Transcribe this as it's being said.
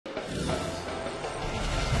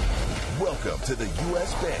Welcome to the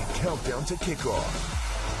U.S. Bank Countdown to Kickoff.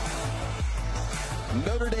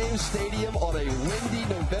 Notre Dame Stadium on a windy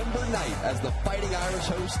November night as the Fighting Irish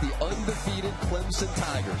host the undefeated Clemson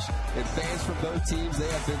Tigers. And fans from both teams, they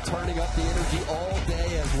have been turning up the energy all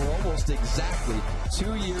day as we're almost exactly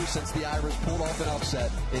 2 years since the Irish pulled off an upset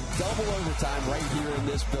in double overtime right here in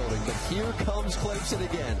this building. But here comes Clemson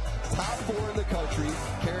again, top 4 in the country,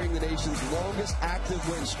 carrying the nation's longest active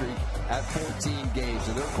win streak at 14 games.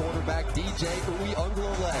 And their quarterback, DJ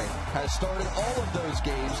Uiagalelei, has started all of those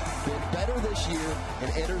games, been better this year,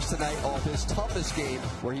 and enters tonight off his toughest game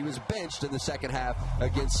where he was benched in the second half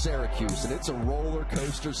against Syracuse. And it's a roller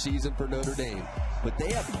coaster season for Notre Dame. But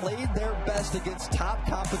they have played their best against top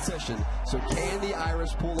competition. So can the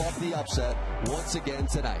Irish pull off the upset once again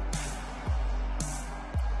tonight?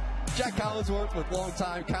 Jack Collinsworth with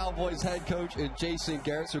longtime Cowboys head coach and Jason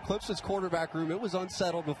Garrett. So Clemson's quarterback room, it was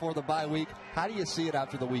unsettled before the bye week. How do you see it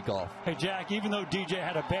after the week off? Hey, Jack, even though DJ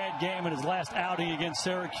had a bad game in his last outing against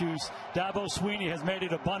Syracuse, Dabo Swinney has made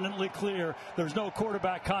it abundantly clear there's no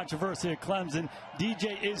quarterback controversy at Clemson.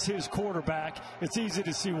 DJ is his quarterback. It's easy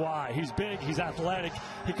to see why. He's big, he's athletic,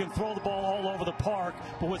 he can throw the ball all over the park.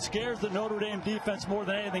 But what scares the Notre Dame defense more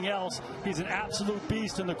than anything else, he's an absolute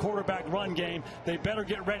beast in the quarterback run game. They better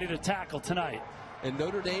get ready to tackle tonight. And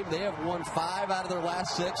Notre Dame, they have won 5 out of their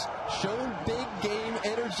last 6, shown big game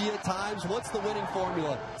energy at times. What's the winning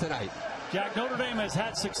formula tonight? Jack, Notre Dame has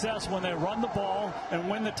had success when they run the ball and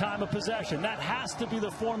win the time of possession. That has to be the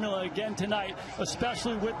formula again tonight,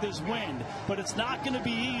 especially with this wind. But it's not going to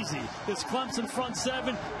be easy. This Clemson front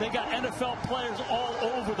 7, they got NFL players all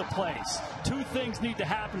over the place. 2 things need to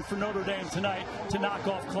happen for Notre Dame tonight to knock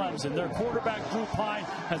off Clemson. Their quarterback, Drew Pyne,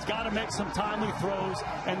 has got to make some timely throws,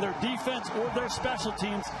 and their defense or their special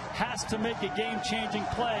teams has to make a game-changing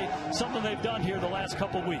play, something they've done here the last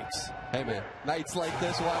couple weeks. Hey, man, nights like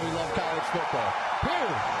this, why we love college football.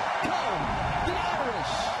 Here come the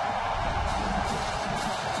Irish.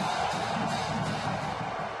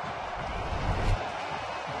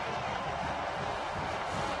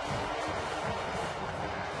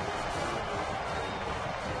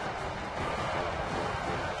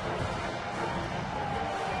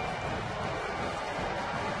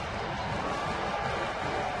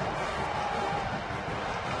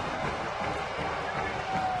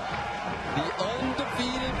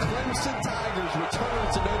 Clemson Tigers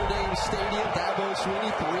return to Notre Dame Stadium. Dabo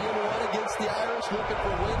Swinney 3-1 against the Irish, looking for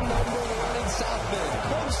win number 1 in South Bend.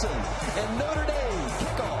 Clemson and Notre Dame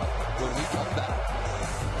kick off when we come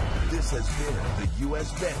back. This has been the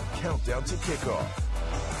U.S. Bank Countdown to Kickoff.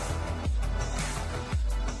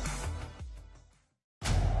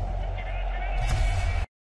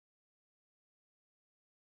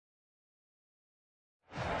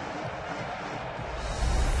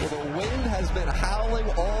 The wind has been howling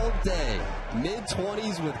all day.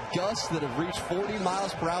 Mid-20s with gusts that have reached 40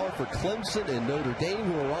 miles per hour for Clemson and Notre Dame,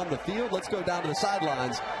 who are on the field. Let's go down to the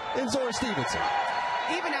sidelines in Zora Stevenson.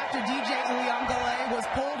 Even after DJ Uiagalelei was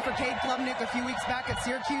pulled for Cade Klubnik a few weeks back at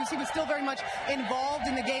Syracuse, he was still very much involved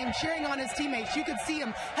in the game, cheering on his teammates. You could see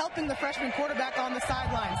him helping the freshman quarterback on the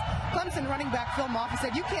sidelines. Clemson running back Phil Moffitt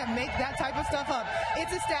said, "You can't make that type of stuff up.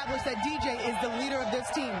 It's established that DJ is the leader of this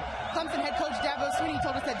team." Clemson head coach Dabo Swinney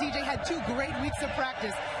told us that DJ had 2 great weeks of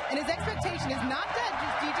practice, and his expectation is not that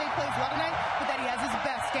just DJ plays well tonight, but that he has his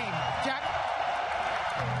best game. Jack?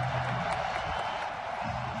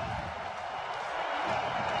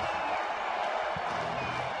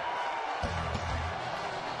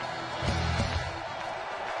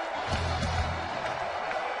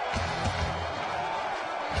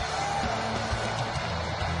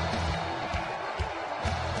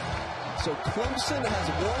 So Clemson has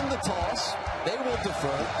won the toss. They will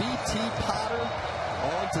defer. B.T. Potter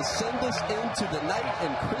on to send us into the night,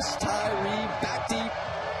 and Chris Tyree back deep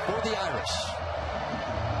for the Irish.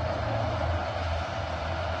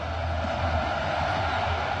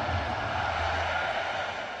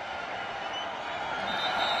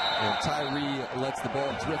 And Tyree lets the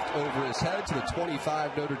ball drift over his head to the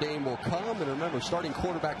 25. Notre Dame will come. And remember, starting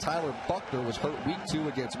quarterback Tyler Buckner was hurt week 2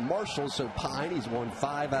 against Marshall. So Pyne, he's won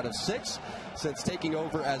 5 out of 6 since taking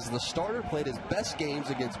over as the starter. Played his best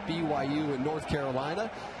games against BYU and North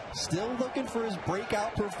Carolina. Still looking for his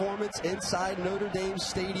breakout performance inside Notre Dame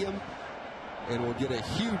Stadium. And will get a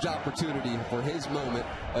huge opportunity for his moment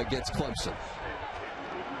against Clemson.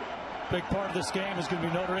 Big part of this game is going to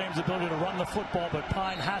be Notre Dame's ability to run the football, but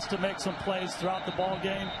Pyne has to make some plays throughout the ball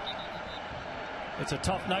game. It's a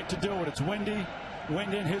tough night to do it. It's windy,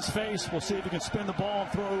 wind in his face. We'll see if he can spin the ball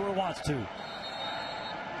and throw it where he wants to.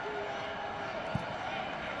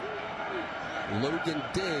 Logan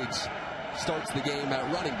Diggs starts the game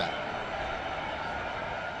at running back.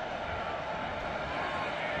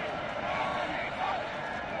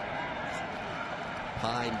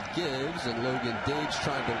 Pyne gives, and Logan Diggs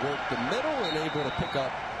trying to work the middle and able to pick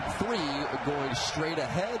up 3, going straight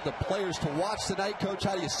ahead. The players to watch tonight, Coach,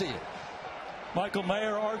 how do you see it? Michael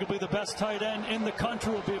Mayer, arguably the best tight end in the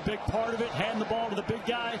country, will be a big part of it. Hand the ball to the big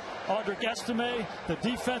guy, Audric Estimé. The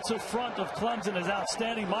defensive front of Clemson is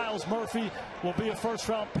outstanding. Miles Murphy will be a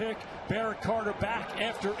first-round pick. Barrett Carter back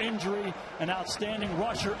after injury, an outstanding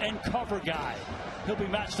rusher and cover guy. He'll be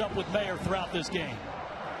matched up with Mayer throughout this game.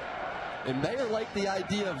 And Mayer liked the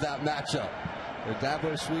idea of that matchup.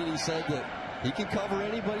 Dabo Swinney said that he can cover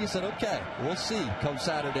anybody. He said, okay, we'll see come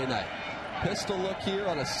Saturday night. Pistol look here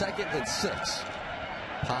on a 2nd and 6.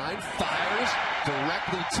 Pyne fires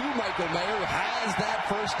directly to Michael Mayer, who has that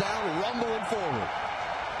first down, rumbling forward.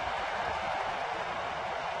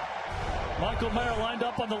 Michael Mayer lined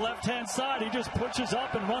up on the left-hand side. He just pushes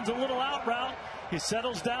up and runs a little out route. He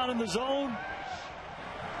settles down in the zone.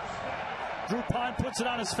 Drew Pyne puts it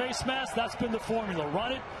on his face mask. That's been the formula.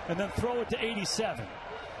 Run it and then throw it to 87.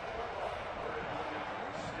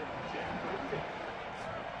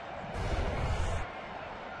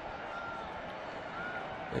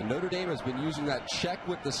 And Notre Dame has been using that check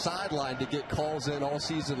with the sideline to get calls in all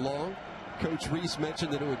season long. Coach Reese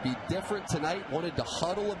mentioned that it would be different tonight. Wanted to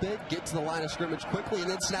huddle a bit, get to the line of scrimmage quickly, and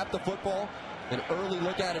then snap the football. An early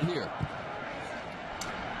look at it here.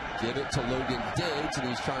 Give it to Logan Diggs, and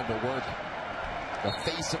he's trying to work the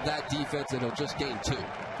face of that defense, and he'll just gain 2.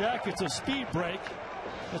 Jack, it's a speed break.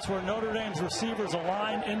 It's where Notre Dame's receivers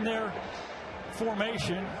align in their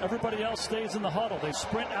formation. Everybody else stays in the huddle. They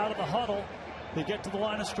sprint out of the huddle. They get to the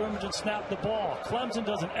line of scrimmage and snap the ball. Clemson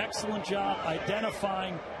does an excellent job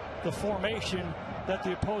identifying the formation that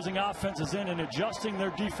the opposing offense is in and adjusting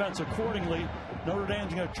their defense accordingly. Notre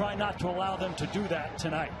Dame's going to try not to allow them to do that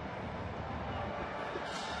tonight.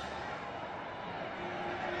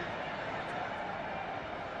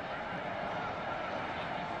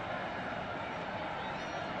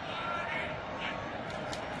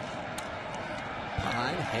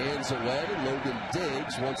 Pyne hands away. Logan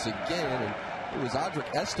Diggs once again. And it was Audric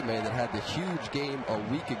Estimé that had the huge game a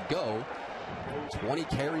week ago. 20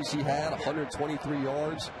 carries he had, 123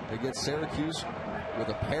 yards against Syracuse with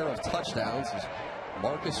a pair of touchdowns.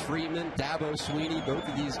 Marcus Freeman, Dabo Swinney, both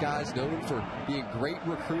of these guys known for being great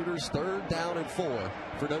recruiters. 3rd down and 4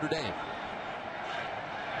 for Notre Dame.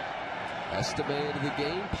 Estimé into the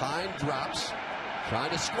game. Pyne drops.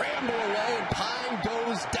 Trying to scramble away, and Pyne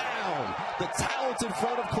goes down. The talent in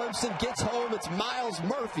front of Clemson gets home. It's Miles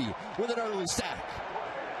Murphy with an early sack.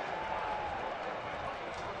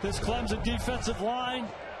 This Clemson defensive line,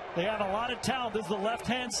 they have a lot of talent. This is the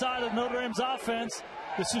left-hand side of Notre Dame's offense.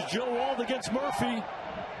 This is Joe Wald against Murphy.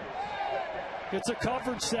 It's a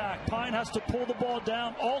coverage sack. Pyne has to pull the ball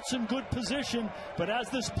down. Alt's in good position, but as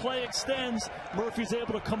this play extends, Murphy's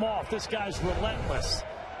able to come off. This guy's relentless.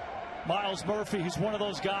 Miles Murphy, he's one of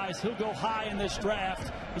those guys. He'll go high in this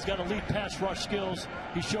draft. He's got elite pass rush skills.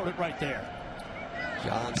 He showed it right there.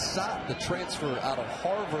 John Sott, the transfer out of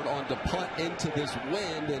Harvard, on to punt into this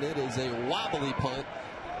wind, and it is a wobbly punt.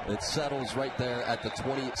 It settles right there at the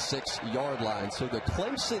 26-yard line. So the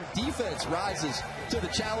Clemson defense rises to the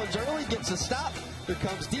challenge early, gets a stop. Here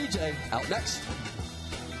comes DJ out next.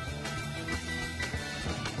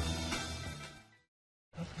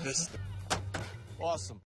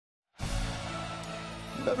 Awesome.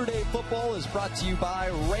 Notre Dame football is brought to you by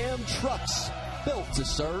Ram Trucks, built to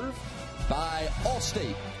serve. By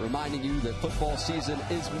Allstate, reminding you that football season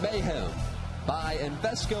is mayhem. By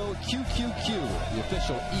Invesco QQQ, the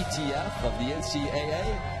official ETF of the NCAA.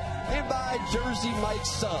 And by Jersey Mike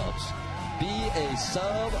Subs. Be a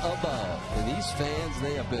sub above. And these fans,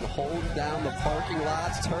 they have been holding down the parking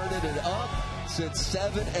lots, turning it up since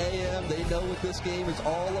 7 a.m. They know what this game is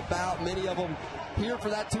all about. Many of them here for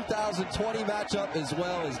that 2020 matchup, as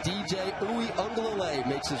well as DJ Uiagalelei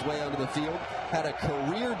makes his way onto the field. Had a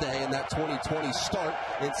career day in that 2020 start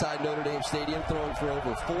inside Notre Dame Stadium, throwing for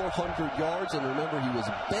over 400 yards. And remember, he was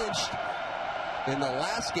benched in the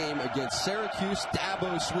last game against Syracuse.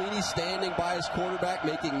 Dabo Swinney standing by his quarterback,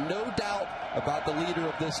 making no doubt about the leader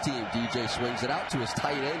of this team. DJ swings it out to his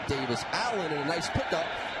tight end, Davis Allen, and a nice pickup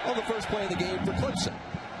on the first play of the game for Clemson.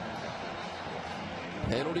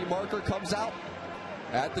 Penalty marker comes out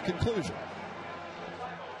at the conclusion.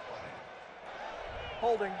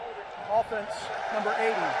 Holding, offense, number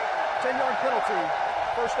 80, 10-yard penalty,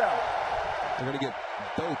 first down. They're going to get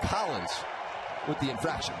Bo Collins with the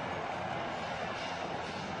infraction.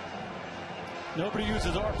 Nobody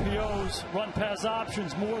uses RPOs, run-pass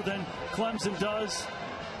options, more than Clemson does.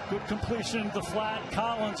 Good completion into the flat.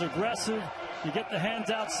 Collins aggressive. You get the hands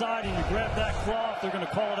outside and you grab that cloth. They're going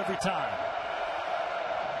to call it every time.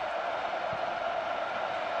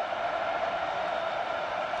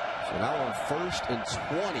 So now on 1st and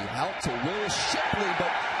 20, out to Will Shipley,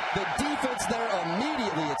 but the defense there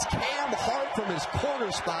immediately. It's Cam Hart from his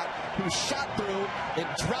corner spot who shot through and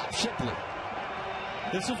dropped Shipley.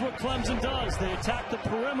 This is what Clemson does. They attack the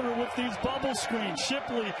perimeter with these bubble screens.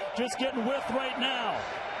 Shipley just getting width right now.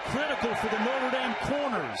 Critical for the Notre Dame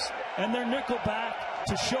corners and their nickel back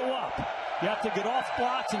to show up. You have to get off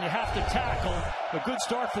blocks and you have to tackle. A good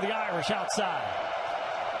start for the Irish outside.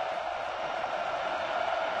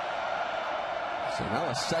 So now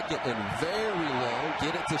a second and very long.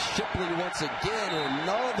 Get it to Shipley once again. And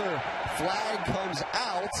another flag comes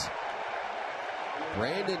out.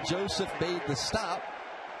 Brandon Joseph made the stop.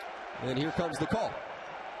 And here comes the call.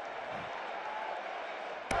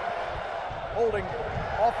 Holding,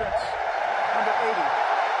 offense, number 80.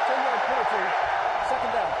 10-yard penalty,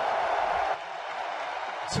 second down.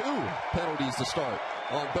 2 penalties to start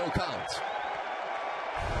on Bo Collins.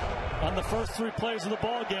 On the first 3 plays of the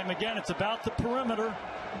ball game, again, it's about the perimeter.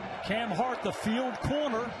 Cam Hart, the field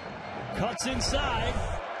corner, cuts inside.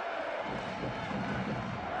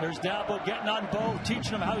 There's Dabo getting on Bo,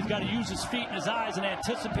 teaching him how he's got to use his feet and his eyes and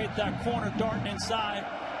anticipate that corner darting inside.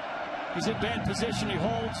 He's in bad position. He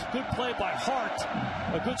holds. Good play by Hart.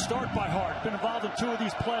 A good start by Hart. Been involved in 2 of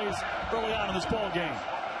these plays early on in this ball game.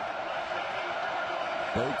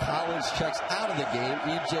 Bo Collins checks out of the game.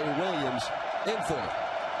 E.J. Williams in for it.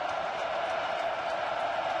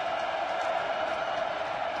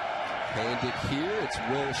 Handed here, it's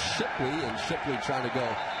Will Shipley, and Shipley trying to go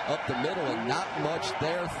up the middle, and not much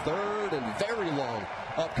there. 3rd and very long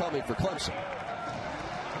upcoming for Clemson.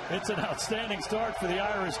 It's an outstanding start for the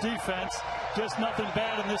Irish defense. Just nothing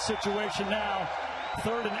bad in this situation now.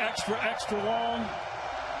 3rd and extra long.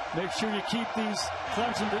 Make sure you keep these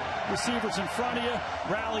Clemson receivers in front of you,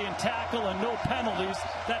 rally and tackle, and no penalties.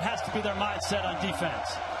 That has to be their mindset on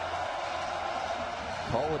defense.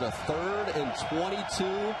 Call it a 3rd and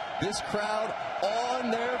 22. This crowd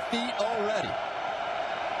on their feet already.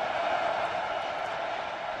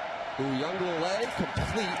 Uyunglele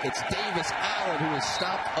complete. It's Davis Allen who is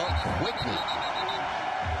stopped up quickly.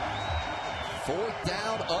 4th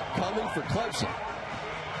down upcoming for Clemson.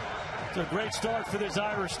 It's a great start for this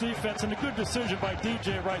Irish defense and a good decision by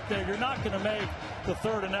DJ right there. You're not going to make the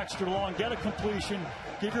 3rd and extra long. Get a completion,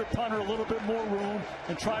 give your punter a little bit more room,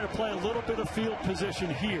 and try to play a little bit of field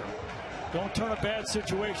position here. Don't turn a bad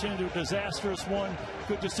situation into a disastrous one.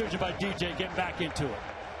 Good decision by DJ getting back into it.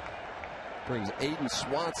 Brings Aiden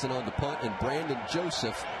Swanson on the punt and Brandon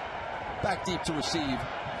Joseph back deep to receive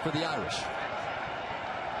for the Irish.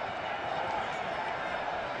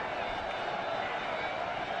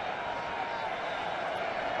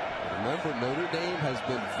 Remember, Notre Dame has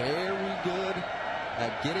been very good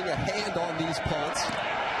at getting a hand on these punts.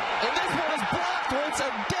 And this one is blocked once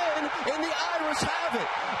again, and the Irish have it.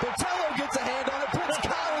 Botello gets a hand on it. Prince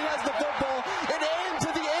Colley has the football, and into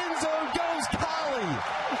the end zone goes Colley.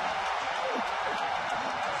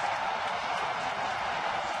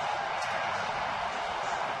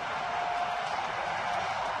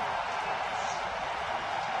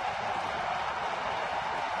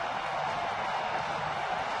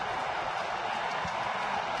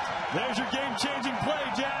 There's your game-changing play,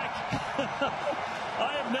 Jack.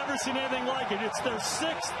 I have never seen anything like it. It's their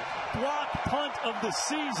 6th block punt of the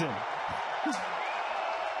season.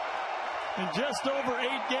 In just over 8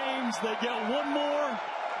 games, they get 1 more.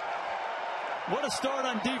 What a start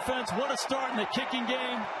on defense. What a start in the kicking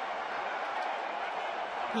game.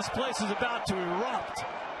 This place is about to erupt.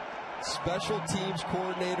 Special teams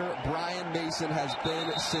coordinator Brian Mason has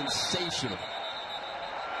been sensational.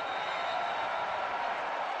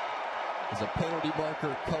 As a penalty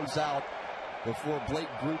marker comes out before Blake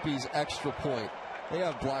Grupe's extra point. They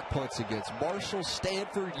have block punts against Marshall,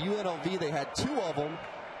 Stanford, UNLV. They had 2 of them.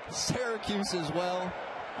 Syracuse as well.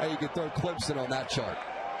 Now you can throw Clemson on that chart.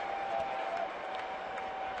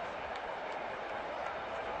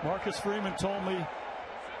 Marcus Freeman told me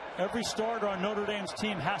every starter on Notre Dame's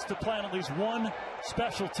team has to play on at least 1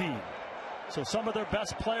 special team. So some of their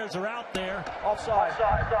best players are out there. Offside.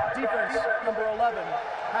 Defense, number 11.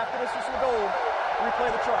 Half the distance to the goal.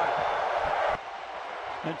 Replay the try.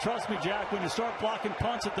 And trust me, Jack, when you start blocking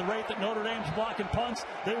punts at the rate that Notre Dame's blocking punts,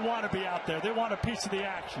 they want to be out there. They want a piece of the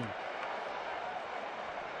action.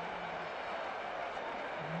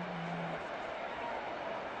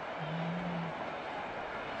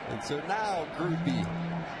 And so now Grupe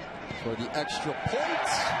for the extra point.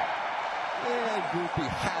 And Grupe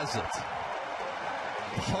has it.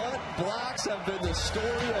 Punt blocks have been the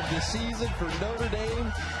story of the season for Notre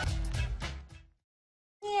Dame.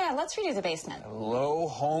 Yeah, let's redo the basement. Hello,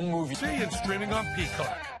 home movie. See and streaming on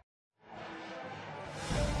Peacock.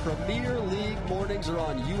 Premier League mornings are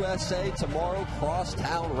on USA. Tomorrow,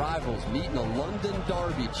 crosstown rivals meet in a London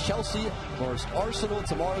derby. Chelsea versus Arsenal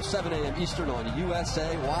tomorrow, 7 a.m. Eastern on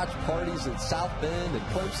USA. Watch parties in South Bend and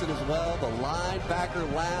Clemson as well. The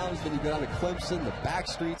Linebacker Lounge. Then you go down to Clemson, the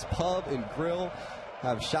Backstreets Pub and Grill.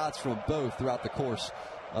 Have shots from both throughout the course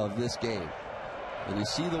of this game. And you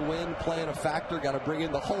see the wind playing a factor. Got to bring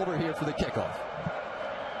in the holder here for the kickoff.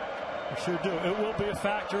 We sure do. It will be a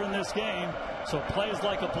factor in this game. So plays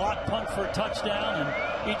like a block punt for a touchdown,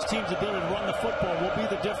 and each team's ability to run the football will be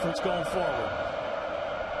the difference going forward.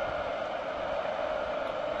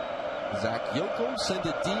 Zach Yoko send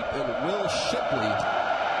it deep, and Will Shipley,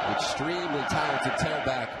 extremely talented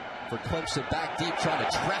tailback for Clemson, back deep trying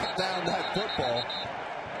to track down that football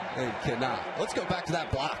and cannot. Let's go back to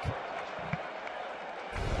that block.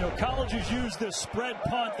 You know, colleges use this spread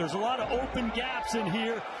punt. There's a lot of open gaps in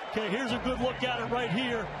here. Okay, here's a good look at it right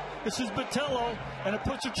here. This is Botello, and it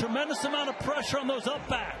puts a tremendous amount of pressure on those up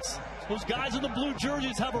backs. Those guys in the blue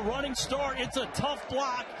jerseys have a running start. It's a tough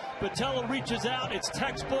block. Botello reaches out. It's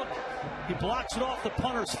textbook. He blocks it off the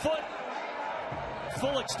punter's foot.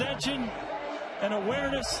 Full extension and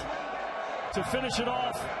awareness to finish it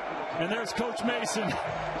off. And there's Coach Mason.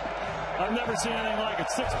 I've never seen anything like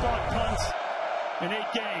it. 6 block punts in 8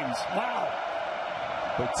 games. Wow.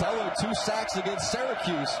 Botello 2 sacks against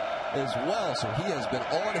Syracuse as well, so he has been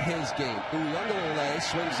on his game. Uyunglele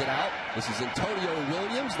swings it out. This is Antonio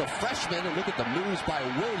Williams, the freshman, and look at the moves by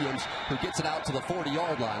Williams, who gets it out to the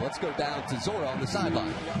 40-yard line. Let's go down to Zora on the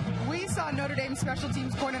sideline. We saw Notre Dame special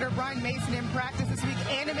teams coordinator Brian Mason in practice this week,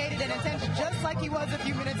 animated and intense, just like he was a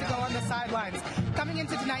few minutes ago on the sidelines. Coming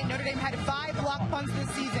into tonight, Notre Dame had 5 block punts this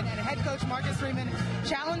season, and head coach Marcus Freeman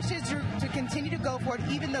challenged his group to continue to go for it,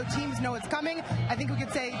 even though teams know it's coming. I think we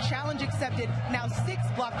could say challenge accepted. Now 6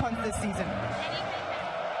 block punts this season.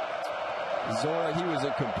 Zora, he was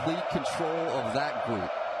in complete control of that group.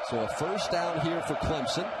 So a first down here for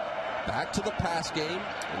Clemson. Back to the pass game,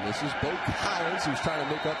 and this is Bo Collins, who's trying to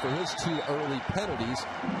make up for his 2 early penalties,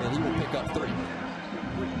 and he will pick up 3.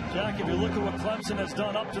 Jack, if you look at what Clemson has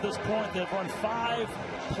done up to this point, they've run 5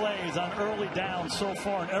 plays on early downs so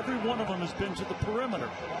far, and every one of them has been to the perimeter.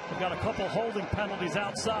 They've got a couple holding penalties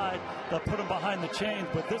outside that put them behind the chains,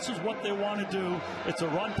 but this is what they want to do. It's a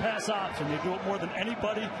run-pass option. They do it more than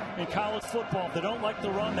anybody in college football. If they don't like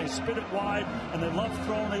the run, they spit it wide, and they love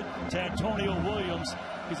throwing it to Antonio Williams.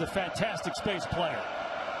 He's a fantastic space player.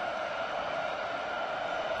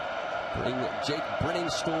 Bring Jake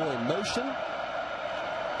Brenningstool in motion.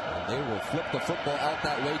 And they will flip the football out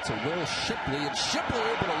that way to Will Shipley. And Shipley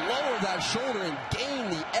able to lower that shoulder and gain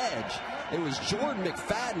the edge. It was Jordan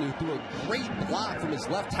McFadden who threw a great block from his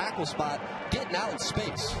left tackle spot, getting out in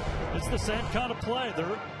space. It's the same kind of play.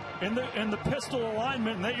 They're in the pistol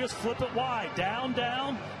alignment, and they just flip it wide. Down,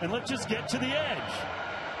 and let's just get to the edge.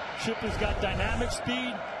 Shipley's got dynamic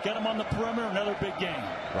speed. Get him on the perimeter, another big game.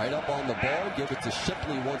 Right up on the ball, give it to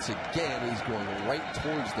Shipley once again. He's going right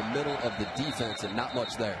towards the middle of the defense, and not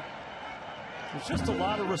much there. There's just a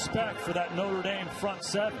lot of respect for that Notre Dame front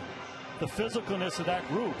 7, the physicalness of that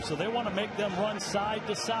group. So they want to make them run side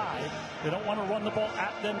to side. They don't want to run the ball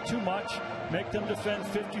at them too much, make them defend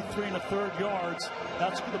 53 1/3 yards.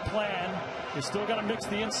 That's the plan. They still got to mix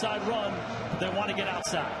the inside run, but they want to get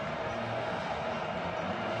outside.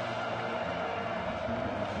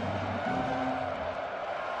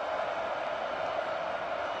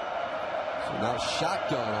 Now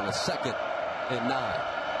shotgun on a 2nd and 9.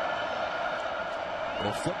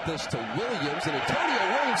 We'll flip this to Williams, and Antonio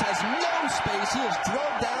Williams has no space. He is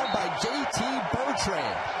drugged down by J.T.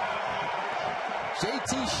 Bertrand.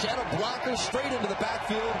 J.T. shed a blocker straight into the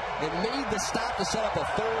backfield and made the stop to set up a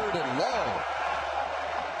 3rd and long.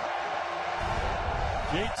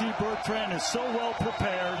 J.T. Bertrand is so well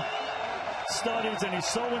prepared, studies, and he's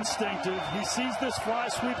so instinctive. He sees this fly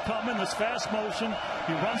sweep coming, this fast motion.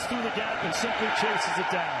 He runs through the gap and simply chases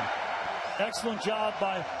it down. Excellent job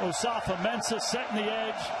by Osafa Mensah setting the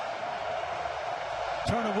edge.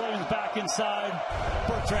 Turner Williams back inside.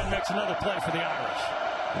 Bertrand makes another play for the Irish.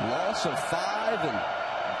 Loss of 5 and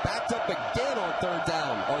backed up again on 3rd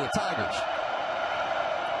down on the Tigers.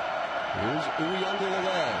 Here's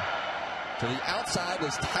Uyunglele. To the outside,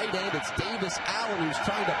 this tight end, it's Davis Allen who's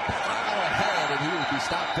trying to plow ahead, and he will be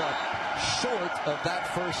stopped up short of that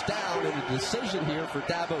first down, and a decision here for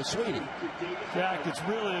Dabo Swinney. Jack, it's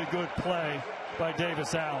really a good play by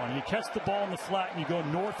Davis Allen. You catch the ball in the flat and you go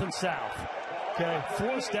north and south. Okay,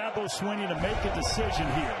 force Dabo Swinney to make a decision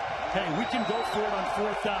here. Hey, we can go for it on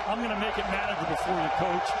 4th down. I'm going to make it manageable for you,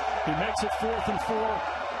 coach. He makes it 4th and 4.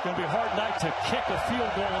 Going to be a hard night to kick a field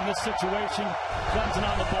goal in this situation. Clemson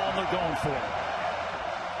on the ball, and they're going for it.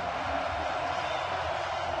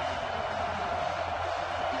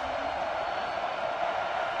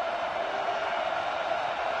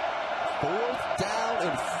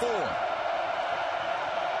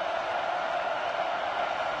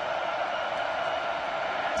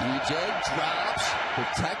 DJ drops,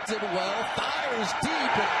 protected well, fires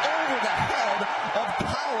deep and over the head of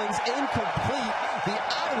Collins, incomplete. The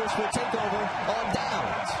Irish will take over on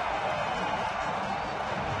downs.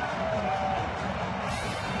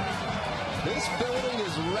 This building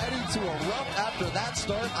is ready to erupt after that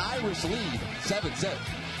start. Irish lead 7-0.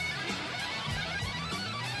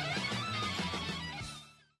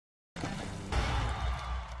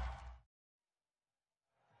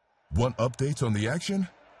 Want updates on the action?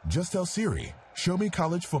 Just tell Siri, show me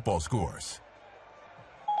college football scores.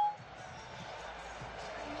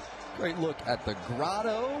 Great look at the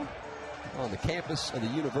grotto on the campus of the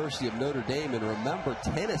University of Notre Dame. And remember,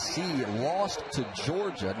 Tennessee lost to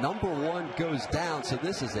Georgia. #1 goes down, so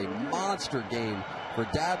this is a monster game for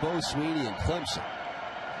Dabo Swinney and Clemson.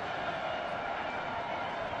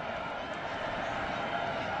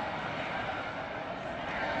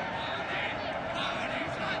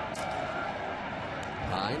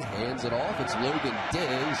 Pyne hands it off. It's Logan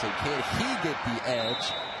Diggs, and can he get the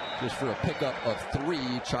edge? Just for a pickup of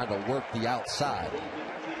 3, trying to work the outside.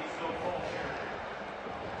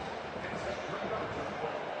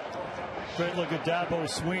 Great look at Dabo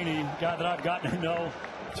Swinney, guy that I've gotten to know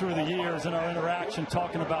through the years in our interaction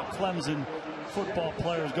talking about Clemson football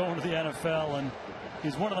players going to the NFL, and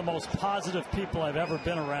he's one of the most positive people I've ever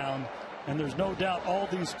been around. And there's no doubt all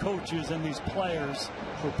these coaches and these players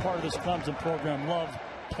who are part of this Clemson program love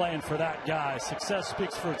playing for that guy. Success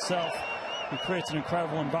speaks for itself. He creates an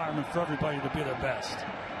incredible environment for everybody to be their best.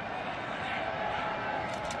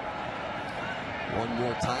 One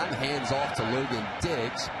more time, hands off to Logan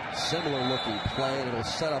Diggs. Similar looking play, and it'll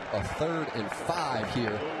set up a 3rd and 5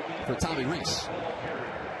 here for Tommy Rees.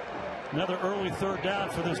 Another early 3rd down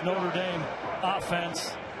for this Notre Dame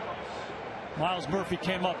offense. Miles Murphy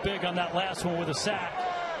came up big on that last one with a sack.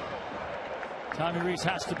 Tommy Rees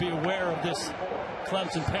has to be aware of this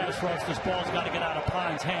Clemson pass rush. This ball's got to get out of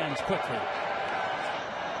Pyne's hands quickly.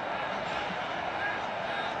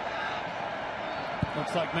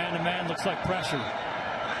 Looks like man-to-man, looks like pressure.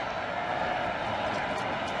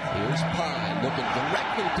 Here's Pyne looking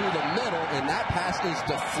directly through the middle, and that pass is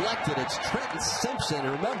deflected. It's Trenton Simpson.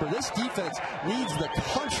 And remember, this defense leads the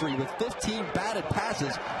country with 15 batted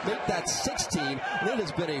passes. Make that 16. And it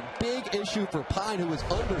has been a big issue for Pyne, who is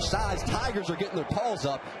undersized. Tigers are getting their paws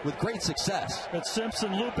up with great success. It's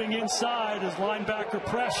Simpson looping inside as linebacker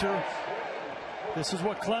pressure. This is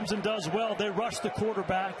what Clemson does well. They rush the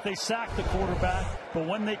quarterback. They sack the quarterback. But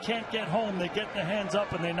when they can't get home, they get the hands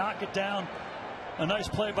up and they knock it down. A nice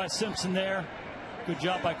play by Simpson there. Good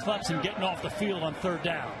job by Clemson getting off the field on 3rd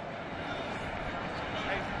down.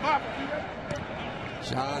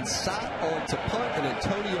 John Sott on to punt, and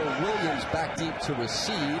Antonio Williams back deep to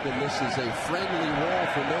receive. And this is a friendly roll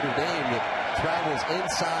for Notre Dame that travels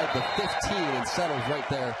inside the 15 and settles right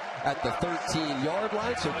there at the 13-yard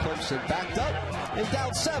line. So Clemson backed up and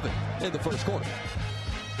down 7 in the 1st quarter.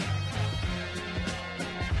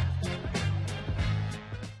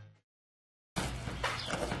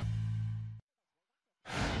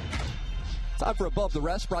 Time for Above the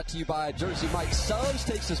Rest, brought to you by Jersey Mike Subs.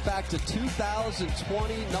 Takes us back to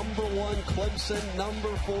 2020. #1 Clemson,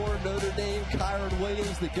 #4 Notre Dame. Kyron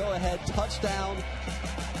Williams, the go-ahead touchdown.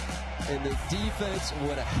 And the defense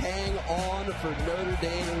would hang on for Notre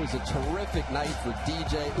Dame. It was a terrific night for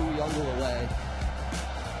DJ Uiagalelei.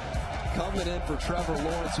 Coming in for Trevor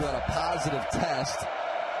Lawrence, who had a positive test.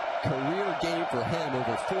 Career game for him,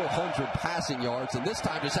 over 400 passing yards, and this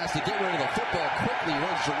time just has to get rid of the football quickly.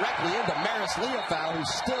 Runs directly into Maris Leofau,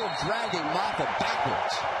 who's still dragging Maffa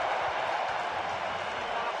backwards.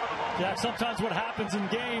 Yeah, sometimes what happens in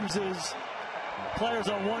games is players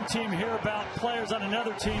on one team hear about players on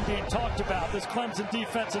another team being talked about. This Clemson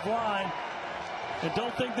defensive line, and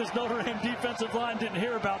don't think this Notre Dame defensive line didn't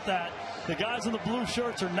hear about that. The guys in the blue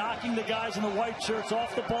shirts are knocking the guys in the white shirts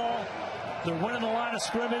off the ball. They're winning the line of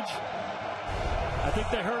scrimmage. I think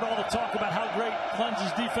they heard all the talk about how great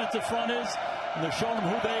Clemson's defensive front is, and they're showing them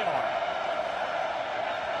who they are.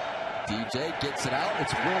 DJ gets it out.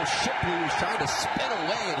 It's Will Shipley who's trying to spin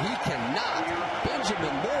away, and he cannot.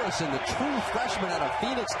 Benjamin Morrison, the true freshman out of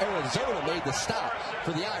Phoenix, Arizona, made the stop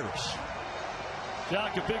for the Irish.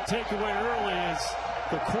 Jack, a big takeaway early is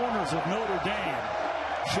the corners of Notre Dame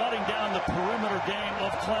shutting down the perimeter game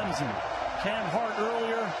of Clemson. Cam Hart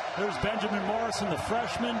earlier. There's Benjamin Morrison, the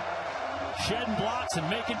freshman, shedding blocks and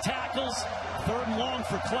making tackles. 3rd and long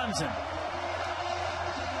for Clemson.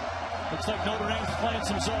 Looks like Notre Dame's playing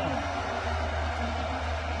some zone.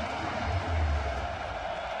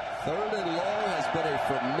 3rd and long has been a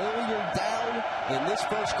familiar down in this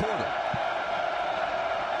 1st quarter.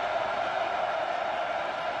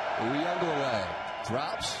 Uiagalelei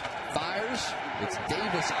Drops, fires. It's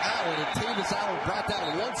Davis Allen, and Davis Allen brought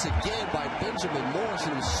down once again by Benjamin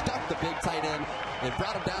Morrison, who stuck the big tight end and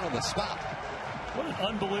brought him down on the spot. What an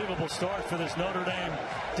unbelievable start for this Notre Dame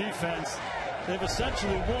defense. They've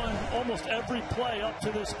essentially won almost every play up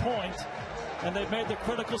to this point, and they've made the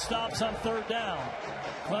critical stops on third down.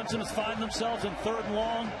 Clemson has found themselves in third and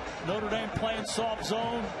long. Notre Dame playing soft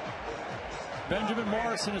zone. Benjamin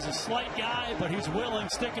Morrison is a slight guy, but he's willing,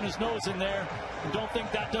 sticking his nose in there, and don't think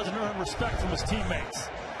that doesn't earn respect from his teammates.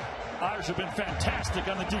 Irish have been fantastic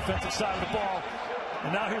on the defensive side of the ball,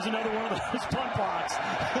 and now here's another one of those punt blocks.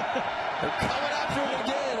 They're coming after him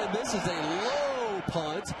again, and this is a low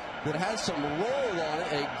punt that has some roll on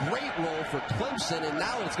it, a great roll for Clemson, and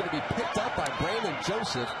now it's going to be picked up by Brandon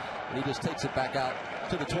Joseph, and he just takes it back out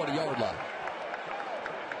to the 20-yard line.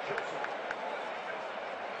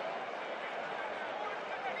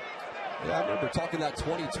 Yeah, I remember talking that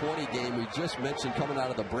 2020 game we just mentioned coming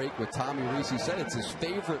out of the break with Tommy Reese. He said it's his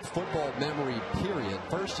favorite football memory, period.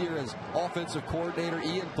 First year as offensive coordinator,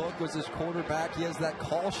 Ian Book was his quarterback. He has that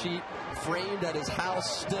call sheet framed at his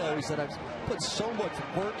house still. He said, I've put so much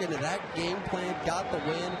work into that game plan, got the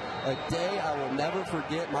win. A day I will never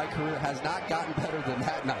forget. My career has not gotten better than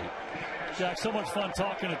that night. Jack, so much fun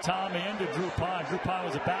talking to Tommy and to Drew Pyne. Drew Pyne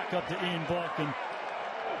was a backup to Ian Book, and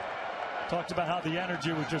talked about how the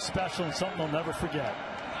energy was just special and something they'll never forget.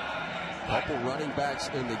 Couple running backs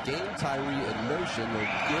in the game. Tyree in motion. Will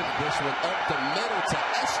give this one up the middle to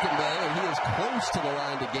Estimé, and he is close to the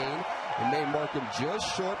line to gain and may mark him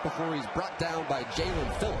just short before he's brought down by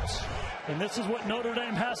Jalen Phillips. And this is what Notre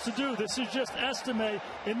Dame has to do. This is just Estimé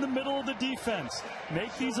in the middle of the defense.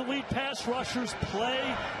 Make these elite pass rushers play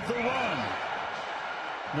the run.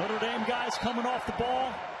 Notre Dame guys coming off the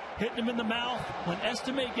ball, hitting him in the mouth. When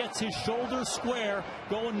Estimé gets his shoulders square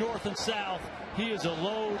going north and south, he is a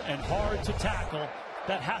load and hard to tackle.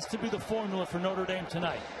 That has to be the formula for Notre Dame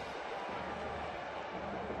tonight.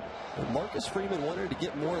 Marcus Freeman wanted to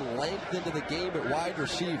get more length into the game at wide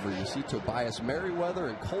receiver. You see Tobias Merriweather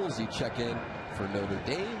and Colsey check in for Notre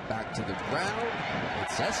Dame. Back to the ground.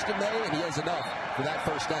 It's Estimé, and he has enough for that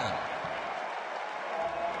first down.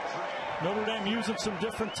 Notre Dame using some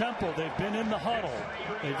different tempo. They've been in the huddle.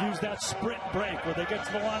 They've used that sprint break where they get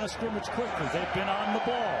to the line of scrimmage quickly. They've been on the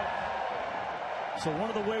ball. So one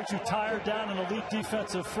of the ways you tire down an elite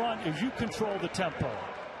defensive front is you control the tempo.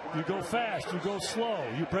 You go fast, you go slow,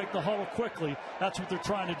 you break the huddle quickly. That's what they're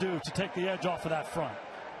trying to do to take the edge off of that front.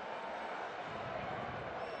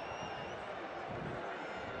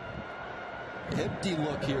 Empty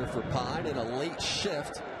look here for Pyne, and a late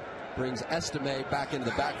shift brings Estimé back into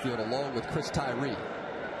the backfield along with Chris Tyree.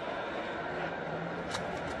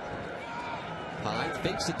 Pyne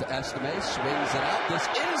fakes it to Estimé, swings it out. This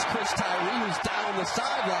is Chris Tyree, who's down the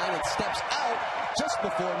sideline and steps out just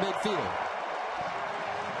before midfield.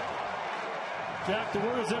 Jack, the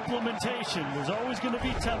word is implementation. There's always going to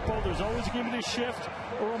be tempo. There's always going to be a shift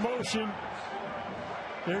or a motion.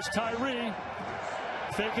 There's Tyree.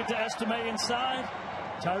 Fake it to Estimé inside.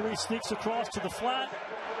 Tyree sneaks across to the flat.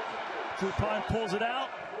 Drew Pyne pulls it out.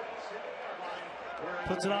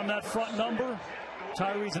 Puts it on that front number.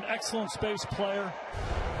 Tyree's an excellent space player.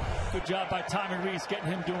 Good job by Tommy Reese getting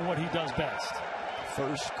him doing what he does best.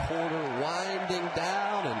 First quarter winding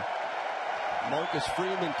down, and Marcus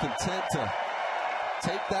Freeman content to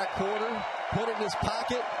take that quarter, put it in his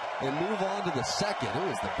pocket, and move on to the second. It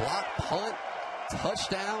was the block punt,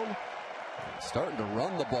 touchdown. Starting to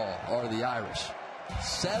run the ball are the Irish.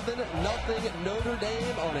 7-0 Notre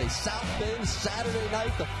Dame on a South Bend Saturday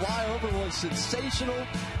night. The flyover was sensational.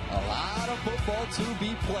 A lot of football to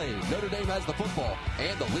be played. Notre Dame has the football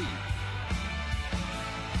and the lead.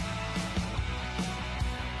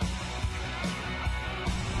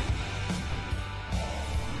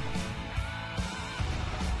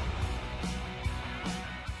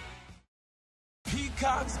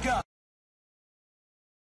 Peacock's got.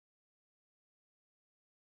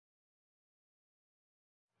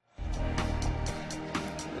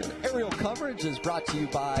 Aerial coverage is brought to you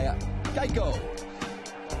by Geico.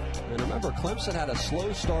 And remember, Clemson had a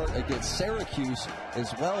slow start against Syracuse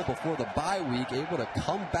as well before the bye week, able to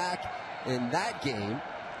come back in that game.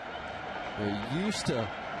 They're used to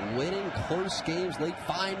winning close games late,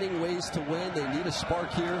 finding ways to win. They need a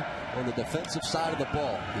spark here on the defensive side of the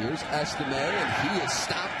ball. Here's Estimé, and he is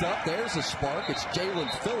stopped up. There's a spark. It's Jalen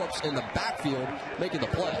Phillips in the backfield making the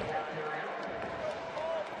play.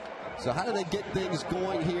 So how do they get things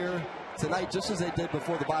going here tonight, just as they did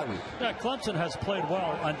before the bye week? Yeah, Clemson has played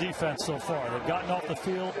well on defense so far. They've gotten off the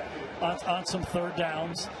field on some third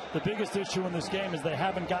downs. The biggest issue in this game is they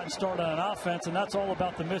haven't gotten started on offense, and that's all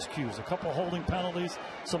about the miscues. A couple holding penalties,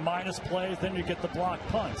 some minus plays, then you get the blocked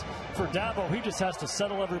punts. For Dabo, he just has to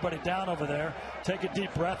settle everybody down over there, take a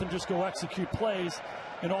deep breath, and just go execute plays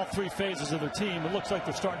in all three phases of their team. It looks like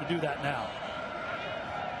they're starting to do that now.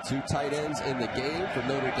 Two tight ends in the game for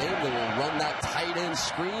Notre Dame. They will run that tight end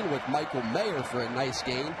screen with Michael Mayer for a nice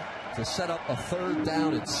gain to set up a 3rd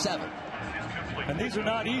down and 7. And these are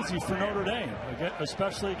not easy for Notre Dame,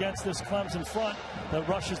 especially against this Clemson front that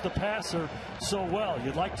rushes the passer so well.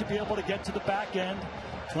 You'd like to be able to get to the back end.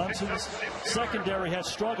 Clemson's secondary has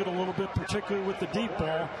struggled a little bit, particularly with the deep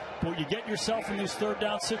ball. But you get yourself in these 3rd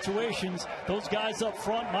down situations, those guys up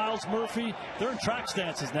front, Miles Murphy, they're in track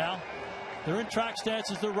stances now. They're in track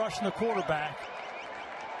stances. They're rushing the quarterback.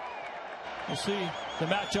 We'll see the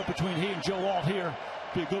matchup between he and Joe Alt here.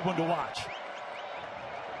 Be a good one to watch.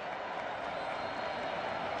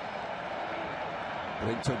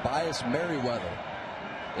 Bring Tobias Merriweather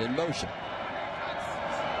in motion.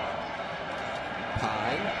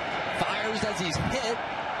 Pyne fires as he's hit,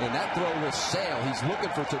 and that throw will sail. He's looking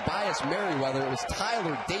for Tobias Merriweather. It was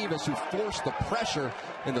Tyler Davis who forced the pressure,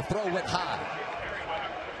 and the throw went high.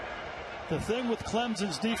 The thing with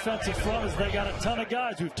Clemson's defensive front is they got a ton of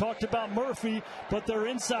guys. We've talked about Murphy, but they're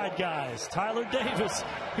inside guys. Tyler Davis,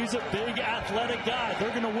 he's a big athletic guy.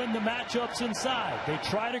 They're going to win the matchups inside. They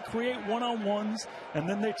try to create one-on-ones, and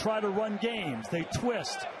then they try to run games. They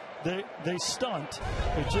twist. They stunt.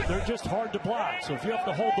 They're just hard to block. So if you have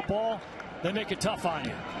to hold the ball, they make it tough on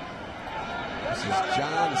you. This is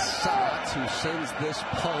John Sotts who sends this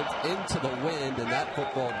punt into the wind, and that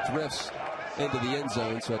football drifts into the end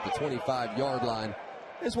zone. So at the 25-yard line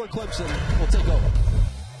is where Clemson will take over.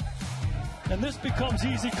 And this becomes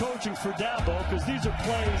easy coaching for Dabo, because these are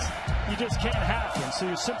plays you just can't happen. So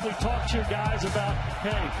you simply talk to your guys about,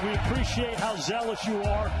 hey, we appreciate how zealous you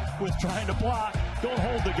are with trying to block. Don't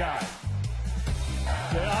hold the guy.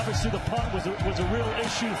 Yeah, obviously the punt was a real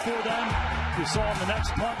issue for them. You saw in the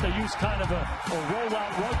next punt they used kind of a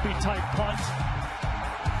rollout rugby type punt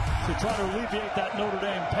to try to alleviate that Notre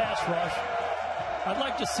Dame pass rush. I'd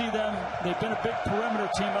like to see them, they've been a big perimeter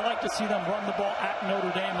team, I'd like to see them run the ball at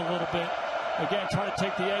Notre Dame a little bit. Again, try to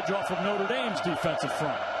take the edge off of Notre Dame's defensive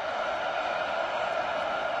front.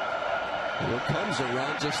 Here comes a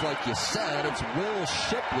run, just like you said. It's Will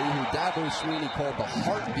Shipley, who Dabo Swinney called the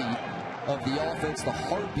heartbeat of the offense, the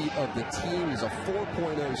heartbeat of the team. He's a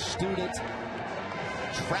 4.0 student,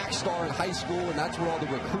 track star in high school, and that's where all the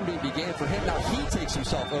recruiting began for him. Now he takes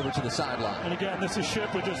himself over to the sideline. And again, this is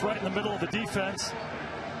Shipley just right in the middle of the defense.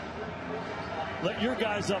 Let your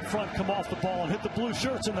guys up front come off the ball and hit the blue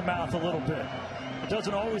shirts in the mouth a little bit. It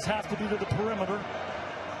doesn't always have to be to the perimeter.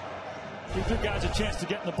 Give your guys a chance to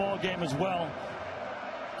get in the ball game as well.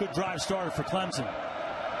 Good drive started for Clemson.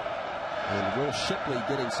 And Will Shipley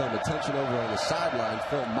getting some attention over on the sideline.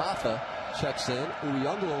 Phil Maffa checks in.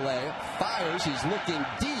 Uyunglele fires. He's looking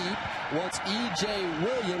deep. Wants E.J.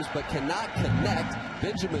 Williams, but cannot connect.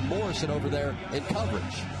 Benjamin Morrison over there in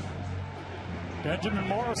coverage. Benjamin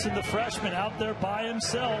Morrison, the freshman, out there by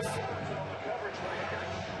himself.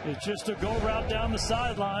 It's just a go route down the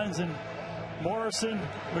sidelines, and Morrison,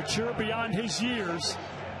 mature beyond his years.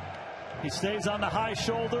 He stays on the high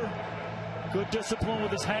shoulder. Good discipline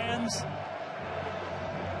with his hands.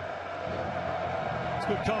 It's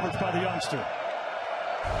good coverage by the youngster.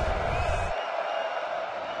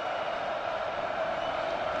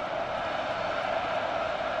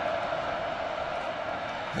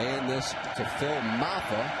 Hand this to Phil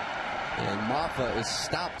Maffa, and Maffa is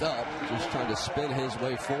stopped up, just trying to spin his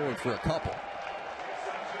way forward for a couple.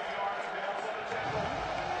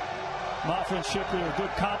 Maffa and Shipley are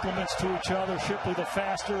good complements to each other. Shipley, the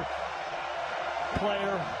faster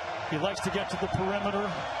player. He likes to get to the perimeter.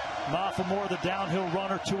 Maffa, more the downhill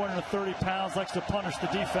runner, 230 pounds, likes to punish the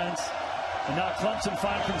defense. And now Clemson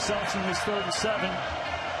finds themselves in this 3rd and 7.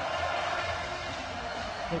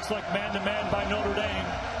 Looks like man-to-man by Notre Dame.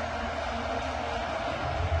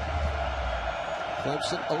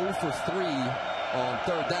 Clemson 0 for 3 on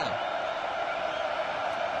 3rd down.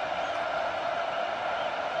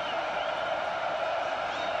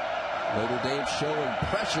 Notre Dame showing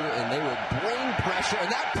pressure, and they will bring pressure,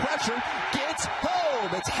 and that pressure gets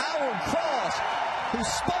home. It's Howard Cross who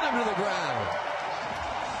spun him to the ground.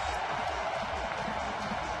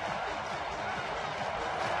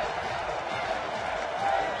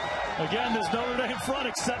 Again, this Notre Dame front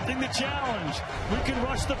accepting the challenge. We can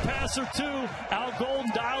rush the passer too. Al Golden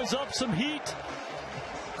dials up some heat.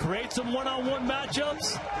 create some one-on-one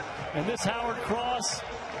matchups. And this Howard Cross,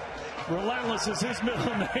 relentless is his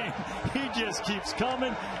middle name. He just keeps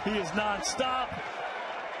coming. He is nonstop.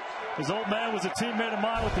 His old man was a teammate of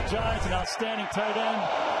mine with the Giants, an outstanding tight end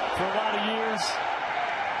for a lot of years.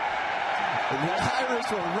 And the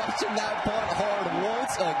Irish were rushing that punt hard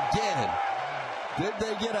once again. Did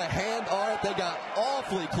they get a hand on it? They got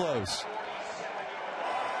awfully close.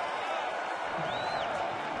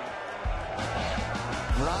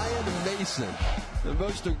 Brian Mason, the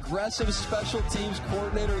most aggressive special teams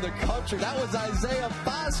coordinator in the country. That was Isaiah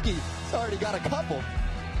Foskey. He's already got a couple.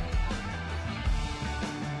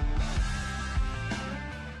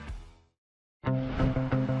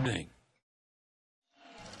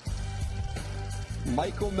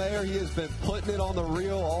 Michael Mayer, he has been putting it on the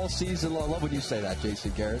reel all season long. I love when you say that,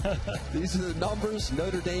 Jason Garrett. These are the numbers.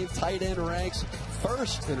 Notre Dame tight end ranks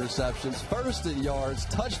first interceptions, first in yards,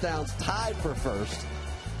 touchdowns tied for first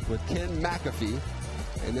with Ken McAfee.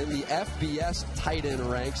 And then the FBS tight end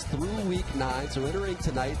ranks through week 9. So entering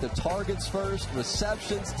tonight, the targets first,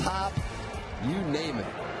 receptions top, you name it.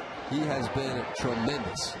 He has been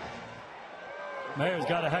tremendous. Mayer's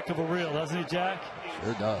got a heck of a reel, doesn't he, Jack?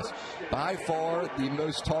 Sure does. By far the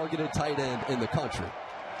most targeted tight end in the country.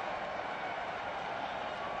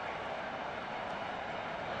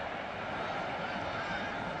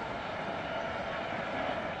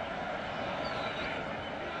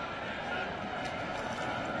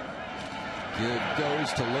 Good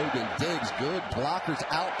goes to Logan Diggs. Good blockers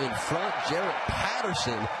out in front. Jarrett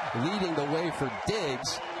Patterson leading the way for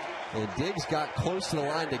Diggs. And Diggs got close to the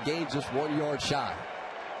line to gain just 1 yard shy.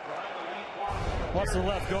 What's the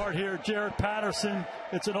left guard here? Jarrett Patterson.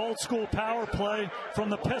 It's an old school power play from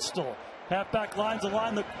the pistol. Halfback lines the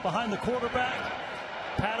line behind the quarterback.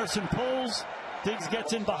 Patterson pulls. Diggs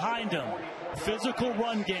gets in behind him. Physical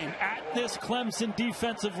run game at this Clemson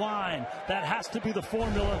defensive line. That has to be the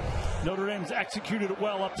formula. Notre Dame's executed it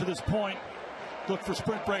well up to this point. Look for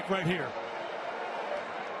sprint break right here.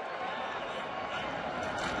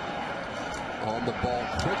 On the ball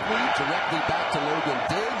quickly, directly back to Logan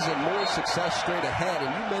Diggs, and more success straight ahead.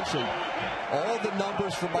 And you mentioned all the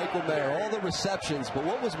numbers for Michael Mayer, all the receptions, but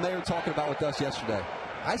what was Mayer talking about with us yesterday?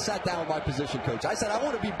 I sat down with my position coach. I said, I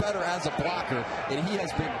want to be better as a blocker, and he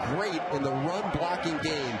has been great in the run blocking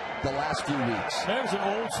game the last few weeks. There's an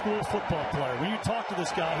old school football player. When you talk to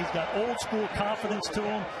this guy, he's got old school confidence to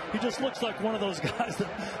him. He just looks like one of those guys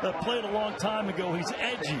that played a long time ago. He's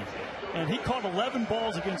edgy. And he caught 11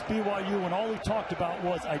 balls against BYU, and all he talked about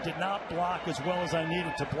was, I did not block as well as I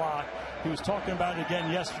needed to block. He was talking about it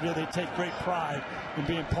again yesterday. They take great pride in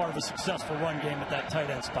being part of a successful run game at that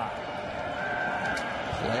tight end spot.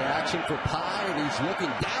 Play action for Pyne. He's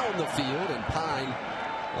looking down the field, and Pyne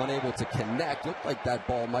unable to connect. Looked like that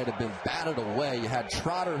ball might have been batted away. You had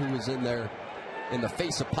Trotter, who was in there in the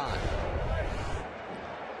face of Pyne.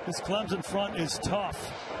 This Clemson front is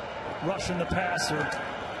tough, rushing the passer.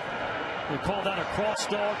 They call that a cross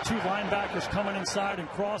dog. 2 linebackers coming inside and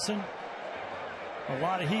crossing. A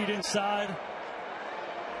lot of heat inside.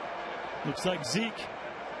 Looks like Zeke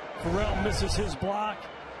Correll misses his block.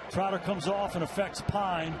 Trotter comes off and affects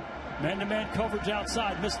Pyne. Man-to-man coverage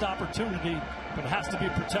outside. Missed opportunity, but it has to be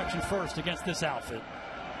protection first against this outfit.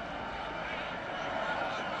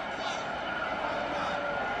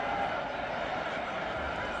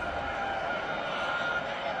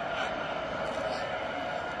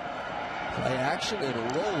 Play action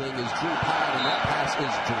and rolling is Drew Pyne, and that pass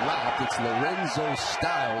is dropped. It's Lorenzo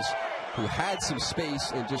Styles, who had some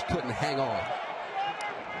space and just couldn't hang on.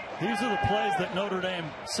 These are the plays that Notre Dame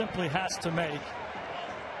simply has to make.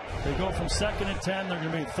 They go from 2nd and 10. They're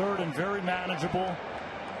going to be 3rd and very manageable.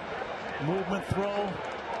 Movement throw.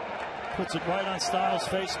 Puts it right on Styles'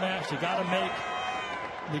 face mask. You got to make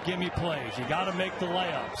the gimme plays. You got to make the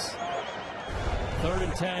layups. 3rd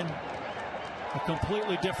and 10. A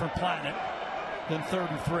completely different planet than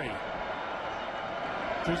 3rd and 3.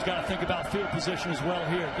 Drew's got to think about field position as well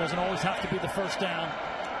here. It doesn't always have to be the first down.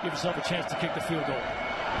 Give yourself a chance to kick the field goal.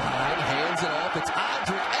 Pyne hands it off. It's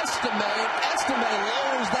Audric. Estimé. Estimé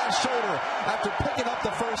lowers that shoulder after picking up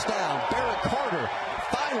the first down. Barrett Carter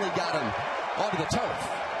finally got him onto the turf.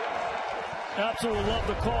 Absolutely love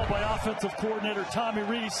the call by offensive coordinator Tommy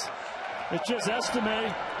Rees. It's just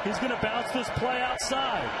Estimé. He's going to bounce this play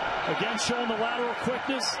outside. Again, showing the lateral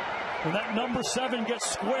quickness. When that number 7 gets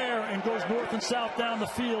square and goes north and south down the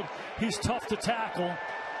field, he's tough to tackle.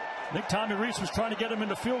 I think Tommy Rees was trying to get him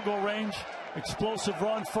into field goal range. Explosive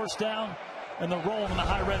run, first down, and the roll in the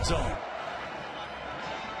high red zone.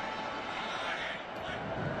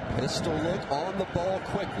 Pistol look on the ball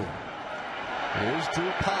quickly. Here's Drew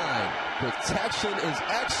Pyne. protection is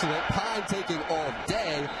excellent. Pyne taking all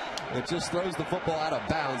day. It just throws the football out of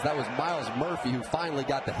bounds. That was Miles Murphy who finally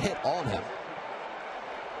got the hit on him.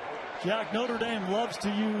 Jack, Notre Dame loves to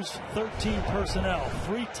use 13 personnel.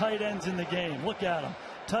 3 tight ends in the game. Look at them.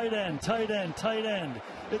 Tight end, tight end, tight end.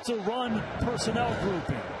 It's a run personnel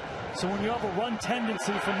grouping. So when you have a run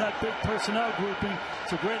tendency from that big personnel grouping,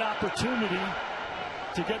 it's a great opportunity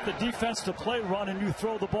to get the defense to play run and you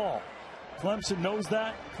throw the ball. Clemson knows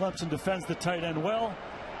that. Clemson defends the tight end well.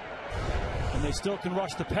 And they still can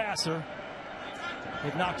rush the passer.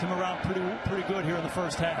 They've knocked him around pretty good here in the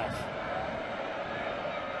first half.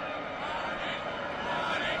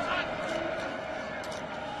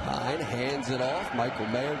 Pyne hands it off. Michael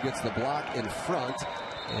Mayer gets the block in front.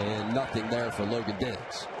 And nothing there for Logan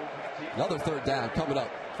Diggs. Another third down coming up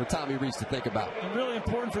for Tommy Rees to think about. And really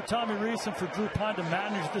important for Tommy Rees and for Drew Pyne to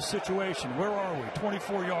manage this situation. Where are we?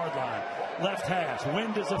 24-yard line. Left hash.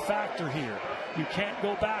 Wind is a factor here. You can't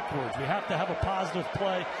go backwards. We have to have a positive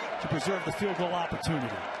play to preserve the field goal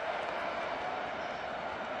opportunity.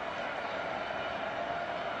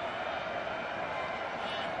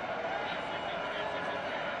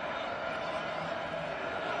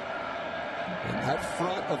 And that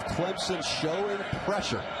front of Clemson showing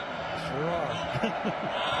pressure. Sure are.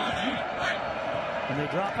 And they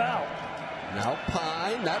drop out. Now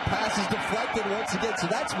Pyne, that pass is deflected once again. So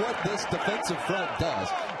that's what this defensive front does.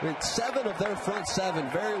 I mean, 7 of their front 7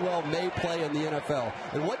 very well may play in the NFL.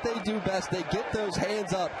 And what they do best, they get those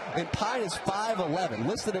hands up. And Pyne is 5'11",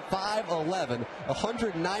 listed at 5'11",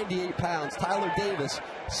 198 pounds. Tyler Davis,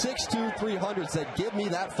 6'2", 300, said, give me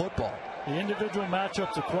that football. The individual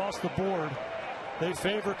matchups across the board, they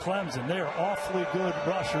favor Clemson. They are awfully good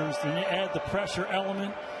rushers. Then you add the pressure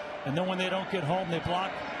element, and then when they don't get home, they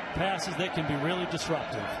block passes. They can be really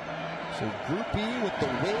disruptive. So Groupie with the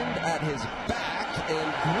wind at his back,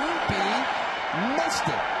 and Groupie missed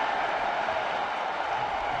it.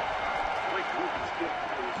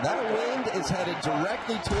 That wind is headed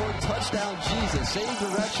directly toward touchdown Jesus.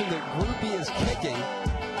 Same direction that Groupie is kicking.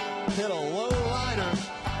 Hit a low liner,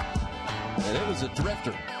 and it was a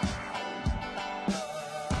drifter.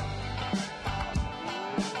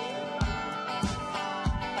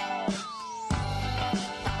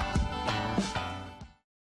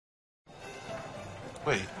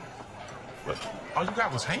 Wait, what? All you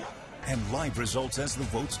got was ham? And live results as the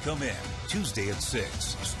votes come in. Tuesday at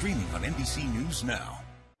 6. Streaming on NBC News Now.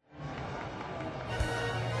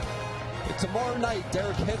 Tomorrow night,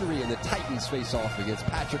 Derrick Henry and the Titans face off against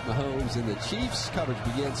Patrick Mahomes and the Chiefs. Coverage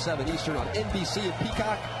begins 7 Eastern on NBC and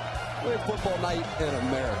Peacock. With football night in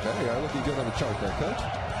America. They are looking good on the chart there, Coach.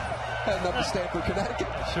 Heading up to Stamford, Connecticut.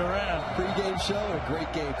 Sure am. Pre-game show and a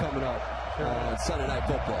great game coming up on Sunday Night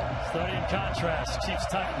Football. Study in contrast,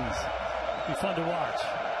 Chiefs-Titans. Be fun to watch.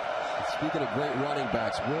 Speaking of great running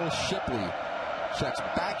backs, Will Shipley checks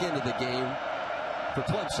back into the game for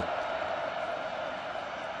Clemson.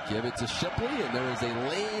 Give it to Shipley, and there is a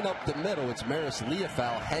lane up the middle. It's Maris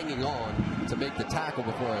Leofau hanging on to make the tackle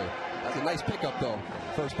before that's a nice pickup, though.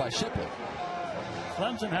 First by Shipley.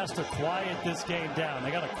 Clemson has to quiet this game down. They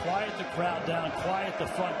got to quiet the crowd down, quiet the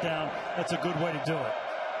front down. That's a good way to do it.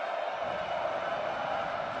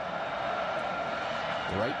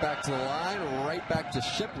 Right back to the line, right back to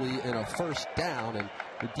Shipley in a first down. And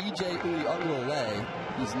the DJ Uiagalelei,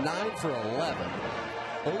 he's 9 for 11.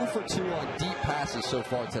 0 for 2 on deep passes so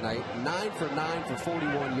far tonight. 9 for 9 for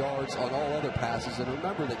 41 yards on all other passes. And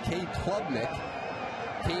remember that Cade Klubnik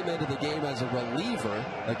came into the game as a reliever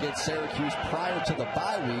against Syracuse prior to the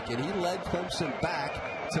bye week, and he led Clemson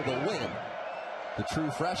back to the win. The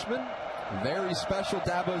true freshman, very special,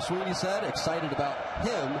 Dabo Swinney said, excited about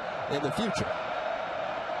him in the future.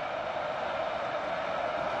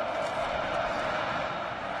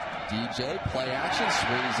 DJ, play action,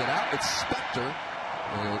 swings it out. It's Spector,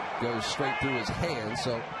 and it goes straight through his hands.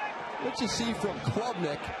 So what you see from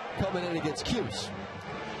Klubnik coming in against Cuse.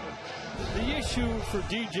 The issue for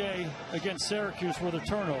DJ against Syracuse were the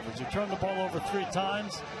turnovers. He turned the ball over 3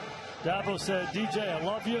 times. Dabo said, DJ, I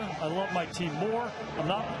love you. I love my team more. I'm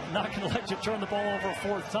not going to let you turn the ball over a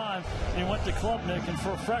 4th time. And he went to Klubnik, and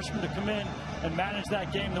for a freshman to come in and manage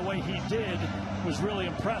that game the way he did was really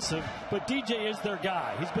impressive. But DJ is their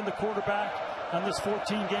guy. He's been the quarterback on this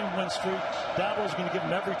 14-game win streak. Dabo's going to give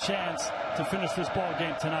him every chance to finish this ball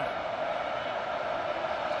game tonight.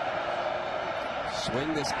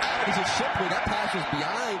 Swing this out as a Shipley. That pass was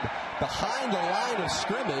behind the line of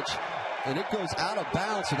scrimmage, and it goes out of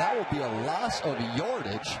bounds, so that will be a loss of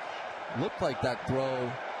yardage. Looked like that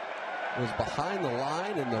throw was behind the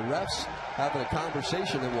line, and the refs having a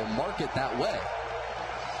conversation and will mark it that way.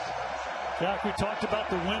 Jack, we talked about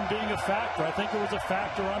the wind being a factor. I think it was a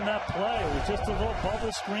factor on that play. It was just a little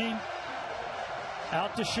bubble screen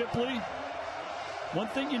out to Shipley. One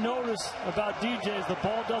thing you notice about DJ is the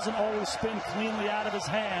ball doesn't always spin cleanly out of his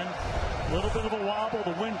hand. A little bit of a wobble.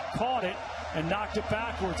 The wind caught it and knocked it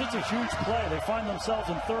backwards. It's a huge play. They find themselves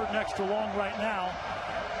in third and extra long right now.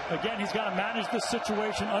 Again, he's got to manage this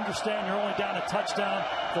situation, understand you're only down a touchdown.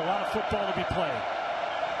 There's a lot of football to be played.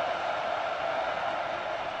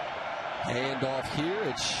 Handoff here,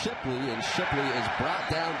 it's Shipley, and Shipley is brought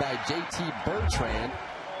down by J.T. Bertrand.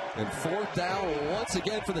 And fourth down once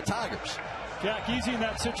again for the Tigers. Jack, easy in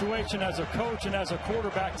that situation as a coach and as a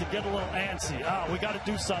quarterback to get a little antsy. We got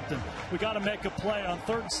to do something. We got to make a play. On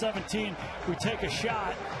 3rd and 17, we take a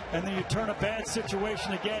shot, and then you turn a bad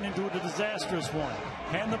situation again into a disastrous one.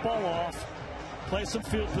 Hand the ball off. Play some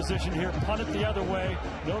field position here, punt it the other way.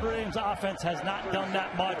 Notre Dame's offense has not done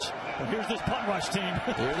that much, but here's this punt rush team.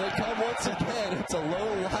 Here they come once again. It's a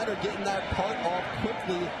low rider getting that punt off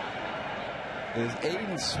quickly. Is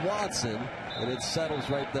Aiden Swanson, and it settles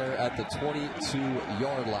right there at the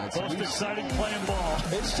 22-yard line. So most exciting playing ball.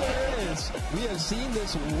 It sure is. We have seen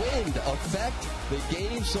this wind affect the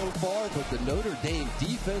game so far, but the Notre Dame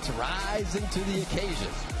defense rising to the occasion.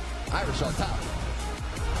 Irish on top.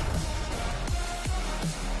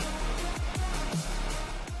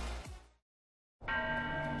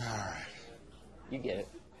 You get it.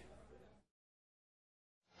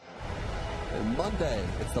 And Monday,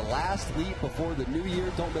 it's the last leap before the new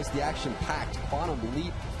year. Don't miss the action-packed Quantum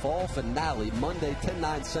Leap Fall Finale, Monday,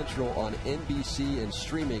 10/9 Central on NBC and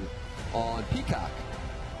streaming on Peacock.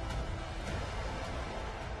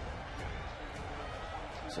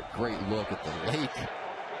 It's a great look at the lake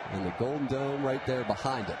and the Golden Dome right there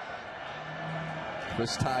behind it.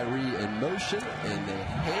 Chris Tyree in motion, and they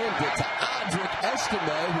hand it to Audric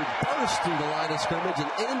Estimé, who burst through the line of scrimmage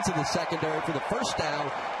and into the secondary for the first down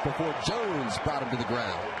before Jones brought him to the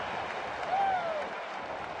ground.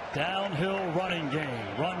 Downhill running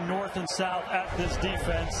game. Run north and south at this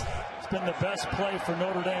defense. It's been the best play for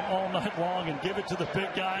Notre Dame all night long, and give it to the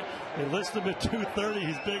big guy. They list him at 230.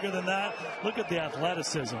 He's bigger than that. Look at the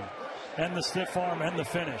athleticism and the stiff arm and the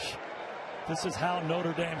finish. This is how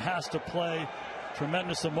Notre Dame has to play.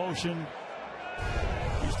 Tremendous emotion.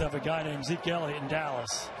 Used to have a guy named Zeke Elliott in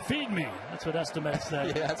Dallas. Feed me. That's what Estimé said.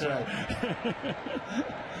 Yeah, that's right.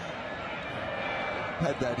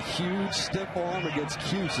 Had that huge stiff arm against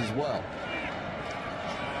Cuse as well.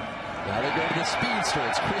 Now they go to the speedster.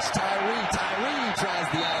 It's Chris Tyree. Tyree tries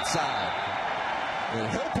the outside. And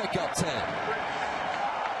he'll pick up 10.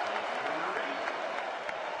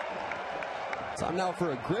 Time now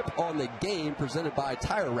for a grip on the game presented by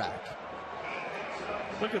Tire Rack.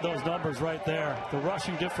 Look at those numbers right there. The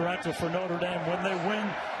rushing differential for Notre Dame when they win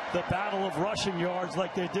the battle of rushing yards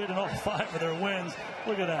like they did in all 5 of their wins.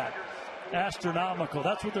 Look at that. Astronomical.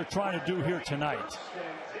 That's what they're trying to do here tonight.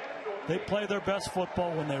 They play their best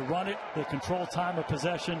football when they run it. They control time of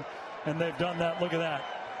possession, and they've done that. Look at that.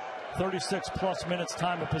 36-plus minutes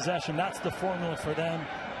time of possession. That's the formula for them.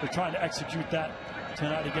 They're trying to execute that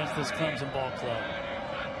tonight against this Clemson ball club.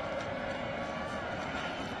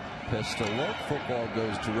 Pistol look. Football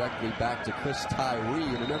goes directly back to Chris Tyree.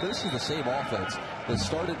 And remember, this is the same offense that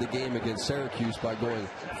started the game against Syracuse by going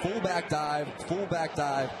fullback dive,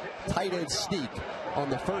 tight end sneak on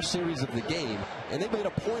the first series of the game. And they made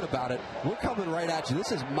a point about it. We're coming right at you.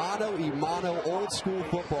 This is mano-a-mano, old school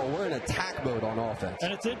football. We're in attack mode on offense.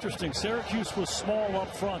 And it's interesting. Syracuse was small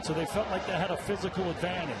up front, so they felt like they had a physical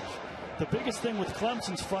advantage. The biggest thing with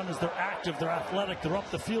Clemson's front is they're active, they're athletic, they're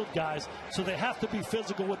up the field guys, so they have to be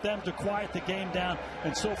physical with them to quiet the game down,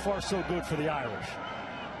 and so far so good for the Irish.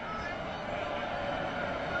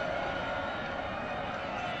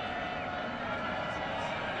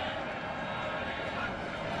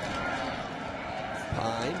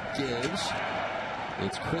 Pyne gives.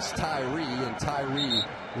 It's Chris Tyree, and Tyree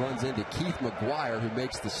runs into Keith McGuire, who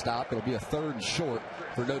makes the stop. It'll be a 3rd and short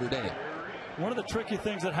for Notre Dame. One of the tricky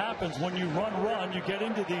things that happens when you run, you get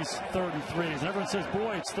into these 3rd and 3s. And everyone says,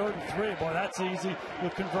 boy, it's 3rd and 3. Boy, that's easy.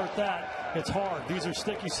 We'll convert that. It's hard. These are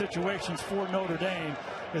sticky situations for Notre Dame.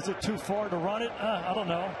 Is it too far to run it? I don't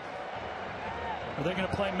know. Are they going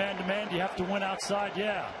to play man-to-man? Do you have to win outside?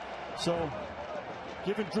 Yeah. So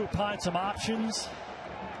giving Drew Pyne some options,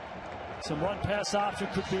 some run-pass option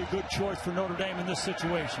could be a good choice for Notre Dame in this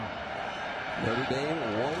situation. Notre Dame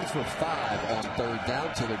 1 for 5 on 3rd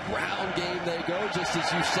down. To the ground game they go, just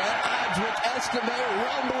as you said. Audric Estimé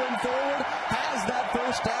rumbling forward, has that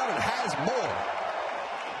first down and has more.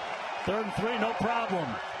 3rd and 3, no problem.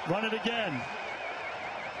 Run it again.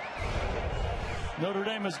 Notre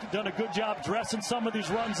Dame has done a good job dressing some of these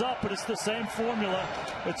runs up, but it's the same formula.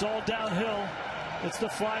 It's all downhill. It's the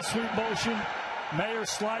fly sweep motion. Mayer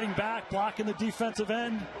sliding back, blocking the defensive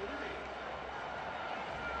end.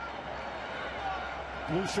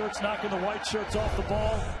 Blue shirts knocking the white shirts off the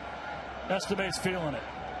ball. Estimé's feeling it.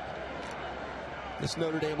 This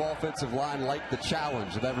Notre Dame offensive line, like the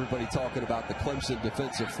challenge of everybody talking about the Clemson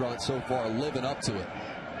defensive front so far, living up to it.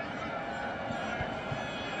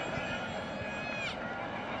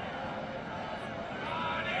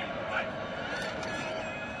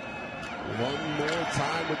 One more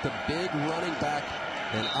time with the big running back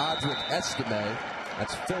and Audric Estimé.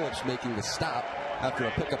 That's Phillips making the stop after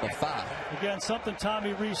a pickup of 5. Again, something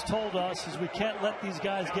Tommy Rees told us is we can't let these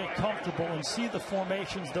guys get comfortable and see the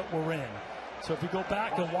formations that we're in. So if you go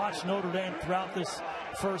back and watch Notre Dame throughout this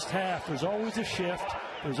first half, there's always a shift,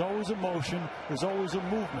 there's always a motion, there's always a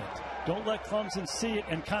movement. Don't let Clemson see it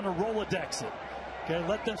and kind of Rolodex it. Okay,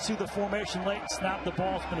 let them see the formation late and snap the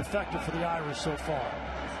ball. It's been effective for the Irish so far.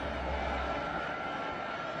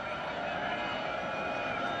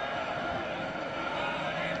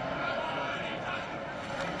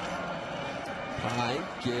 Pyne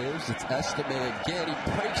gives, it's Estimé again.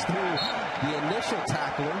 He breaks through the initial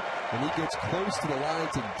tackler, and he gets close to the line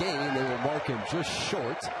to gain. They will mark him just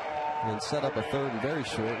short and set up a third and very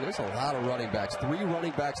short. There's a lot of running backs. 3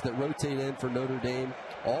 running backs that rotate in for Notre Dame.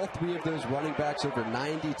 All 3 of those running backs over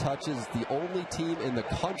 90 touches. The only team in the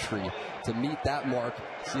country to meet that mark.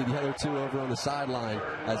 See the other 2 over on the sideline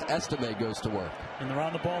as Estimé goes to work. And they're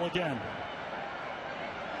on the ball again.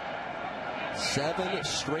 7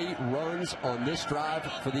 straight runs on this drive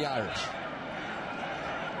for the Irish.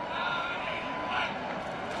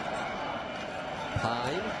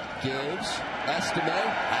 Pyne gives. Estimé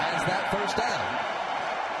has that first down.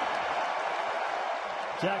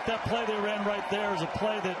 Jack, that play they ran right there is a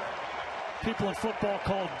play that people in football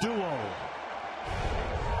call duo.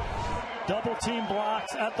 Double team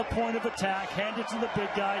blocks at the point of attack, hand it to the big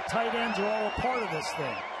guy. Tight ends are all a part of this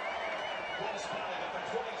thing.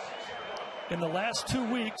 In the last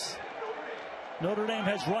 2 weeks, Notre Dame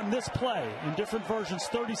has run this play in different versions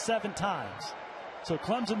 37 times. So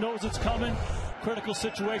Clemson knows it's coming. Critical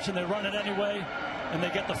situation, they run it anyway, and they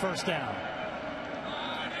get the first down.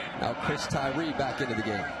 Now Tyree back into the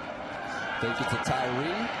game. Fake it to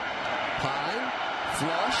Tyree. Pyne,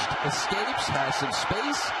 flushed, escapes, has some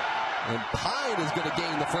space. And Pyne is going to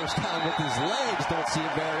gain the first down with his legs. Don't see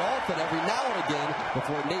it very often, every now and again,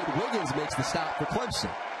 before Nate Wiggins makes the stop for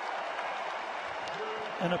Clemson.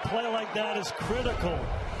 And a play like that is critical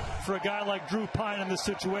for a guy like Drew Pyne in this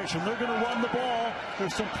situation. They're going to run the ball.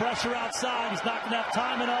 There's some pressure outside. He's not going to have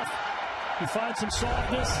time enough. You find some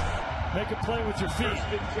softness. Make a play with your feet.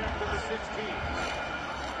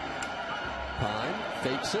 Pyne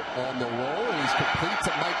fakes it on the roll. He's complete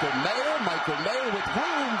to Michael Mayer. Michael Mayer with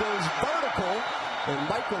room goes vertical. And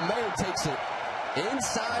Michael Mayer takes it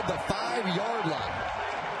inside the 5-yard line.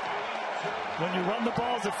 When you run the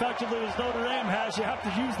ball as effectively as Notre Dame has, you have to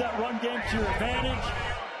use that run game to your advantage.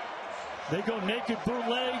 They go naked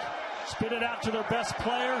bootleg, spit it out to their best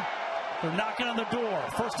player. They're knocking on the door.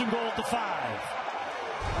 First and goal at the 5.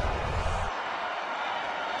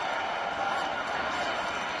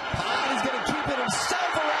 Pyne is going to keep it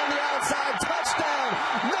himself around the outside. Touchdown,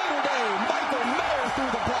 Notre Dame. Michael Mayer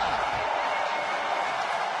through the block.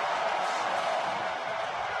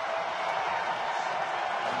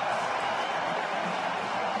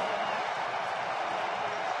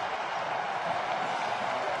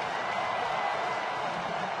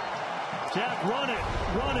 Jack, run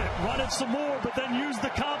it some more, but then use the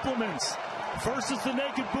compliments. First is the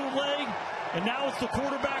naked bootleg, and now it's the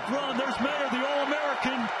quarterback run. There's Mayer, the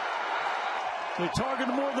All-American. They target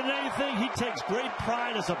him more than anything. He takes great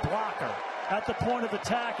pride as a blocker at the point of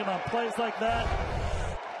attack, and on plays like that,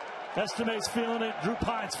 Estimé's feeling it. Drew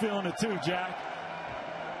Pyne's feeling it too, Jack.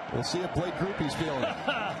 We'll see if Blake Grupe's feeling it.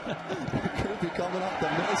 Grupe coming up the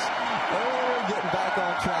miss. Oh, getting back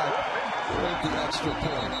on track with the extra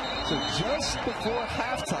point. So just before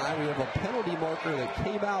halftime, we have a penalty marker that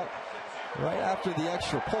came out right after the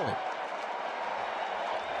extra point.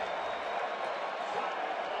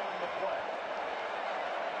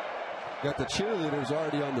 Got the cheerleaders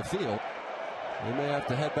already on the field. They may have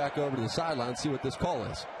to head back over to the sideline and see what this call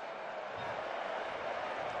is.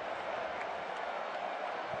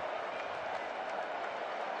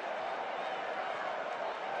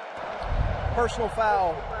 Personal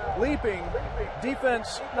foul, leaping,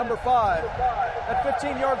 defense number 5. That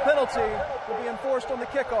 15-yard penalty will be enforced on the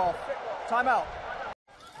kickoff. Timeout.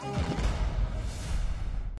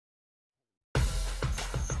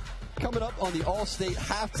 Coming up on the All-State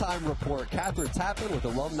Halftime Report, Catherine Tappan with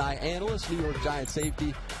alumni analyst, New York Giants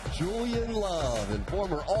safety Julian Love, and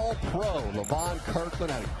former All-Pro Levon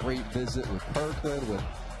Kirkland. Had a great visit with Kirkland, with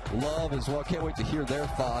Love as well. Can't wait to hear their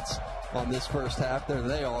thoughts on this first half. There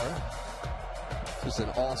they are. Just an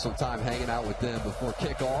awesome time hanging out with them before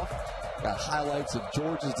kickoff. Got highlights of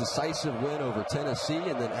Georgia's decisive win over Tennessee,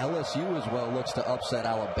 and then LSU as well looks to upset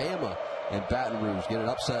Alabama in Baton Rouge. Get an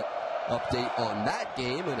upset update on that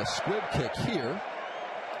game and a squib kick here.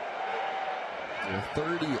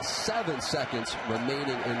 37 seconds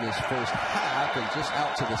remaining in this first half, and just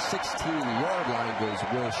out to the 16-yard line goes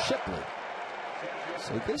Will Shipley.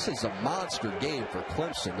 So this is a monster game for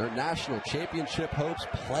Clemson. Their national championship hopes,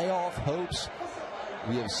 playoff hopes.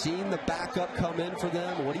 We have seen the backup come in for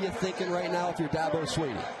them. What are you thinking right now if you're Dabo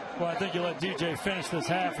Swinney? Well, I think you let DJ finish this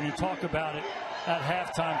half, and you talk about it at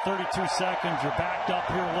halftime. 32 seconds, you're backed up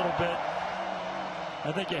here a little bit.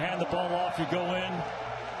 I think you hand the ball off, you go in,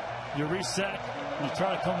 you reset, and you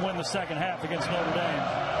try to come win the second half against Notre Dame.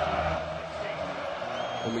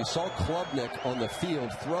 And we saw Klubnik on the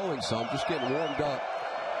field throwing some, just getting warmed up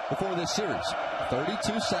before this series.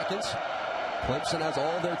 32 seconds. Clemson has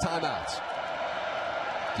all their timeouts.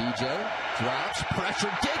 DJ drops, pressure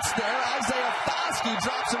gets there. Isaiah Foskey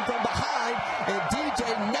drops him from behind, and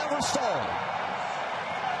DJ never saw him.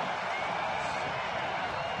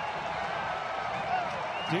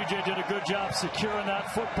 DJ did a good job securing that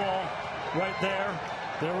football right there.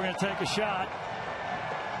 They were going to take a shot.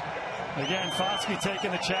 Again, Foskey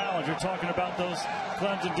taking the challenge. You're talking about those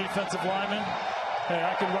Clemson defensive linemen. Hey,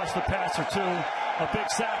 I can rush the passer too. A big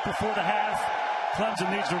sack before the half.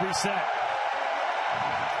 Clemson needs to reset.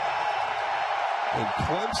 And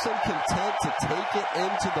Clemson content to take it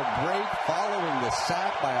into the break following the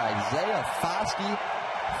sack by Isaiah Foskey.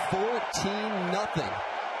 14-0.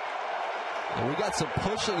 And we got some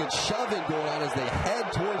pushing and shoving going on as they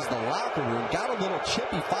head towards the locker room. Got a little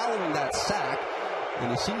chippy following that sack.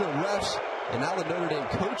 And you see the refs and now the Notre Dame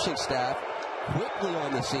coaching staff quickly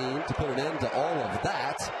on the scene to put an end to all of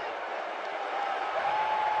that.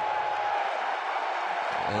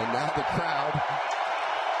 And now the crowd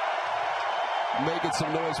making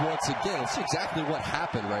some noise once again. It's exactly what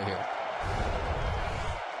happened right here.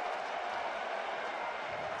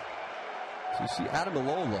 So you see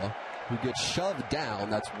Adamilola, who gets shoved down.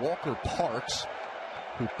 That's Walker Parks,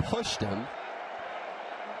 who pushed him.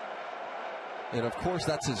 And of course,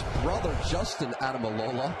 that's his brother, Justin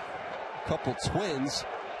Adamilola. A couple twins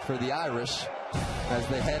for the Irish as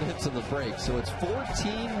they head into the break. So it's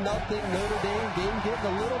 14-0 Notre Dame. Game getting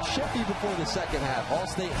a little chippy before the second half.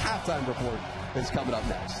 All-State Halftime Report is coming up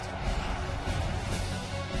next.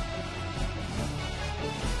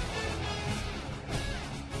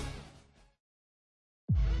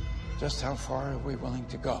 Just how far are we willing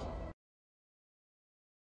to go?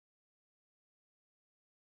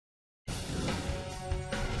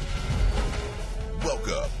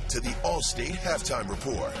 Welcome to the All-State Halftime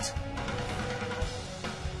Report.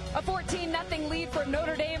 A 14-0 lead for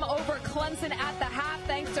Notre Dame over Clemson at the half,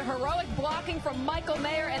 thanks to heroic blocking from Michael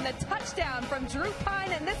Mayer and the touchdown from Drew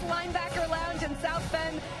Pyne and this linebacker lounge in South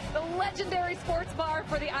Bend. The legendary sports bar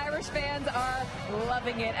for the Irish fans are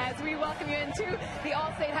loving it. As we welcome you into the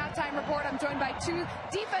All-State Halftime Report, I'm joined by two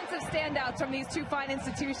defensive standouts from these two fine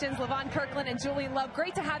institutions, Levon Kirkland and Julian Love.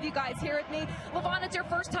 Great to have you guys here with me. Levon, it's your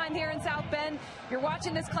first time here in South Bend. You're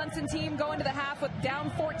watching this Clemson team go into the half with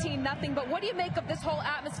down 14-0, but what do you make of this whole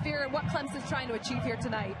atmosphere and what Clemson's trying to achieve here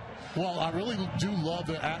tonight? Well, I really do love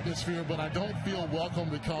the atmosphere, but I don't feel welcome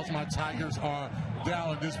because my Tigers are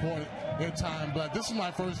down at this point in time. But this is my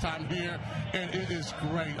first time here, and it is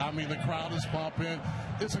great. I mean, the crowd is pumping.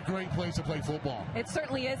 It's a great place to play football. It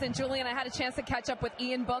certainly is. And Julian, I had a chance to catch up with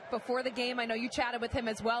Ian Book before the game. I know you chatted with him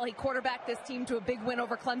as well. He quarterbacked this team to a big win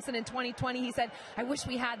over Clemson in 2020. He said, I wish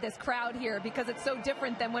we had this crowd here because it's so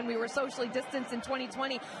different than when we were socially distanced in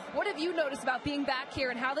 2020. What have you noticed about being back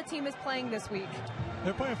here and how the team is playing this week?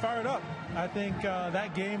 They're playing fired up. I think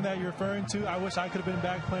that game that you're referring to, I wish I could have been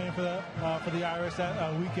back playing for the Irish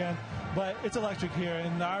that weekend. But it's electric here,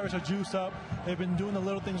 and the Irish are juiced up. They've been doing the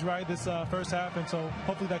little things right this first half, and so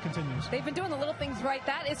hopefully that continues. They've been doing the little things right,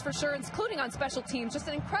 that is for sure, including on special teams. Just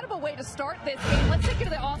an incredible way to start this game. Let's take you to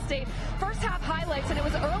the All-State first half highlights, and it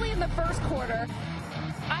was early in the first quarter.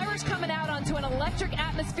 Irish coming out onto an electric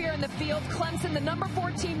atmosphere in the field. Clemson, the number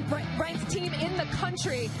 14 ranked team in the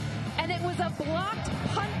country. And it was a blocked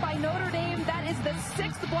punt by Notre Dame. That is the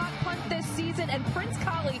 6th blocked punt this season. And Prince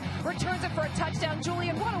Colley returns it for a touchdown.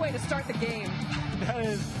 Julian, what a way to start the game. That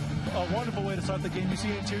is a wonderful way to start the game. You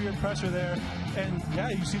see interior pressure there. And,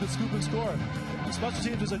 yeah, you see the scoop and score. special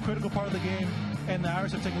teams is a critical part of the game, and the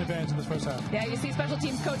Irish have taken advantage in this first half. Yeah, you see special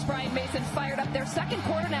teams coach Brian Mason fired up their second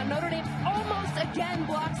quarter. Now Notre Dame almost again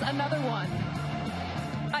blocks another one.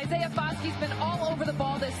 Isaiah Foskey's been all over the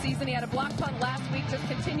ball this season. He had a block punt last week, just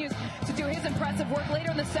continues to do his impressive work.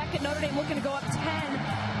 Later in the second, Notre Dame looking to go up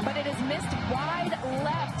 10, but it is missed wide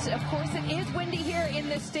left. Of course, it is windy here in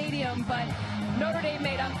this stadium, but Notre Dame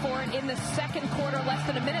made up for it in the second quarter. Less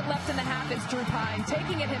than a minute left in the half. It's Drew Pyne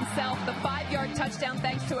taking it himself. The 5-yard touchdown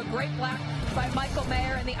thanks to a great block by Michael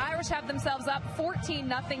Mayer. And the Irish have themselves up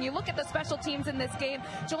 14-0. You look at the special teams in this game,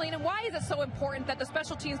 Julian, and why is it so important that the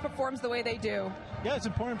special teams performs the way they do? Yeah, it's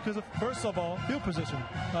important because, first of all, field position.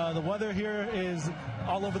 The weather here is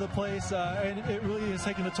all over the place, and it really is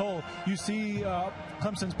taking a toll. You see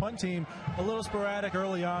Clemson's punt team a little sporadic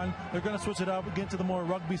early on. They're going to switch it up, get into the more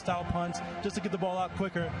rugby-style punts just to get the ball out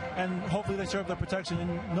quicker, and hopefully they serve their protection,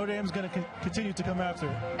 and Notre Dame's going to continue to come after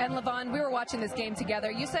it. And LaVon, we were watching this game together.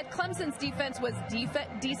 You said Clemson's defense was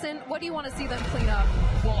decent. What do you want to see them clean up?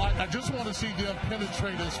 Well, I just want to see them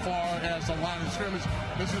penetrate as far as the line of scrimmage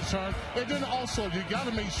is concerned. And then also, you got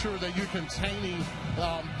to make sure that you're containing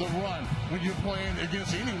the run when you're playing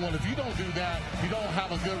against anyone. If you don't do that, you don't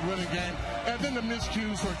have a good running game. And then the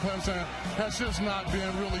miscues for Clemson has just not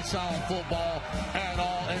been really sound football at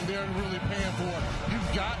all, and they're really paying for it.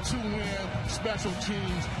 You've got to win special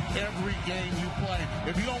teams every game you play.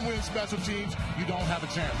 If you don't win special teams, you don't have a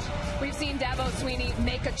chance. We've seen Dabo Swinney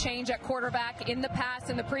make a change at quarterback in the past.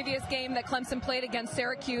 In the previous game that Clemson played against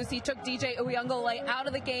Syracuse, he took DJ Uyunglele out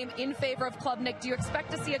of the game in favor of Klubnik. Do you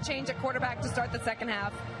expect to see a change at quarterback to start the second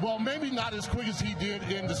half? Well, maybe not as quick as he did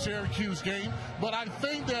in the Syracuse game, but I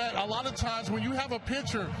think that a lot of times when you have a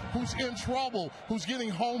pitcher who's in trouble, who's getting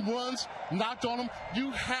home runs knocked on him,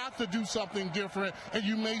 you have to do something different, and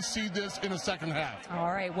you may see this in the second half.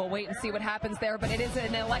 All right, we'll wait and see what happens there, but it is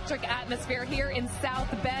an electric atmosphere here in South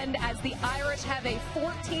Bend as the Irish have a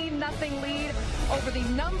 14-0 lead over the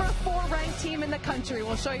number 4 ranked team in the country.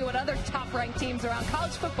 We'll show you what other top-ranked teams around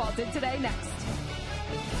college football did today next.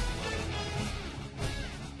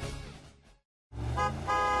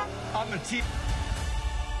 On the team.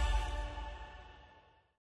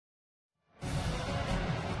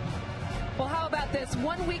 Well, how about this?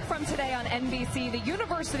 1 week from today on NBC, the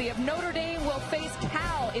University of Notre Dame will face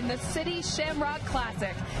Cal in the City Shamrock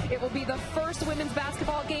Classic. It will be the first women's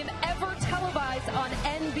basketball game ever televised on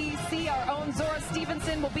NBC. Our own Zora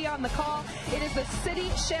Stevenson will be on the call. It is the City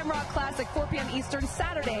Shamrock Classic, 4 p.m. Eastern,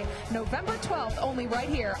 Saturday, November 12th, only right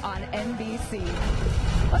here on NBC.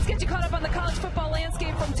 Let's get you caught up on the college football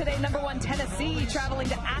landscape from today. Number 1, Tennessee, traveling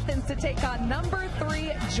to Athens to take on number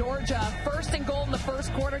 3, Georgia. First and goal in the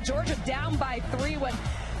first quarter. Georgia down by 3 when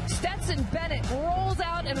Stetson Bennett rolls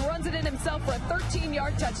out and runs it in himself for a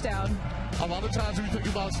 13-yard touchdown. A lot of times when you think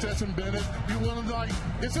about Stetson Bennett, you want to like,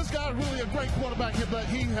 is this guy really a great quarterback here? But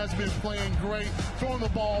he has been playing great, throwing the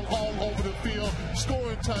ball all over the field,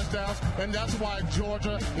 scoring touchdowns, and that's why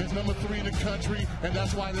Georgia is number 3 in the country, and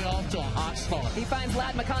that's why they're off to a hot start. He finds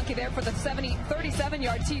Ladd McConkey there for the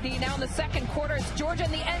 37-yard TD. Now in the second quarter, it's Georgia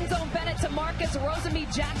in the end zone. Bennett to Marcus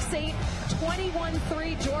Rosemy, Jack Saint,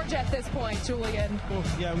 21-3 Georgia at this point, Julian. Well,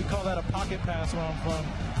 yeah, we call that a pocket pass where I'm from.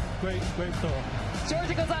 Great throw.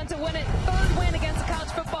 Georgia goes on to win it. 3rd win against the college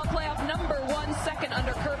football playoff. Number 1, second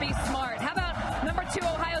under Kirby Smart. How about number 2,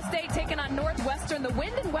 Ohio State taking on Northwestern? The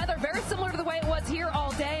wind and weather very similar to the way it was here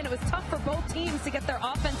all day, and it was tough for both teams to get their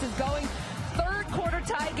offenses going. 3rd quarter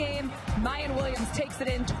tie game. Mayan Williams takes it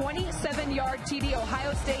in, 27-yard TD.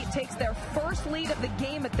 Ohio State takes their first lead of the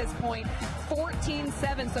game at this point,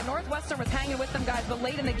 14-7. So Northwestern was hanging with them, guys, but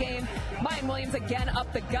late in the game, Mayan Williams again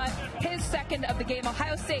up the gut. His second of the game.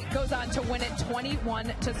 Ohio State goes on to win it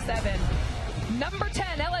 21-7. Number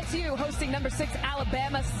 10, LSU hosting number 6,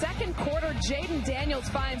 Alabama. Second quarter, Jaden Daniels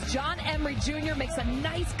finds John Emery Jr., makes a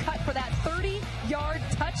nice cut for that 30-yard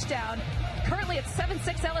touchdown. Currently it's 7-6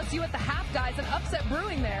 LSU at the half, guys. An upset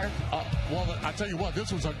brewing there. Well, I tell you what,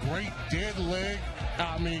 this was a great dead leg.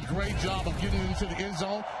 Great job of getting into the end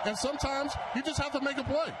zone. And sometimes you just have to make a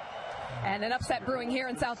play. And an upset brewing here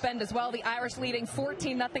in South Bend as well. The Irish leading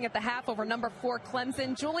 14-0 at the half over number 4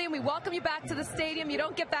 Clemson. Julian, we welcome you back to the stadium. You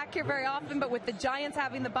don't get back here very often, but with the Giants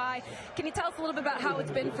having the bye, can you tell us a little bit about how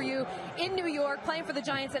it's been for you in New York, playing for the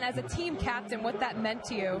Giants, and as a team captain, what that meant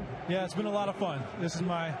to you? Yeah, it's been a lot of fun. This is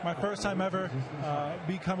my first time ever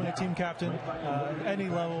becoming a team captain, any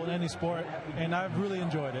level, in any sport, and I've really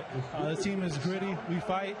enjoyed it. The team is gritty. We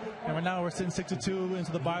fight, and right now we're sitting 6-2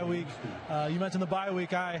 into the bye week. You mentioned the bye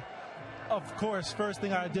week. of course, first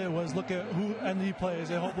thing I did was look at who ND plays,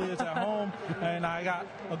 and hopefully it's at home, and I got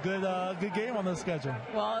a good game on the schedule.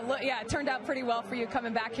 Well, yeah, it turned out pretty well for you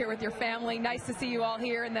coming back here with your family. Nice to see you all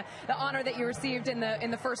here, and the honor that you received in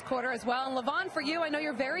the first quarter as well. And Levon, for you, I know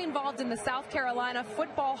you're very involved in the South Carolina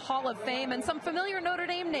Football Hall of Fame, and some familiar Notre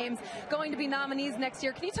Dame names going to be nominees next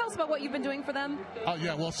year. Can you tell us about what you've been doing for them?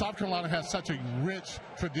 Yeah, well, South Carolina has such a rich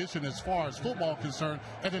tradition as far as football concerned,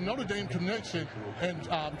 and the Notre Dame connection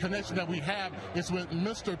that we have is with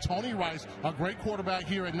Mr. Tony Rice, a great quarterback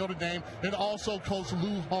here at Notre Dame, and also Coach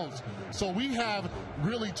Lou Holtz. So we have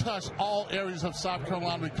really touched all areas of South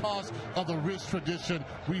Carolina because of the rich tradition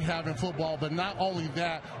we have in football. But not only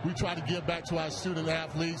that, we try to give back to our student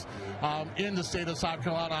athletes in the state of South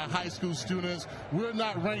Carolina, our high school students. We're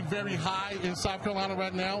not ranked very high in South Carolina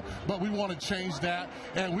right now, but we want to change that,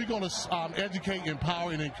 and we're going to educate,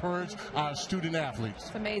 empower, and encourage our student athletes.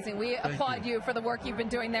 It's amazing. We applaud you for the work you've been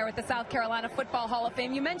doing there with the South Carolina Football Hall of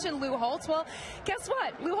Fame. You mentioned Lou Holtz. Well, guess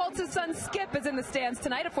what? Lou Holtz's son Skip is in the stands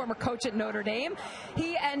tonight, a former coach at Notre Dame.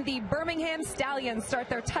 He and the Birmingham Stallions start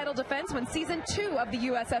their title defense when Season 2 of the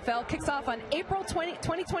USFL kicks off on April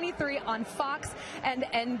 2023 on Fox and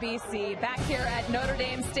NBC. Back here at Notre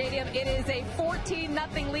Dame Stadium, it is a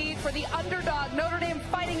 14-0 lead for the underdog Notre Dame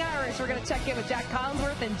Fighting Irish. We're going to check in with Jack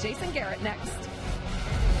Collinsworth and Jason Garrett next.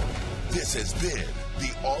 This has been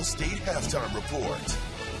the Allstate Halftime Report.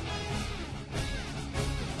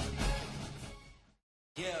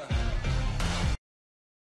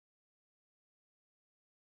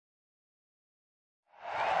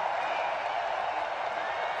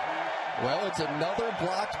 Well, it's another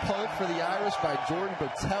blocked punt for the Irish by Jordan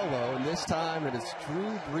Botello, and this time it is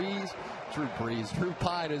Drew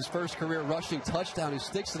Pyne, his first career rushing touchdown, who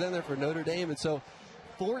sticks it in there for Notre Dame. And so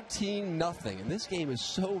 14-0, and this game is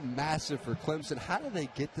so massive for Clemson. How do they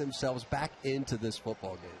get themselves back into this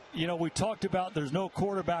football game? You know, we talked about there's no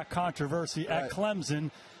quarterback controversy at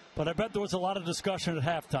Clemson, but I bet there was a lot of discussion at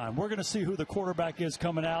halftime. We're going to see who the quarterback is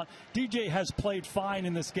coming out. DJ has played fine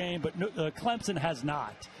in this game, but Clemson has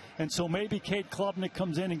not. And so maybe Cade Klubnik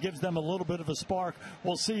comes in and gives them a little bit of a spark.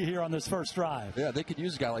 We'll see here on this first drive. Yeah, they could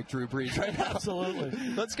use a guy like Drew Brees right now. Absolutely.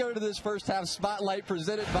 Let's go to this first half spotlight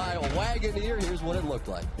presented by Wagoneer. Here's what it looked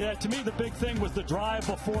like. Yeah, to me the big thing was the drive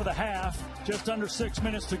before the half. Just under 6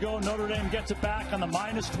 minutes to go. Notre Dame gets it back on the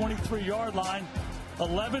minus 23-yard line.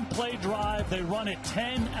 11-play drive. They run it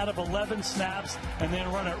 10 out of 11 snaps, and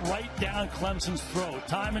then run it right down Clemson's throat.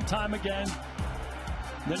 Time and time again.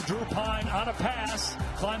 Then Drew Pyne on a pass,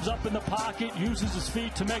 climbs up in the pocket, uses his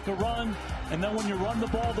feet to make a run. And then when you run the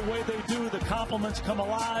ball the way they do, the compliments come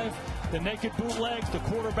alive. The naked bootlegs, the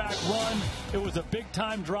quarterback run. It was a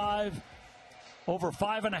big-time drive. Over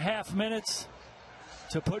 5.5 minutes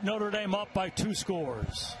to put Notre Dame up by 2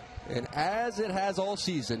 scores. And as it has all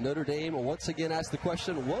season, Notre Dame once again asked the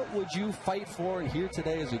question, what would you fight for? And here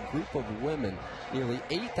today is a group of women, nearly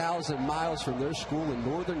 8,000 miles from their school in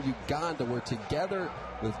northern Uganda, were together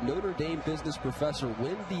with Notre Dame business professor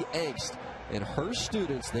Wendy Angst and her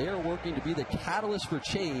students. They are working to be the catalyst for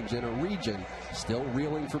change in a region still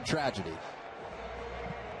reeling from tragedy.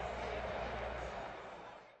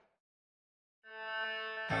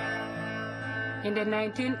 In the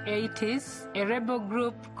 1980s, a rebel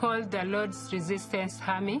group called the Lord's Resistance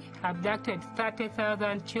Army abducted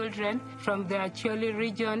 30,000 children from the Acholi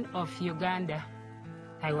region of Uganda.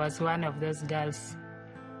 I was one of those girls.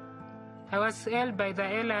 I was held by the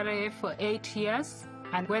LRA for 8 years,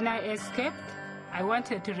 and when I escaped, I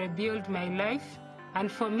wanted to rebuild my life, and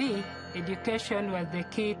for me, education was the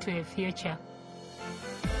key to a future.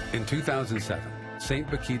 In 2007, St.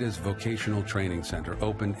 Bakita's Vocational Training Center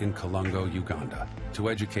opened in Kalungo, Uganda, to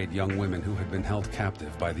educate young women who had been held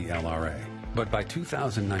captive by the LRA. But by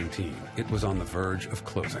 2019, it was on the verge of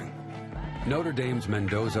closing. Notre Dame's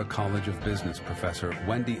Mendoza College of Business professor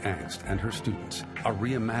Wendy Angst and her students are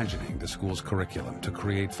reimagining the school's curriculum to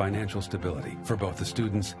create financial stability for both the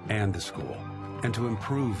students and the school, and to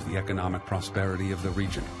improve the economic prosperity of the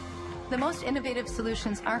region. The most innovative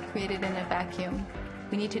solutions aren't created in a vacuum.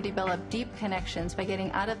 We need to develop deep connections by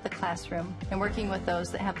getting out of the classroom and working with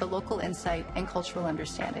those that have the local insight and cultural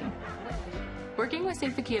understanding. Working with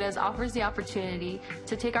St. Bakita's offers the opportunity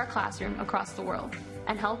to take our classroom across the world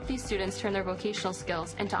and help these students turn their vocational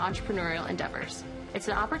skills into entrepreneurial endeavors. It's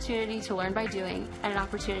an opportunity to learn by doing and an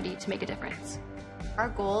opportunity to make a difference. Our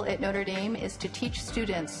goal at Notre Dame is to teach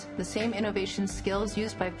students the same innovation skills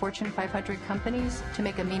used by Fortune 500 companies to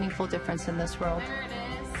make a meaningful difference in this world.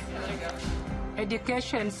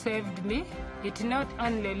 Education saved me. It not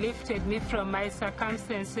only lifted me from my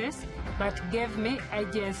circumstances, but gave me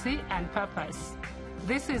agency and purpose.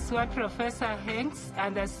 This is what Professor Hanks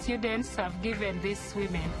and the students have given these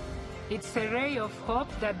women. It's a ray of hope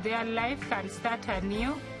that their life can start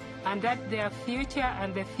anew and that their future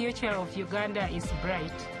and the future of Uganda is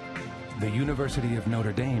bright. The University of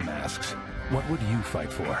Notre Dame asks, what would you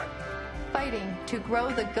fight for? Fighting to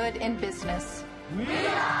grow the good in business. We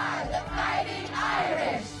are the Fighting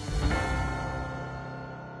Irish!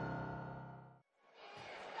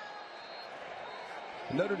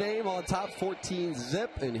 Notre Dame on top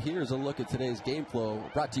 14-zip, and here's a look at today's game flow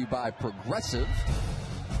brought to you by Progressive.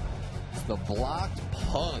 It's the blocked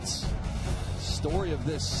punts. Story of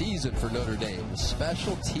this season for Notre Dame. The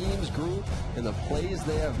special teams group and the plays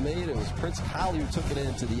they have made. It was Prince Collie who took it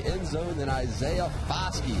into the end zone, then Isaiah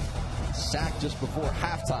Foskey sacked just before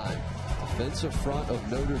halftime. Defensive front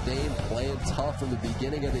of Notre Dame playing tough from the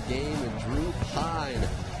beginning of the game, and Drew Pyne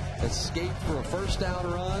escaped for a first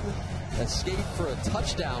down run, escaped for a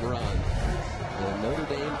touchdown run. And Notre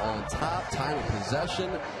Dame on top, time of possession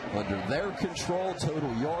under their control,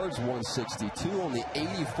 total yards 162, only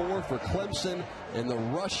 84 for Clemson, and the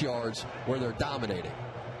rush yards where they're dominating.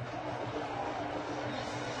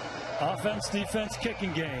 Offense, defense,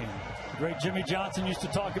 kicking game. The great Jimmy Johnson used to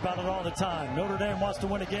talk about it all the time. Notre Dame wants to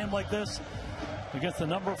win a game like this against the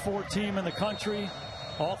number 4 team in the country.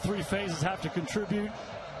 All 3 phases have to contribute.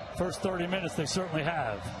 First 30 minutes they certainly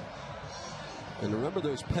have. And remember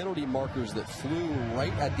those penalty markers that flew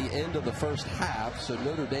right at the end of the first half. So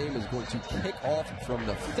Notre Dame is going to kick off from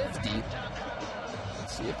the 50.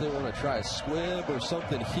 Let's see if they want to try a squib or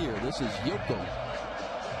something here. This is Yoakum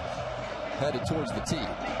headed towards the tee.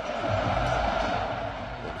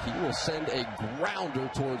 And he will send a grounder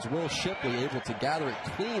towards Will Shipley, able to gather it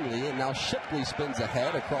cleanly. And now Shipley spins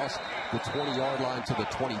ahead across the 20-yard line to the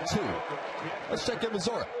 22. Let's check in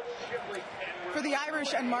Missouri. For the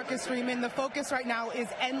Irish and Marcus Freeman, the focus right now is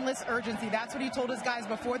endless urgency. That's what he told his guys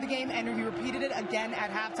before the game, and he repeated it again at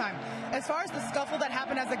halftime. As far as the scuffle that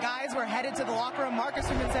happened as the guys were headed to the locker room, Marcus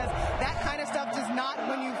Freeman says that kind of stuff does not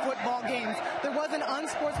win you football games. There was an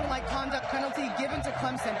unsportsmanlike conduct penalty given to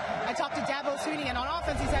Clemson. I talked to Dabo Sweeney, and on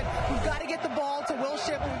offense he said, we've got to get the ball to Will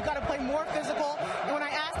Shipley. We've got to play more physical. And when I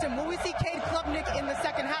asked him, will we see Cade Klubnik in the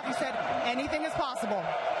second half, he said, anything is possible.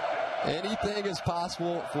 Anything is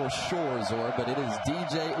possible for sure, Zora, but it is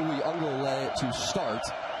DJ Uyunglele to start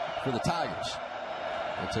for the Tigers.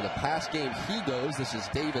 And to the pass game he goes. This is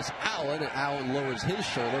Davis Allen, and Allen lowers his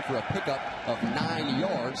shoulder for a pickup of 9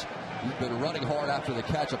 yards. He's been running hard after the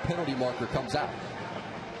catch. A penalty marker comes out.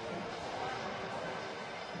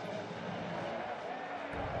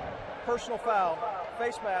 Personal foul,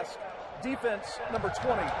 face mask, defense number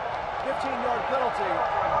 20. 15-yard penalty,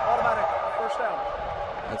 automatic first down.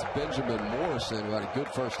 That's Benjamin Morrison, who had a good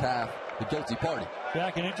first half, the guilty party.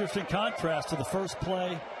 Back an interesting contrast to the first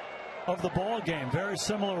play of the ball game. Very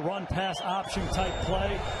similar run-pass option type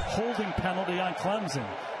play, holding penalty on Clemson.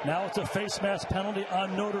 Now it's a face mask penalty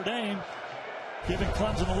on Notre Dame, giving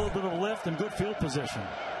Clemson a little bit of a lift and good field position.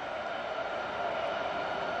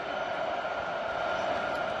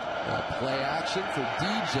 Play action for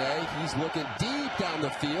DJ. He's looking deep down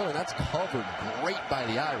the field, and that's covered great by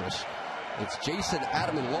the Irish. It's Jason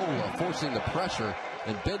Adamilola forcing the pressure,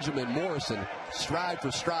 and Benjamin Morrison stride for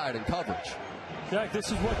stride in coverage. Jack, this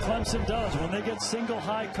is what Clemson does. When they get single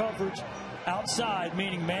high coverage outside,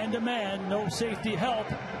 meaning man-to-man, no safety help,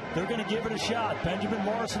 they're going to give it a shot. Benjamin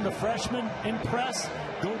Morrison, the freshman, in press,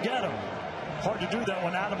 go get him. Hard to do that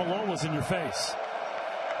when Adamilola's in your face.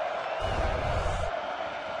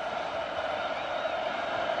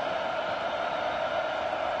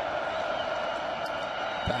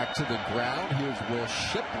 Back to the ground. Here's Will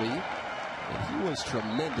Shipley. And he was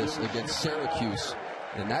tremendous against Syracuse.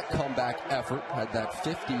 And that comeback effort had that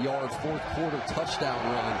 50-yard fourth quarter touchdown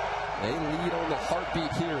run. They lead on the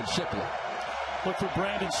heartbeat here in Shipley. Look for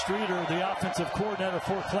Brandon Streeter, the offensive coordinator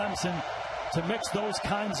for Clemson, to mix those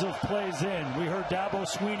kinds of plays in. We heard Dabo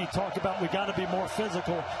Sweeney talk about we got to be more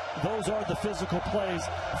physical. Those are the physical plays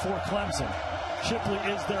for Clemson. Shipley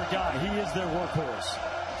is their guy. He is their workhorse.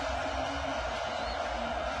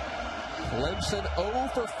 Clemson 0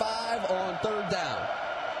 for 5 on third down.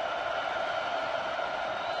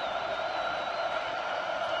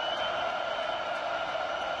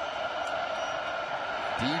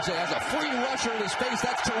 DJ has a free rusher in his face.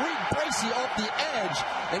 That's Tyree Bracey off the edge.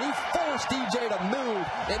 And he forced DJ to move,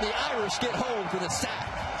 and the Irish get home for the sack.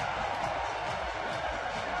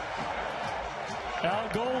 Al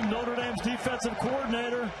Gold, Notre Dame's defensive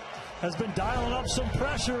coordinator, has been dialing up some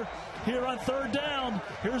pressure here on third down.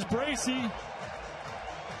 Here's Bracey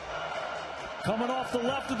coming off the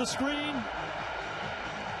left of the screen.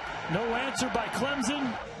 No answer by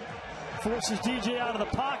Clemson. forces DJ out of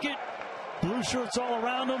the pocket. Blue shirts all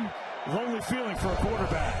around him. Lonely feeling for a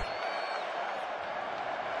quarterback.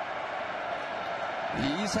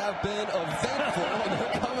 These have been eventful, and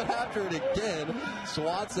they're coming after it again.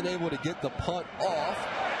 Swanson able to get the punt off,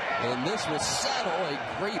 and this will settle. A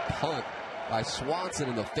great punt by Swanson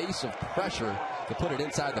in the face of pressure to put it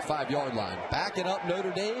inside the 5-yard line. Backing up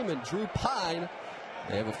Notre Dame and Drew Pyne.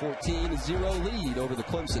 They have a 14-0 lead over the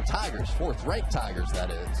Clemson Tigers, 4th-ranked Tigers, that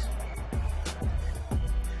is.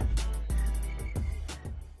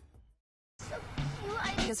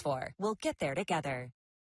 For. We'll get there together.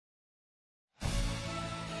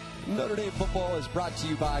 Notre Dame football is brought to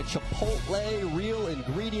you by Chipotle. Real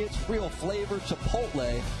ingredients, real flavor.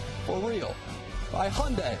 Chipotle for real. By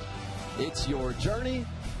Hyundai. It's your journey.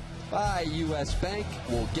 By U.S. Bank.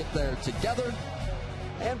 We'll get there together.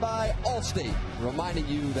 And by Allstate, reminding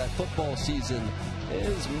you that football season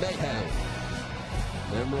is mayhem.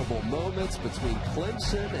 Memorable moments between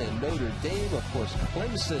Clemson and Notre Dame. Of course,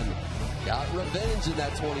 Clemson got revenge in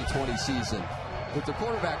that 2020 season with the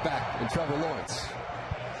quarterback back in Trevor Lawrence.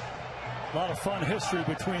 A lot of fun history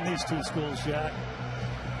between these two schools, Jack.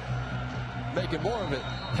 Making more of it.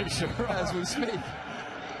 They sure are. As we speak.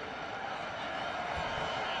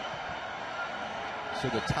 So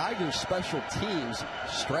the Tigers special teams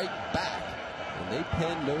strike back, and they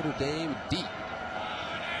pin Notre Dame deep.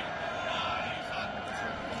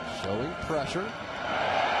 Showing pressure.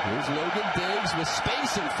 Here's Logan Diggs with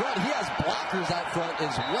space in front. He has blockers out front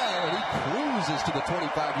as well, and he cruises to the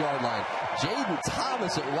 25-yard line. Jaden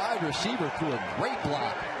Thomas at wide receiver threw a great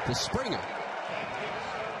block to Springer.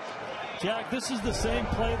 Jack, this is the same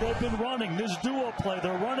play they've been running, this duo play.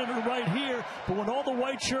 They're running it right here, but when all the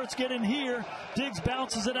white shirts get in here, Diggs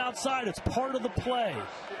bounces it outside. It's part of the play.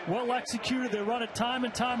 Well executed. They run it time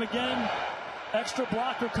and time again. Extra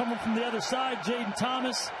blocker coming from the other side, Jaden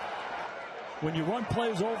Thomas. When you run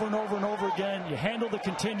plays over and over and over again, you handle the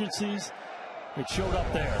contingencies. It showed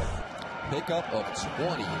up there. Pickup of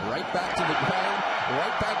 20. Right back to the ground.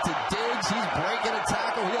 Right back to Diggs. He's breaking a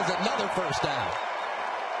tackle. He has another first down.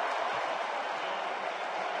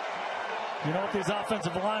 You know what these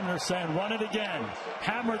offensive linemen are saying? Run it again.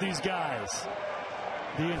 Hammer these guys.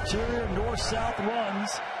 The interior north-south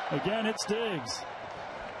runs. Again, it's Diggs.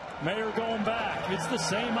 Mayer going back. It's the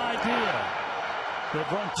same idea. They've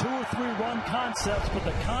run 2 or 3 run concepts, but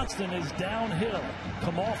the constant is downhill.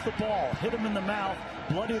 Come off the ball, hit them in the mouth,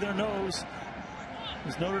 bloody their nose.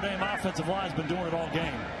 This Notre Dame offensive line's been doing it all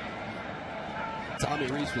game. Tommy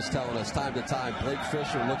Reese was telling us time to time, Blake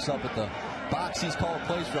Fisher looks up at the box he's calling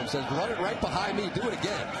plays from, says, run it right behind me, do it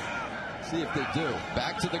again. See if they do.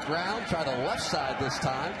 Back to the ground, try the left side this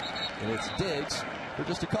time, and it's Diggs for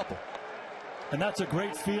just a couple. And that's a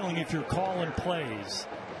great feeling if you're calling plays.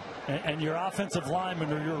 And your offensive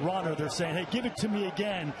lineman or your runner, they're saying, hey, give it to me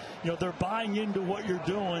again. You know, they're buying into what you're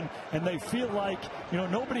doing, and they feel like, you know,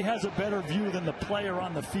 nobody has a better view than the player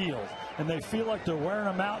on the field. And they feel like they're wearing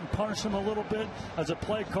them out and punishing them a little bit. As a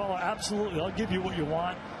play caller, absolutely, I'll give you what you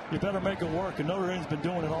want. You better make it work. And Notre Dame's been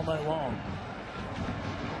doing it all night long.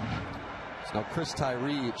 So now Chris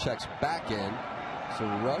Tyree checks back in. So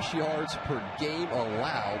rush yards per game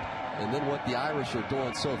allowed. And then what the Irish are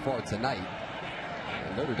doing so far tonight.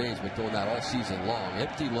 Notre Dame's been doing that all season long.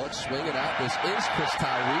 Empty look, swinging out. This is Chris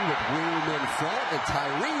Tyree with room in front, and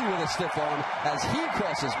Tyree with a stiff arm as he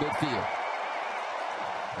crosses midfield.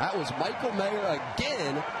 That was Michael Mayer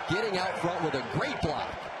again getting out front with a great block.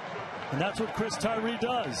 And that's what Chris Tyree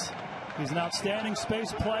does. He's an outstanding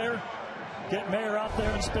space player. Get Mayer out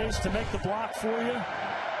there in space to make the block for you.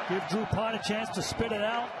 Give Drew Pyne a chance to spit it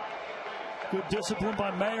out. Good discipline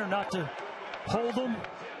by Mayer not to hold him.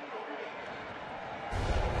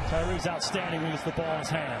 Tyree's outstanding when he gets the ball in his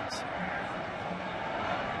hands.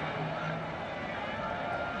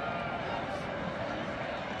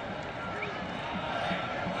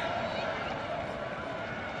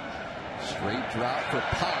 Straight drop for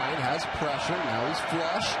Pyne, has pressure, now he's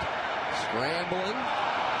flushed, scrambling,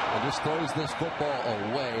 and just throws this football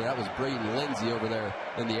away. That was Braden Lindsey over there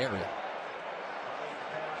in the area.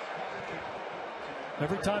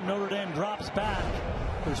 Every time Notre Dame drops back,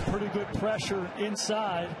 there's pretty good pressure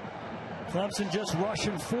inside. Clemson just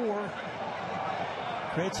rushing 4.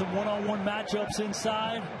 Create some one-on-one matchups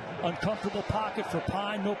inside. Uncomfortable pocket for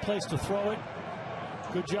Pyne, no place to throw it.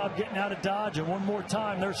 Good job getting out of dodge, and one more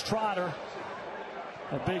time, there's Trotter.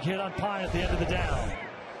 A big hit on Pyne at the end of the down.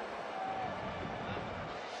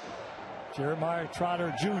 Jeremiah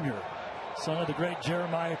Trotter Jr., son of the great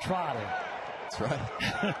Jeremiah Trotter. That's right.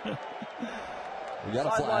 We got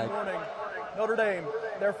a flag. Warning. Notre Dame,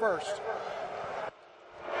 they're first.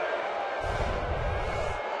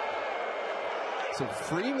 So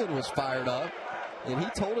Freeman was fired up, and he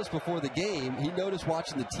told us before the game, he noticed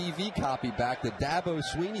watching the TV copy back that Dabo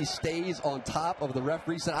Swinney stays on top of the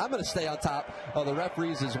referee. Said, I'm going to stay on top of the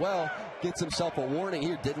referees as well. Gets himself a warning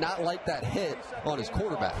here. Did not like that hit on his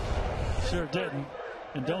quarterback. Sure didn't.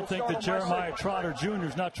 And don't think that Jeremiah Trotter Jr.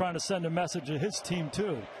 is not trying to send a message to his team,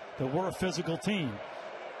 too, that we're a physical team.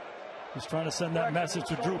 He's trying to send that message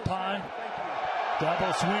to Drew Pyne.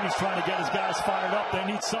 Dabo Swinney's trying to get his guys fired up. They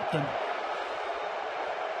need something.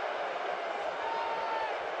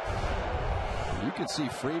 You can see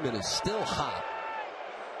Freeman is still hot.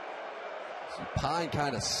 So Pyne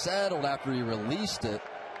kind of settled after he released it,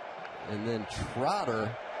 and then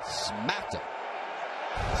Trotter smacked him.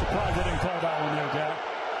 Surprised they didn't call that one there, Jack.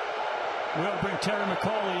 We ought to bring Terry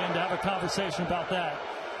McCauley in to have a conversation about that.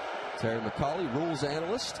 Terry McCauley, rules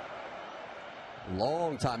analyst,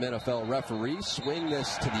 long-time NFL referee. Swing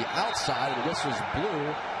this to the outside, and whistles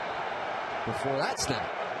blew before that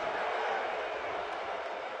snap.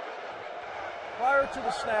 Prior to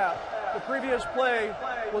the snap, the previous play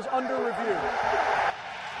was under review.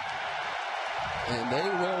 And they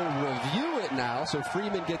will review it now, so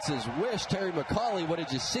Freeman gets his wish. Terry McCauley, what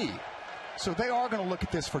did you see? So they are going to look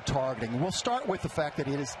at this for targeting. We'll start with the fact that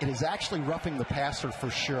it is actually roughing the passer for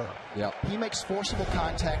sure. Yep. He makes forcible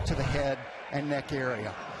contact to the head and neck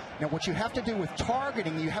area. Now, what you have to do with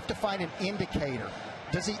targeting, you have to find an indicator.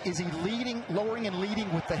 Is he leading, lowering and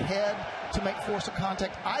leading with the head to make forcible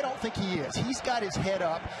contact? I don't think he is. He's got his head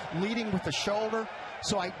up, leading with the shoulder.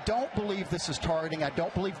 So I don't believe this is targeting. I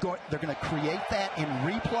don't believe they're going to create that in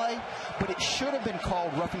replay. But it should have been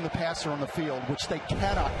called roughing the passer on the field, which they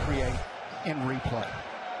cannot create in replay.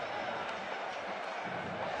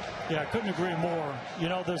 Yeah, I couldn't agree more. You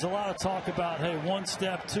know, there's a lot of talk about, hey, one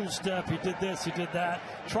step, two step, he did this, he did that.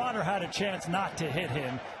 Trotter had a chance not to hit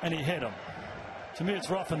him, and he hit him. To me, it's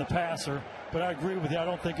roughing the passer, but I agree with you. I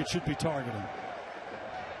don't think it should be targeting.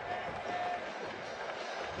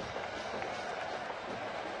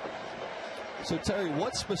 So, Terry,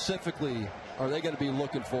 what specifically are they going to be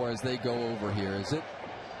looking for as they go over here? Is it,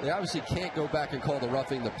 they obviously can't go back and call the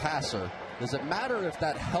roughing the passer. Does it matter if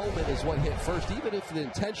that helmet is what hit first, even if the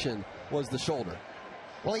intention was the shoulder?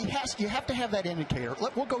 Well, you have to have that indicator.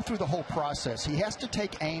 We'll go through the whole process. He has to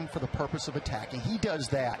take aim for the purpose of attacking. He does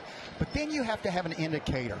that. But then you have to have an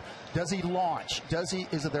indicator. Does he launch?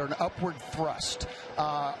 Is there an upward thrust?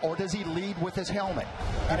 Or does he lead with his helmet?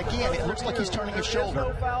 And again, it looks like he's turning his shoulder. There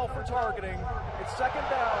is no foul for targeting. It's second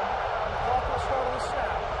down. And the clock will start on the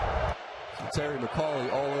snap. Terry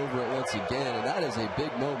McCauley all over it once again, and that is a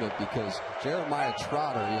big moment because Jeremiah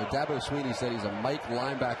Trotter, Dabo Swinney said he's a Mike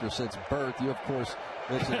linebacker since birth. You, of course,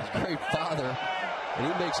 mentioned his great father,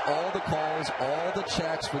 and he makes all the calls, all the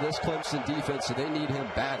checks for this Clemson defense, so they need him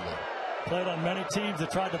badly. Played on many teams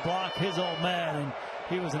that tried to block his old man, and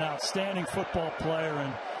he was an outstanding football player,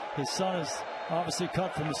 and his son is obviously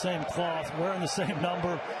cut from the same cloth, wearing the same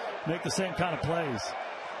number, make the same kind of plays.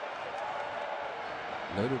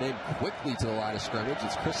 Notre Dame quickly to the line of scrimmage.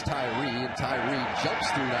 It's Chris Tyree, and Tyree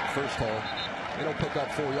jumps through that first hole. They don't pick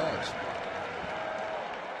up 4 yards.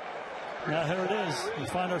 Now here it is. We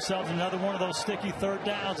find ourselves in another one of those sticky third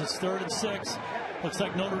downs. It's 3rd and 6. Looks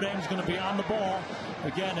like Notre Dame's going to be on the ball.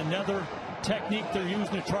 Again, another technique they're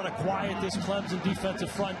using to try to quiet this Clemson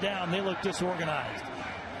defensive front down. They look disorganized.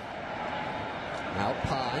 Now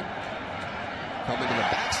Pyne. Coming to the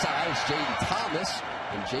backside is Jaden Thomas.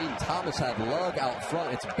 And Jaden Thomas had Lugg out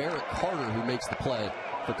front. It's Barrett Carter who makes the play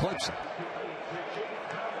for Clemson.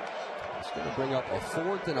 It's going to bring up a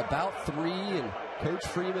 4th and about 3. And Coach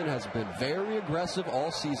Freeman has been very aggressive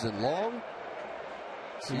all season long.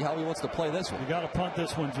 See how he wants to play this one. You got to punt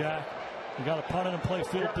this one, Jack. You got to punt it and play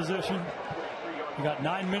field position. You got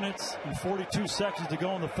 9 minutes and 42 seconds to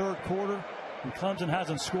go in the 3rd quarter. And Clemson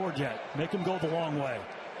hasn't scored yet. Make them go the long way.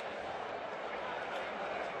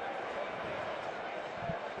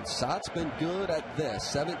 Sot's been good at this.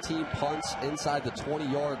 17 punts inside the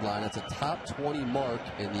 20-yard line. That's a top 20 mark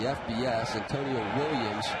in the FBS. Antonio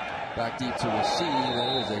Williams back deep to receive.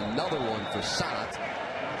 And it is another one for Sot.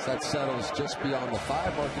 So that settles just beyond the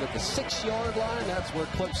 5, marking at the 6-yard line. That's where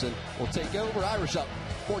Clemson will take over. Irish up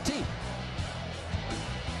 14.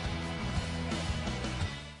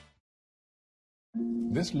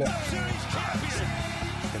 This left.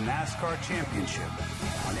 The NASCAR Championship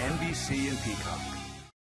on NBC and Peacock.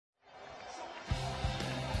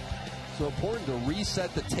 So important to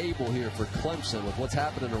reset the table here for Clemson with what's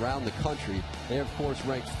happening around the country. They, of course,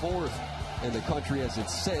 ranked 4th in the country as it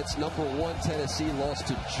sits. Number 1, Tennessee lost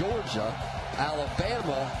to Georgia.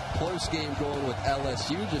 Alabama, close game going with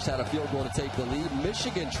LSU. Just had a field goal to take the lead.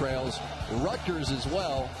 Michigan trails Rutgers as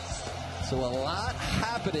well. So a lot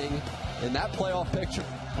happening in that playoff picture.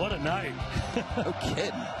 What a night. No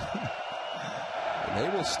kidding. And they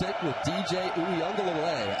will stick with DJ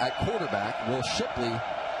Uyunglele at quarterback. Will Shipley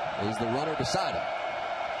is the runner beside him.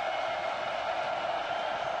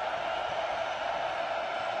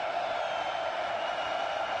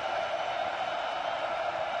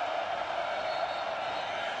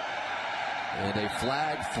 And a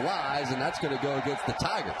flag flies, and that's going to go against the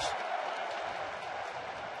Tigers.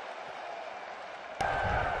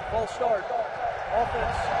 Ball start.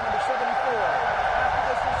 Offense, number 74. After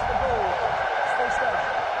distance to the goal. Spaced out.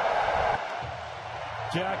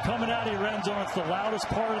 Jack, coming out of your end zone, it's the loudest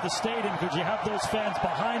part of the stadium because you have those fans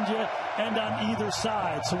behind you and on either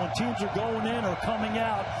side. So when teams are going in or coming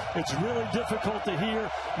out, it's really difficult to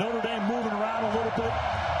hear. Notre Dame moving around a little bit.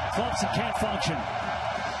 Clemson can't function.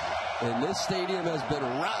 And this stadium has been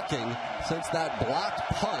rocking since that blocked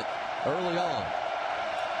punt early on.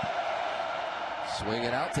 Swing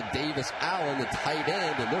it out to Davis Allen, the tight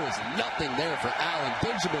end, and there is nothing there for Allen.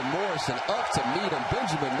 Benjamin Morrison up to meet him.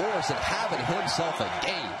 Benjamin Morrison having himself a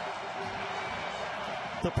game.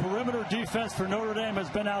 The perimeter defense for Notre Dame has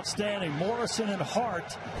been outstanding. Morrison and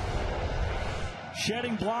Hart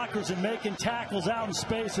shedding blockers and making tackles out in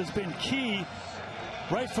space has been key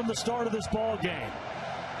right from the start of this ball game.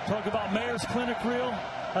 Talk about Mayer's clinic reel.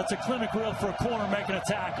 That's a clinic reel for a corner making a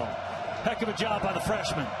tackle. Heck of a job by the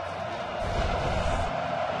freshman.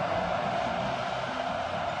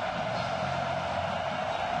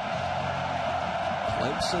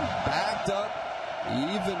 Clemson backed up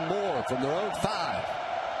even more from their own 5.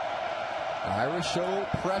 Irish show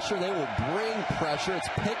pressure. They will bring pressure. It's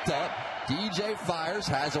picked up. DJ fires,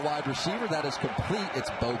 has a wide receiver that is complete. It's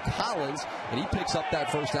Bo Collins, and he picks up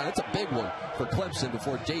that first down. It's a big one for Clemson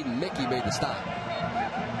before Jaden Mickey made the stop.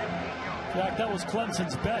 Jack, that was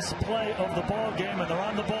Clemson's best play of the ball game, and they're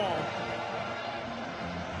on the ball.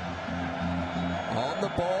 On the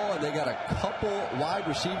ball, and they got a couple wide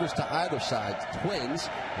receivers to either side, twins.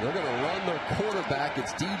 They're going to run their quarterback.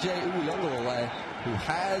 It's DJ Uyunglele, who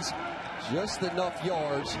has just enough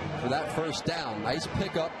yards for that first down. Nice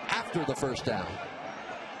pickup after the first down.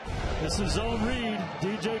 This is zone read.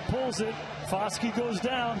 DJ pulls it. Foskey goes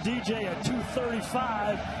down. DJ at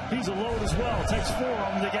 235. He's a load as well. It takes 4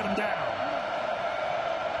 of them to get him down.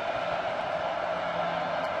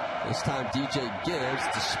 This time DJ gives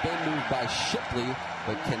the spin move by Shipley,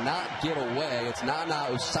 but cannot get away. It's Nana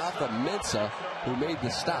Osafa-Mensah who made the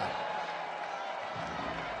stop.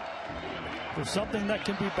 There's something that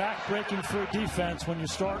can be back-breaking for a defense when you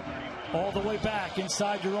start all the way back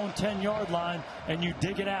inside your own 10-yard line and you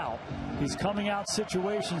dig it out. These coming-out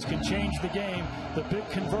situations can change the game. The big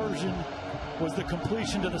conversion was the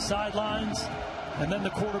completion to the sidelines and then the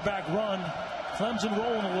quarterback run. Clemson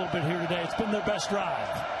rolling a little bit here today. It's been their best drive.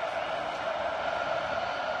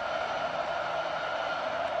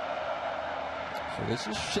 So this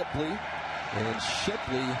is Shipley, and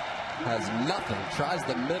Shipley has nothing. Tries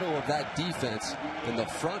the middle of that defense, and the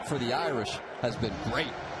front for the Irish has been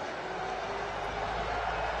great.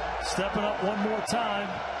 Stepping up one more time,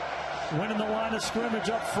 winning the line of scrimmage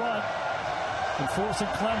up front, and forcing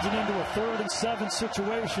Clemson into a 3rd and 7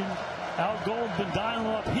 situation. Al Gold been dialing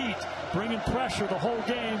up heat, bringing pressure the whole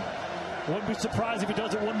game. Wouldn't be surprised if he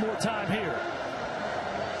does it one more time here.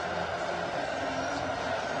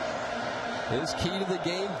 His key to the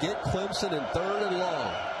game, get Clemson in 3rd and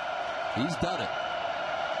long. He's done it.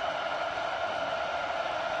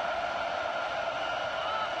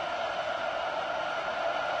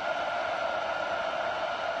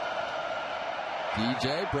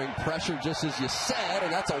 DJ, bring pressure just as you said,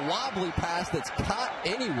 and that's a wobbly pass that's caught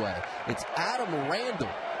anyway. It's Adam Randall,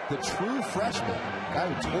 the true freshman,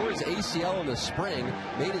 guy who tore his ACL in the spring,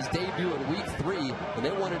 made his debut in week 3, and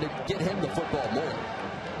they wanted to get him the football more.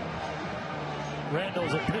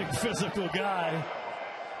 Randall's a big physical guy.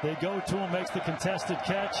 They go to him, makes the contested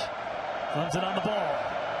catch. Clemson on the ball.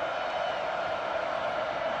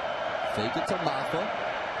 Fake it to Maffa.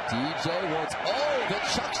 DJ wants, that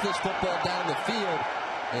chucks this football down the field.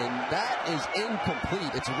 And that is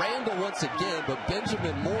incomplete. It's Randall once again, but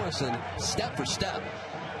Benjamin Morrison step for step.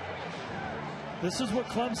 This is what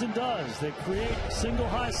Clemson does. They create single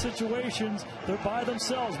high situations. They're by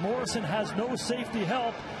themselves. Morrison has no safety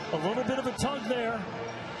help. A little bit of a tug there.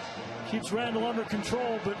 Keeps Randall under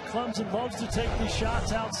control, but Clemson loves to take these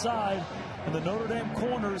shots outside, and the Notre Dame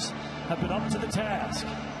corners have been up to the task.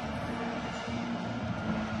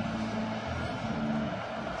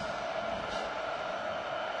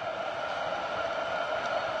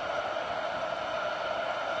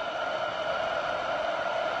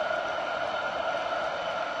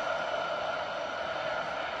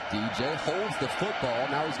 DJ holds the football.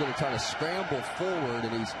 Now he's going to try to scramble forward,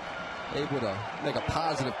 and he's able to make a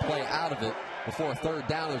positive play out of it before a third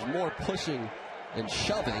down. There's more pushing and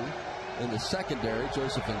shoving in the secondary.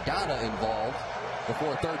 Joseph Ngata involved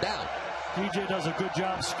before a third down. DJ does a good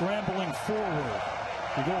job scrambling forward.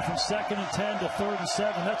 You go from 2nd and 10 to 3rd and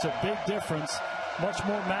 7. That's a big difference. Much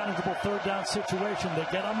more manageable third down situation. They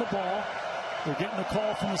get on the ball. They're getting a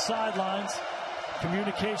call from the sidelines.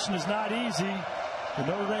 Communication is not easy. The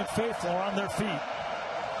Notre Dame faithful are on their feet.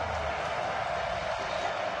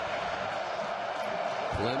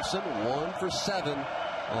 Clemson 1 for 7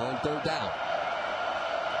 on third down.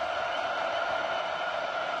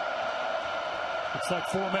 It's like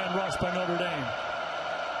 4-man rush by Notre Dame.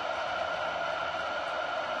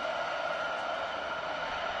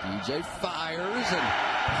 DJ fires and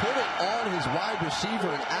put it on his wide receiver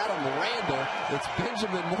and Adam Randall. It's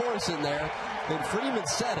Benjamin Morrison there, and Freeman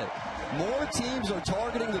said it. More teams are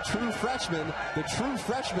targeting the true freshman. The true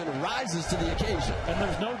freshman rises to the occasion. And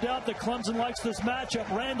there's no doubt that Clemson likes this matchup.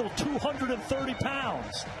 Randall, 230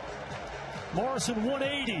 pounds. Morrison,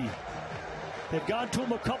 180. They've gone to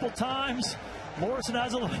him a couple times. Morrison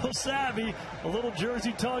has a little savvy, a little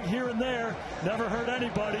jersey tug here and there. Never hurt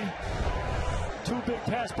anybody. 2 big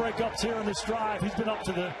pass breakups here in this drive. He's been up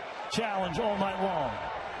to the challenge all night long.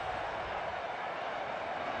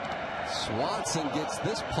 Swanson gets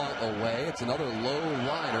this punt away. It's another low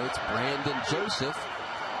liner. It's Brandon Joseph.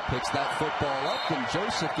 Picks that football up, and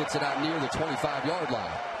Joseph gets it out near the 25-yard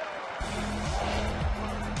line.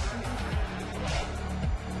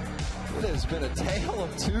 It has been a tale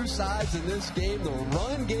of two sides in this game. The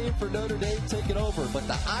run game for Notre Dame taking over, but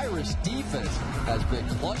the Irish defense has been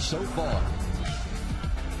clutch so far.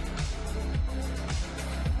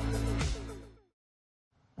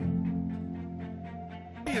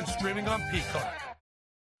 And streaming on Peacock.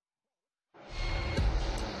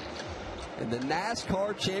 In the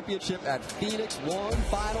NASCAR Championship at Phoenix, one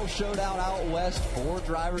final showdown out west. 4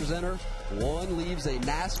 drivers enter. One leaves a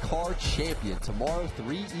NASCAR champion. Tomorrow,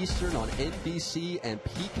 3 Eastern on NBC and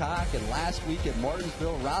Peacock. And last week at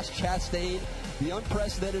Martinsville, Ross Chastain, the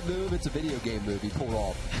unprecedented move. It's a video game move he pulled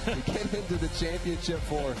off. He came into the championship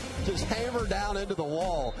for just hammer down into the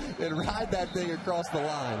wall and ride that thing across the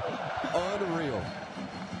line. Unreal.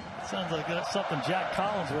 Sounds like that's something Jack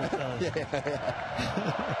Collinsworth does.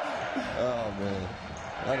 Yeah. Oh, man.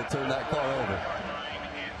 I had to turn that car over.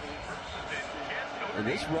 And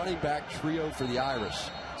this running back trio for the Irish,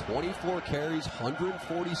 24 carries,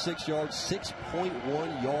 146 yards,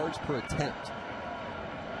 6.1 yards per attempt.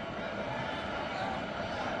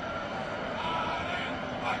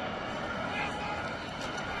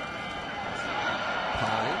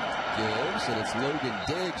 Pyne gives, and it's Logan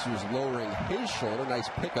Diggs who's lowering his shoulder. Nice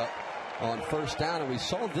pickup on first down. And we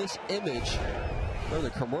saw this image during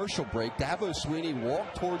the commercial break. Dabo Swinney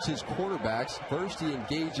walked towards his quarterbacks. First he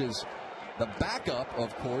engages the backup,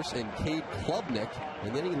 of course, in Cade Klubnik,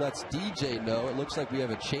 and then he lets DJ know it looks like we have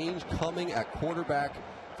a change coming at quarterback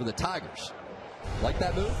for the Tigers. Like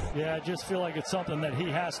that move? Yeah, I just feel like it's something that he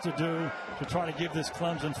has to do to try to give this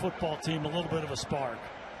Clemson football team a little bit of a spark.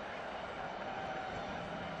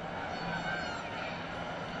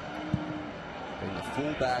 Bring the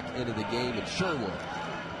fullback into the game in Sherwood.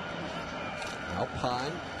 Now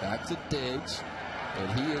Pyne back to Diggs,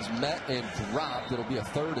 and he is met and dropped. It'll be a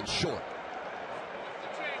 3rd and short.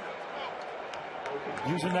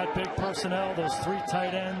 Using that big personnel, those 3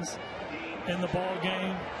 tight ends in the ball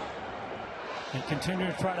game, and continue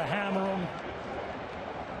to try to hammer them.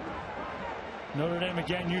 Notre Dame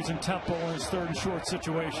again using tempo in his 3rd and short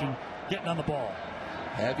situation, getting on the ball.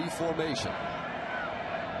 Heavy formation.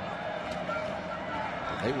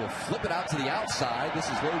 They will flip it out to the outside. This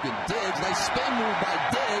is Logan Diggs. Nice spin move by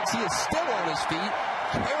Diggs. He is still on his feet,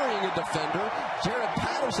 carrying a defender. Jarrett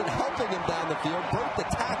Patterson helping him down the field. Broke the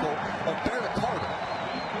tackle of Barrett Carter.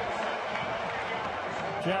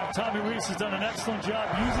 Yeah, Tommy Rees has done an excellent job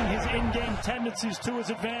using his in-game tendencies to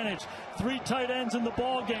his advantage. 3 tight ends in the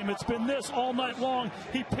ball game. It's been this all night long.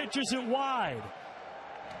 He pitches it wide.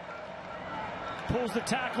 Pulls the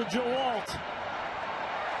tackle, Joe Alt.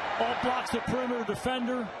 Alt blocks the perimeter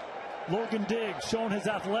defender. Logan Diggs showing his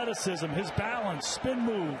athleticism, his balance, spin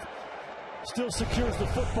move. Still secures the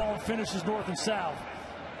football and finishes north and south.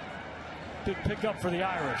 Big pickup for the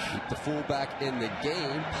Irish. Keep the fullback in the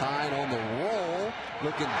game. Pyne on the roll,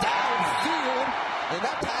 looking downfield, and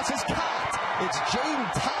that pass is caught. It's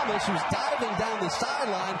Jaden Thomas who's diving down the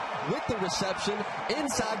sideline with the reception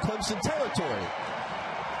inside Clemson territory.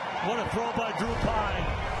 What a throw by Drew Pyne.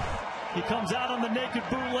 He comes out on the naked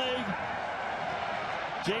bootleg.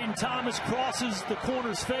 Jaden Thomas crosses the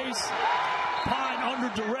corner's face. Pyne Patterson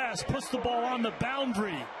under duress, puts the ball on the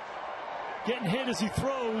boundary. Getting hit as he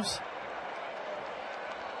throws.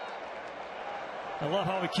 I love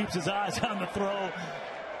how he keeps his eyes on the throw.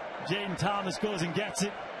 Jaden Thomas goes and gets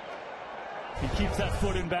it. He keeps that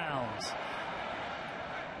foot in bounds.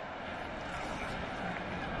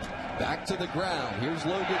 Back to the ground. Here's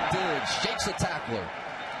Logan Diggs. Shakes a tackler.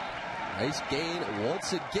 Nice gain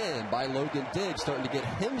once again by Logan Diggs, starting to get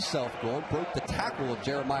himself going. Broke the tackle of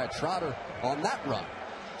Jeremiah Trotter on that run.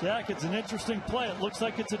 Jack, it's an interesting play. It looks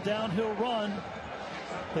like it's a downhill run.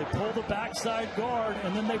 They pull the backside guard,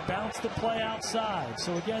 and then they bounce the play outside.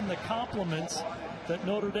 So again, the compliments that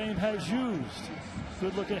Notre Dame has used.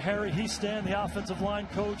 Good look at Harry Heastan, the offensive line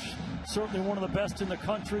coach. Certainly one of the best in the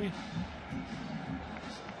country.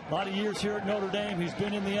 A lot of years here at Notre Dame. He's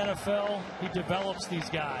been in the NFL. He develops these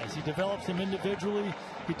guys. He develops them individually.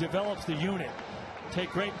 He develops the unit. Take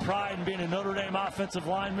great pride in being a Notre Dame offensive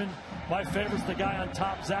lineman. My favorite's the guy on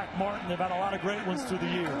top, Zach Martin. They've had a lot of great ones through the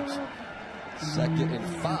years. 2nd and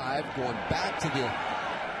 5, going back to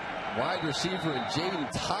the wide receiver and Jaden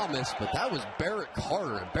Thomas, but that was Barrett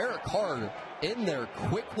Carter. And Barrett Carter in there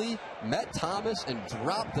quickly, met Thomas and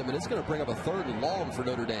dropped him, and it's going to bring up a 3rd and long for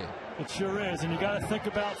Notre Dame. It sure is, and you got to think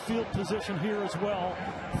about field position here as well.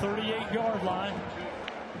 38-yard line.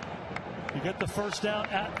 You get the first down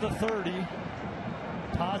at the 30.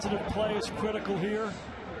 Positive play is critical here.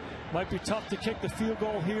 Might be tough to kick the field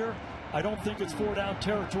goal here. I don't think it's 4-down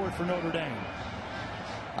territory for Notre Dame.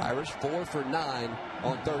 Irish 4 for 9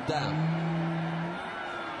 on 3rd down.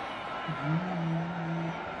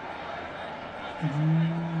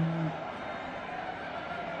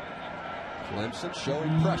 Clemson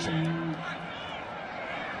showing pressure.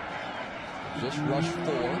 Just rush 4.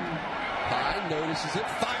 Pyne notices it,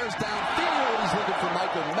 fires downfield. He's looking for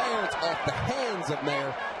Michael Mayer. It's off the hands of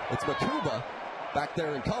Mayer. It's Makuba back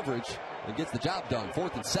there in coverage and gets the job done.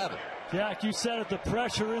 4th and 7. Jack, you said it, the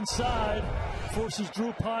pressure inside forces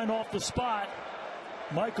Drew Pyne off the spot.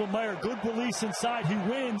 Michael Mayer, good release inside. He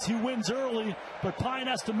wins early, but Pyne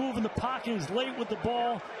has to move in the pocket. He's late with the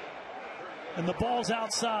ball, and the ball's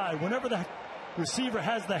outside. Whenever the receiver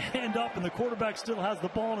has the hand up and the quarterback still has the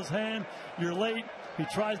ball in his hand, you're late. He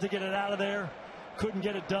tries to get it out of there, couldn't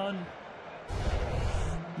get it done.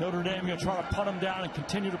 Notre Dame going to try to punt him down and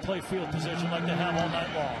continue to play field position like they have all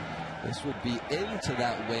night long. This would be into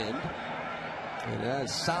that wind, and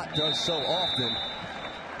as Sott does so often,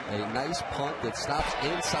 a nice punt that stops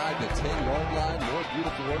inside the 10-yard line. More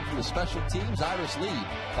beautiful work from the special teams. Irish lead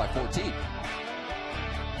by 14.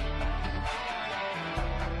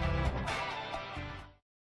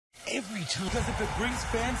 Every time, because if it brings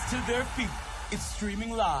fans to their feet, it's streaming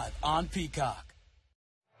live on Peacock.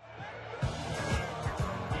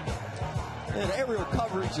 And aerial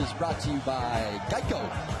coverage is brought to you by Geico.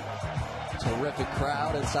 Terrific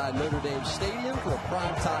crowd inside Notre Dame Stadium for a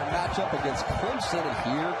primetime matchup against Clemson. And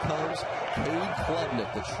here comes Cade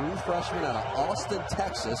Klubnik, the true freshman out of Austin,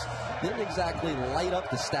 Texas. Didn't exactly light up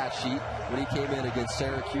the stat sheet when he came in against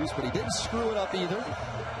Syracuse, but he didn't screw it up either.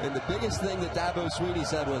 And the biggest thing that Dabo Swinney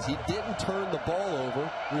said was he didn't turn the ball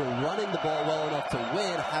over. We were running the ball well enough to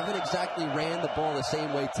win. Haven't exactly ran the ball the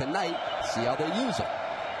same way tonight. See how they use it.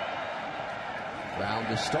 Round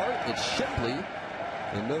to start, it's Shipley.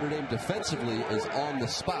 And Notre Dame defensively is on the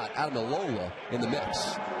spot. Adamilola in the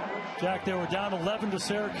mix. Jack, they were down 11 to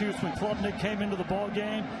Syracuse when Klubnik came into the ball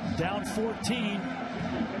game. Down 14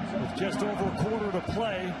 with just over a quarter to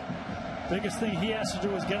play. Biggest thing he has to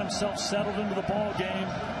do is get himself settled into the ball game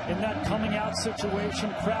in that coming out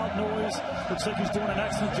situation. Crowd noise. Looks like he's doing an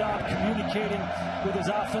excellent job communicating with his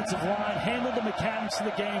offensive line. Handled the mechanics of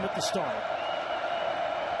the game at the start.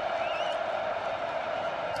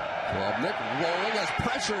 Klubnik rolling, has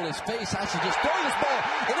pressure in his face, has to just throw this ball,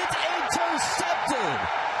 and it's intercepted.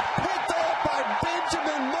 Picked off by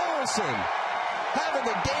Benjamin Morrison, having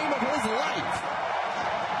the game of his life.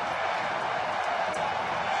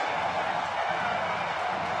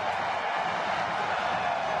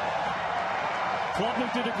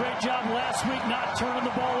 Klubnik did a great job last week not turning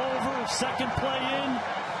the ball over. Second play in.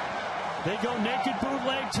 They go naked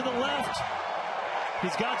bootleg to the left.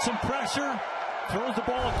 He's got some pressure. Throws the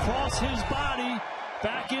ball across his body,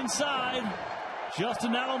 back inside.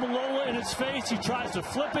 Justin Adamilola in his face. He tries to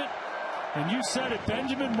flip it. And you said it,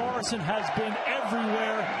 Benjamin Morrison has been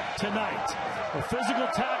everywhere tonight. A physical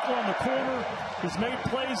tackle on the corner. He's made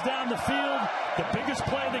plays down the field. The biggest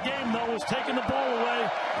play of the game, though, was taking the ball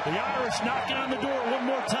away. The Irish knocking on the door one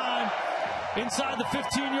more time inside the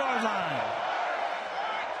 15-yard line.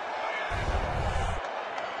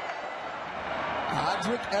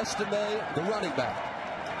 Audric Estimé, the running back.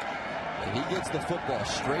 And he gets the football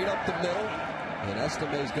straight up the middle. And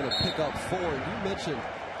Estimé is going to pick up 4. And you mentioned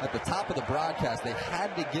at the top of the broadcast, they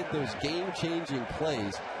had to get those game-changing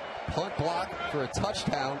plays. Punt block for a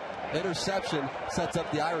touchdown. Interception sets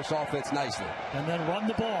up the Irish offense nicely. And then run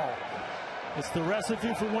the ball. It's the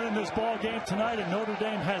recipe for winning this ball game tonight, and Notre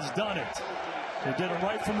Dame has done it. They did it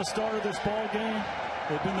right from the start of this ball game.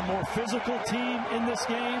 They've been the more physical team in this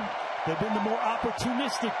game. They've been the more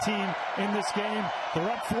opportunistic team in this game. They're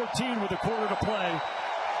up 14 with a quarter to play.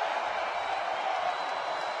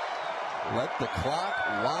 Let the clock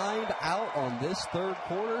wind out on this third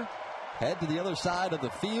quarter. Head to the other side of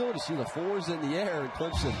the field. You see the 4s in the air, and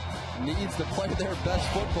Clemson needs to play their best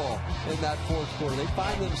football in that fourth quarter. They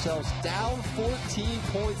find themselves down 14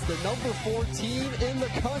 points, the number 4 team in the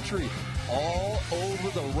country, all over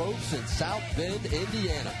the ropes in South Bend,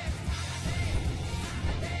 Indiana.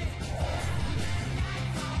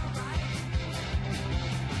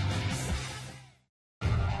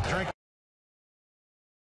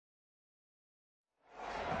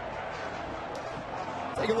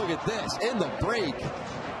 Take a look at this. In the break,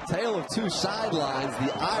 tale of two sidelines.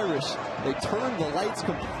 The Irish, they turned the lights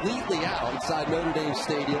completely out inside Notre Dame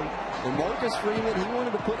Stadium. And Marcus Freeman, he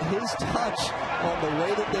wanted to put his touch on the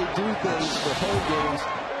way that they do things for home games.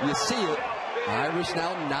 You see it. Irish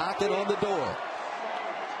now knocking on the door.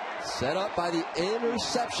 Set up by the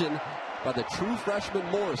interception by the true freshman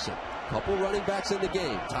Morrison. Couple running backs in the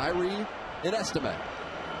game. Tyree and Estimé.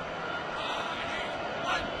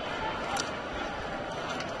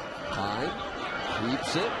 Pyne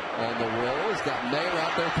keeps it on the roll. He's got Mayer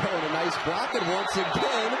out there throwing a nice block. And once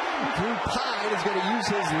again, Drew Pyne is going to use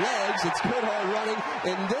his legs. It's good hard running.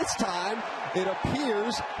 And this time, it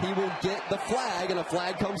appears he will get the flag, and a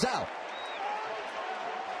flag comes out.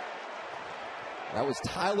 That was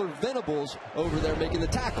Tyler Venables over there making the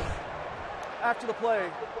tackle. After the play,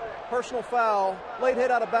 personal foul, late hit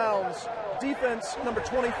out of bounds. Defense, number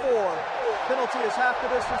 24. Penalty is half the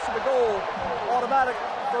distance to the goal. Automatic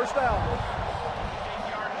first down.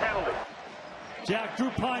 Jack, Drew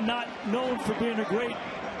Pyne not known for being a great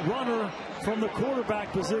runner from the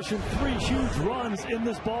quarterback position. 3 huge runs in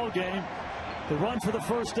this ball game. The run for the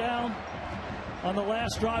first down on the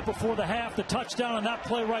last drive before the half. The touchdown on that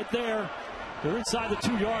play right there. They're inside the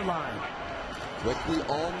 2-yard line. Quickly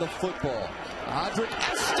on the football. Audric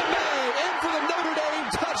Estimé in for the Notre Dame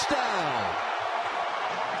touchdown.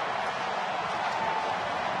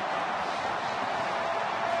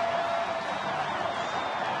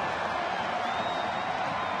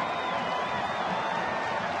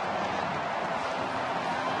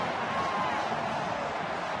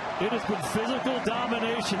 It has been physical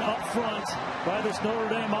domination up front by this Notre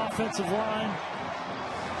Dame offensive line.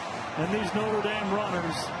 And these Notre Dame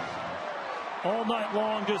runners all night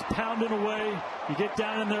long just pounding away. You get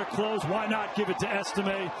down in there close. Why not give it to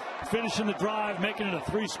Estimé? Finishing the drive, making it a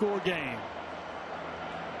 3-score game.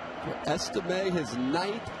 Estimé, his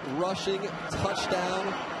 9th rushing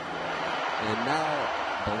touchdown. And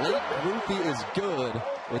now Blake Grupe is good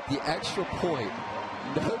with the extra point.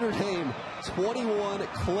 Notre Dame 21,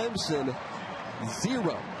 Clemson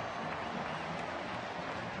 0.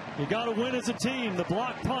 You got to win as a team. The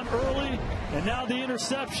block punt early, and now the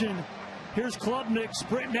interception. Here's Klubnik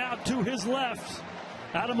sprinting out to his left.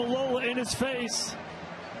 Adamalola in his face.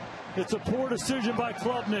 It's a poor decision by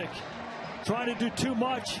Klubnik. Trying to do too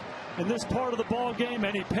much in this part of the ball game,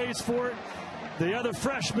 and he pays for it. The other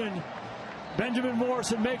freshman, Benjamin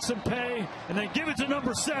Morrison, makes him pay, and then give it to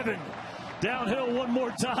number 7. Downhill one more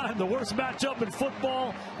time. The worst matchup in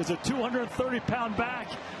football is a 230-pound back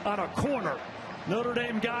on a corner. Notre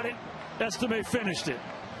Dame got it. Estimé finished it.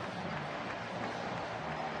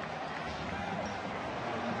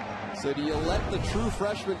 So do you let the true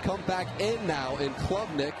freshman come back in now in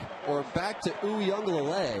Klubnik, or back to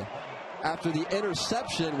Uiagalelei after the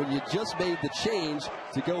interception when you just made the change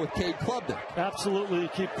to go with Cade Klubnik? Absolutely. You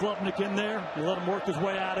keep Klubnik in there. You let him work his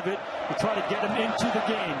way out of it. You try to get him into the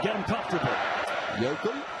game, get him comfortable.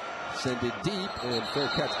 Yoakum send it deep, and fair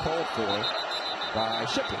catch called for by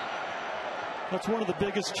Shipley. That's one of the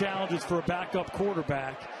biggest challenges for a backup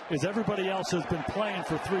quarterback, is everybody else has been playing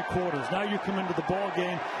for 3 quarters. Now you come into the ball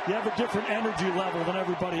game, you have a different energy level than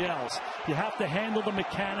everybody else. You have to handle the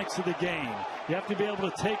mechanics of the game. You have to be able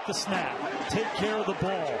to take the snap, take care of the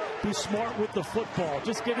ball, be smart with the football,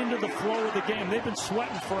 just get into the flow of the game. They've been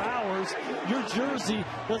sweating for hours. Your jersey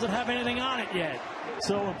doesn't have anything on it yet.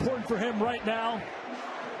 So important for him right now.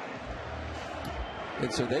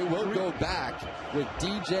 And so they will go back with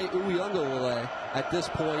DJ Uiagalelei at this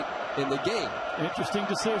point in the game. Interesting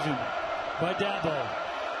decision by Dabo.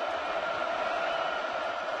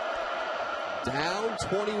 Down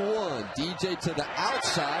 21. DJ to the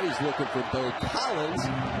outside. He's looking for Bo Collins,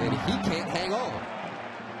 and he can't hang on.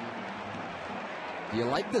 Do you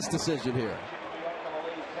like this decision here?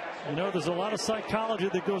 You know, there's a lot of psychology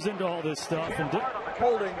that goes into all this stuff. And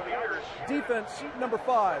holding. Defense, number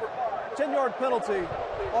 5. 10-yard penalty.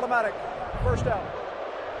 Automatic. First down.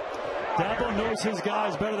 Dabo knows his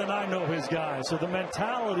guys better than I know his guys. So the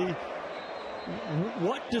mentality,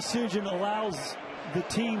 what decision allows the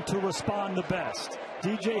team to respond the best?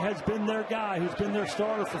 DJ has been their guy who's been their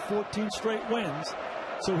starter for 14 straight wins.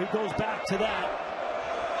 So he goes back to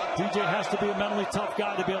that. DJ has to be a mentally tough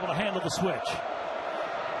guy to be able to handle the switch.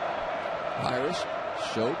 Irish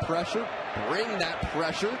show pressure, bring that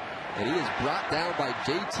pressure, and he is brought down by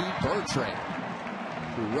J.T. Bertrand,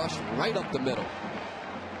 who rushed right up the middle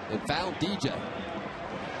and found DJ.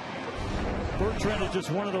 Bertrand is just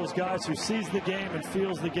one of those guys who sees the game and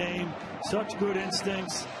feels the game. Such good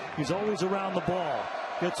instincts. He's always around the ball.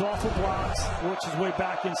 Gets off of blocks, works his way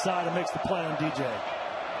back inside, and makes the play on DJ.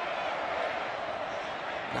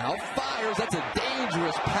 Now fires. That's a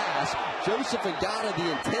dangerous pass. Joseph Ngata,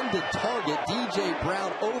 the intended target. DJ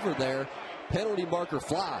Brown over there. Penalty marker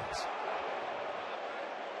flies.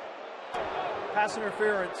 Pass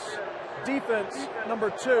interference. Defense, number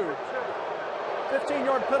 2.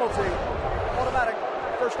 15-yard penalty. Automatic.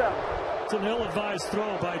 First down. It's an ill-advised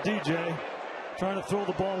throw by DJ. Trying to throw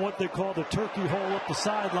the ball in what they call the turkey hole up the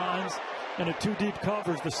sidelines. And a 2-deep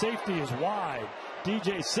coverage. The safety is wide.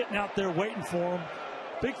 DJ sitting out there waiting for him.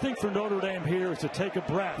 Big thing for Notre Dame here is to take a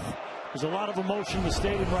breath. There's a lot of emotion in the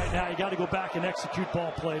stadium right now. You got to go back and execute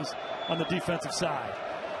ball plays on the defensive side.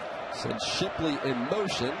 Sends Shipley in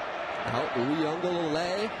motion. Out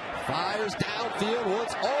Uyunglele fires downfield,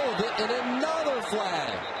 wants all of it, and another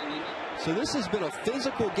flag. So this has been a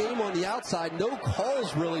physical game on the outside. No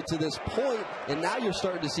calls really to this point, and now you're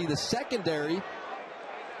starting to see the secondary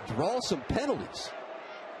draw some penalties.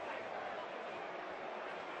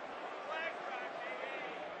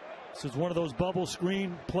 This is one of those bubble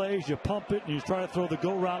screen plays. You pump it, and you try to throw the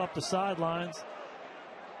go route up the sidelines.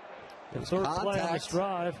 The third play on this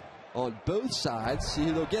drive. On both sides, see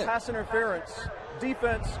who they'll get. Pass interference.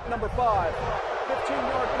 Defense, number 5.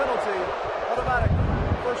 15-yard penalty. Automatic.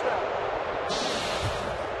 First down.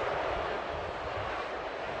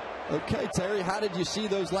 Okay, Terry, how did you see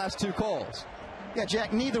those last 2 calls? Yeah,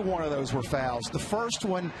 Jack, neither one of those were fouls. The first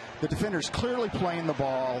one, the defender's clearly playing the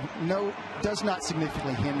ball. No, does not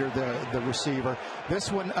significantly hinder the receiver. This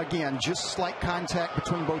one, again, just slight contact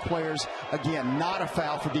between both players. Again, not a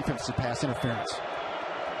foul for defensive pass interference.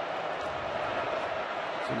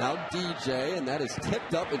 So now DJ, and that is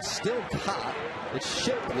tipped up and still caught. It's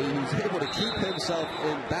Shipley who's able to keep himself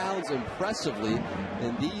in bounds impressively.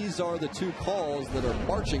 And these are the 2 calls that are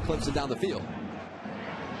marching Clemson down the field.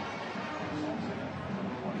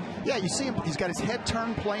 Yeah, you see him, he's got his head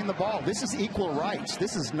turned playing the ball. This is equal rights.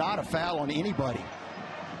 This is not a foul on anybody.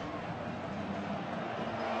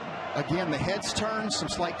 Again, the head's turned, some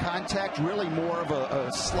slight contact, really more of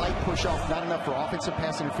a slight push off, not enough for offensive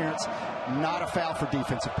pass interference, not a foul for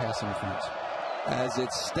defensive pass interference. As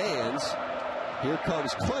it stands, here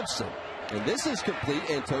comes Clemson. And this is complete.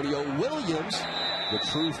 Antonio Williams, the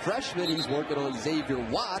true freshman, he's working on Xavier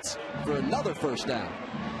Watts for another first down.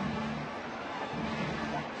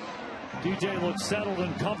 DJ looks settled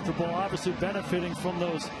and comfortable, obviously benefiting from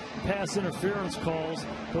those pass interference calls,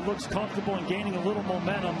 but looks comfortable and gaining a little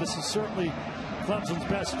momentum. This is certainly Clemson's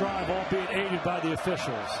best drive, albeit aided by the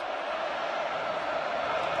officials.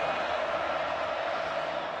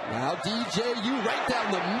 Now DJU right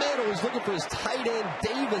down the middle. He's looking for his tight end,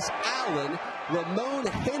 Davis Allen. Ramon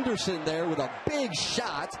Henderson there with a big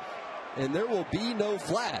shot, and there will be no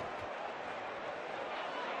flag.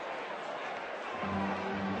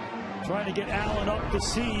 Trying to get Allen up the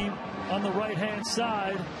seam on the right-hand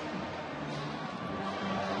side.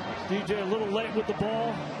 DJ a little late with the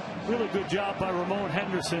ball. Really good job by Ramon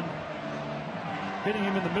Henderson. Hitting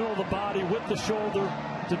him in the middle of the body with the shoulder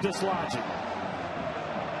to dislodge it.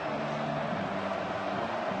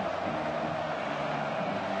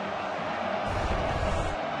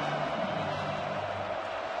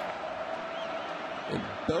 And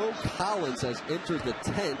Bo Collins has entered the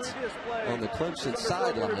tent on the Clemson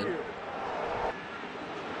sideline.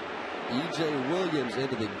 E.J. Williams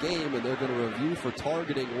into the game, and they're going to review for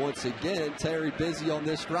targeting once again. Terry busy on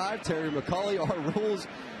this drive. Terry McCauley, our rules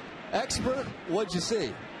expert. What'd you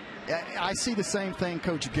see? I see the same thing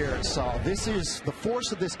Coach Garrett saw. This is the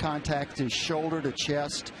force of this contact is shoulder to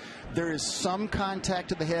chest. There is some contact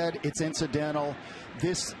to the head. It's incidental.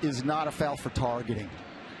 This is not a foul for targeting.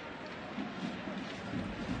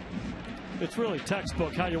 it's really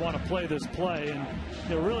textbook how you want to play this play. And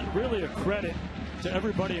you know, really a credit to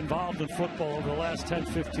everybody involved in football over the last 10,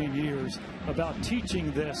 15 years about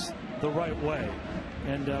teaching this the right way.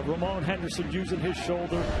 And Ramon Henderson using his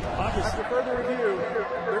shoulder. After further review,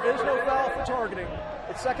 there is no foul for targeting.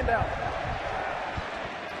 It's second down.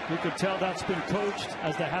 You could tell that's been coached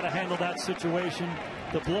as to how to handle that situation.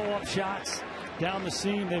 The blow-up shots down the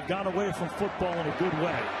seam, they've gone away from football in a good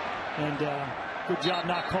way. And good job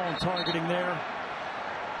not calling targeting there.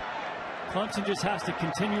 Clemson just has to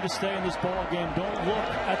continue to stay in this ball game. Don't look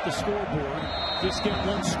at the scoreboard. Just get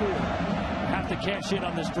one score. Have to cash in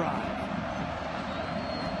on this drive.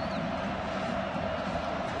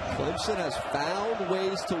 Clemson has found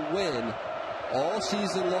ways to win all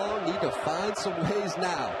season long. Need to find some ways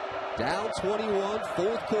now. Down 21,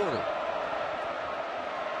 fourth quarter.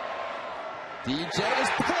 DJ is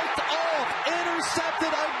picked off,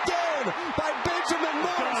 intercepted again by Benjamin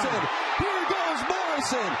Morrison. Here goes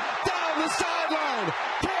Morrison down the sideline.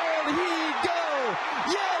 Can he go?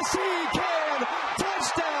 Yes, he can.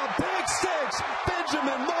 Touchdown, pick six,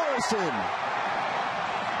 Benjamin Morrison.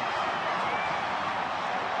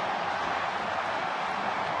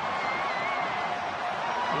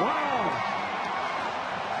 Wow.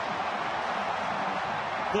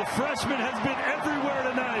 The freshman has been everywhere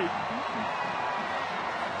tonight.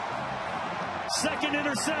 Second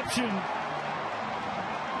interception.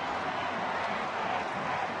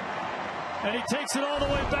 And he takes it all the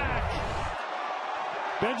way back.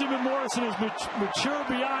 Benjamin Morrison is mature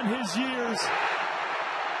beyond his years.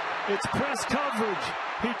 It's press coverage.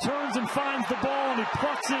 He turns and finds the ball and he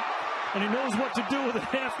plucks it and he knows what to do with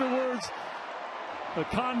it afterwards. A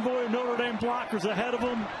convoy of Notre Dame blockers ahead of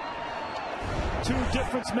him. Two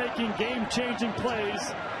difference-making, game-changing plays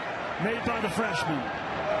made by the freshman.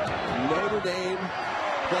 Notre Dame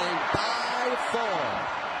playing by far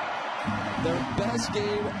their best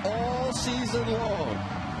game all season long.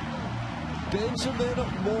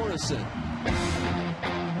 Benjamin Morrison.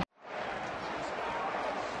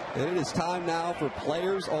 And it is time now for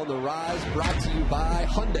Players on the Rise, brought to you by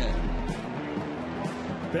Hyundai.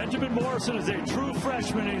 Benjamin Morrison is a true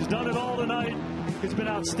freshman. He's done it all tonight. He's been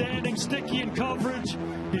outstanding, sticky in coverage.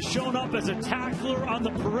 He's shown up as a tackler on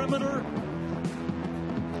the perimeter.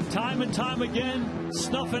 Time and time again,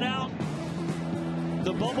 snuffing out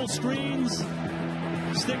the bubble screens,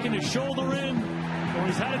 sticking his shoulder in. When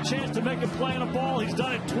he's had a chance to make a play on a ball, he's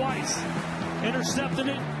done it twice. Intercepting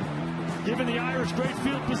it, giving the Irish great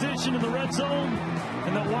field position in the red zone,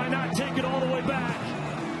 and then why not take it all the way back?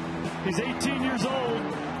 He's 18 years old.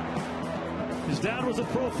 His dad was a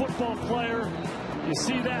pro football player. You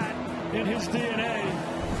see that in his DNA.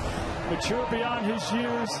 Mature beyond his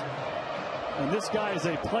years. And this guy is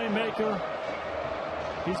a playmaker.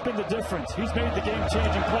 He's been the difference. He's made the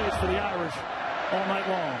game-changing plays for the Irish all night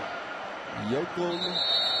long. Yoakum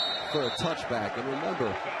for a touchback. And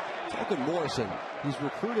remember, talking Morrison, he's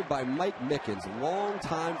recruited by Mike Mickens,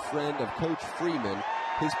 longtime friend of Coach Freeman,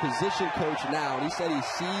 his position coach now, and he said he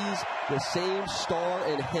sees the same star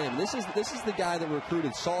in him. This is the guy that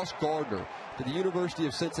recruited Sauce Gardner to the University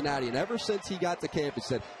of Cincinnati, and ever since he got to campus,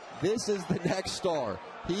 said, this is the next star.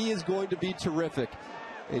 He is going to be terrific.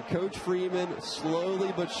 And Coach Freeman,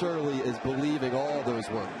 slowly but surely, is believing all those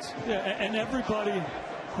words. Yeah, and everybody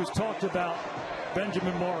who's talked about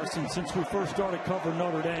Benjamin Morrison since we first started covering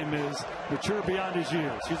Notre Dame is mature beyond his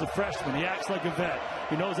years. He's a freshman. He acts like a vet.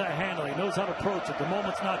 He knows how to handle it. He knows how to approach it. The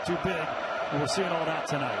moment's not too big, and we're seeing all that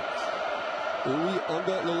tonight.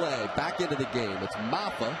 Uiagalelei back into the game. It's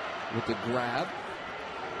Maffa with the grab.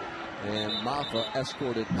 And Maffa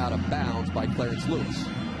escorted out of bounds by Clarence Lewis.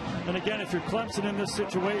 And again, if you're Clemson in this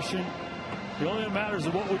situation, the only thing that matters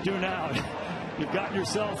is what we do now. You've gotten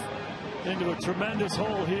yourself into a tremendous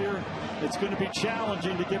hole here. It's going to be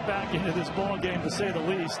challenging to get back into this ball game, to say the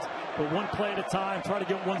least. But one play at a time, try to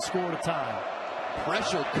get one score at a time.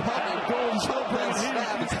 Pressure coming.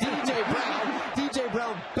 Snap. It's DJ Brown. DJ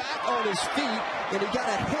Brown back on his feet, and he got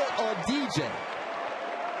a hit on DJ.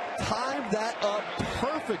 Timed that up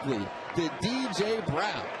perfectly to DJ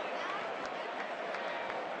Brown.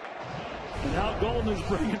 And now Golden is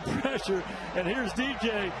bringing pressure, and here's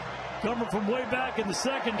DJ coming from way back in the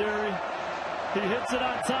secondary. He hits it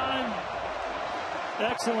on time.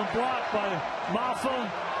 Excellent block by Maffa.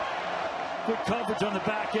 Good coverage on the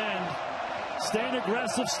back end. Staying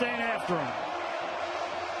aggressive, staying after him.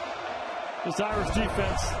 This Irish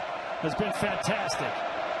defense has been fantastic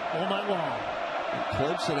all night long. And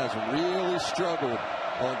Clemson has really struggled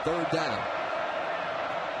on third down.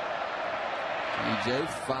 DJ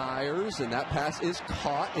fires, and that pass is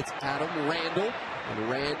caught. It's Adam Randall, and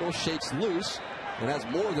Randall shakes loose and has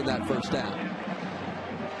more than that first down.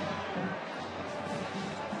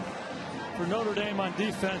 For Notre Dame on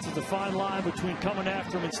defense, it's a fine line between coming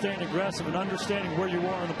after them and staying aggressive and understanding where you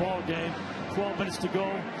are in the ball game. 12 minutes to go,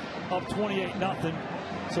 up 28-0.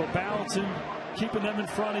 So balancing, keeping them in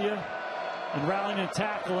front of you, and rallying and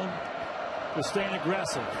tackling with staying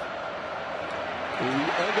aggressive.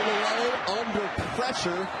 Under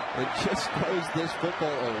pressure and just throws this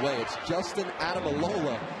football away. It's Justin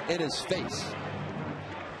Adamalola in his face.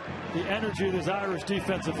 The energy of this Irish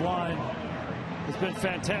defensive line has been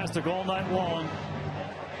fantastic all night long,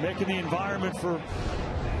 making the environment for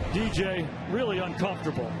DJ really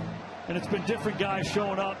uncomfortable. And it's been different guys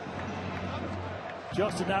showing up.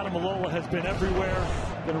 Justin Adamalola has been everywhere,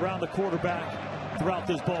 been around the quarterback throughout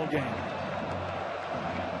this ball game.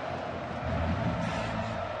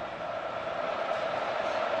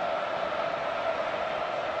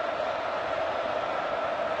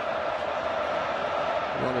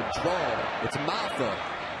 On a draw, it's Maffa.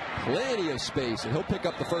 Plenty of space, and he'll pick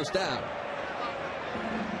up the first down.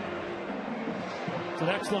 It's an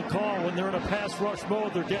excellent call. When they're in a pass rush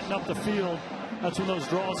mode, they're getting up the field. That's when those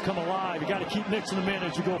draws come alive. You got to keep mixing them in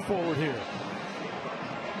as you go forward here.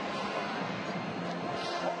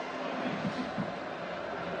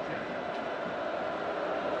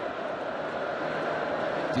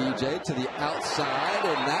 DJ to the outside,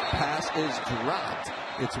 and that pass is dropped.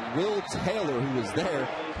 It's Will Taylor who was there.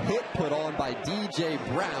 Hit put on by DJ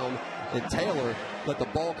Brown, and Taylor let the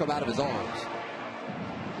ball come out of his arms.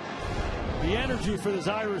 The energy for this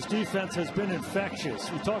Irish defense has been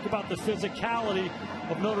infectious. We talk about the physicality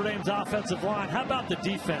of Notre Dame's offensive line. How about the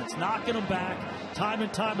defense? Knocking them back time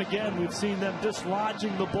and time again. We've seen them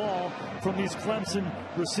dislodging the ball from these Clemson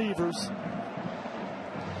receivers.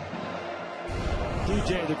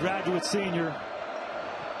 DJ, the graduate senior,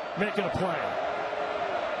 making a play.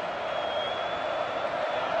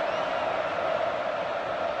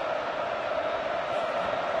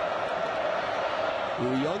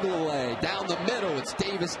 Uyunglele down the middle. It's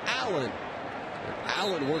Davis Allen.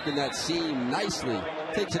 Allen working that seam nicely.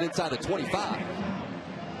 Takes it inside the 25.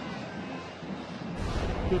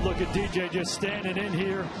 Good look at DJ just standing in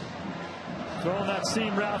here. Throwing that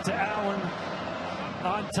seam route to Allen.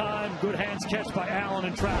 On time. Good hands catch by Allen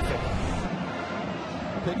in traffic.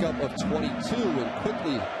 Pickup of 22 and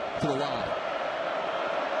quickly to the line.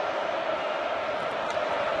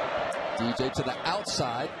 DJ to the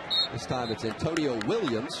outside. This time it's Antonio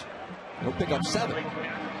Williams. He'll pick up 7.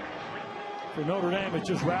 For Notre Dame, it's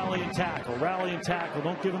just rally and tackle. Rally and tackle.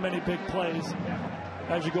 Don't give them any big plays.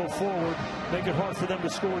 As you go forward, make it hard for them to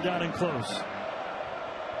score down and close.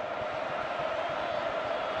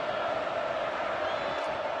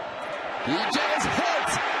 DJ's hit,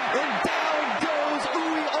 and down goes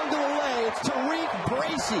Uyunglele. It's Tariq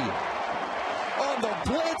Bracy on the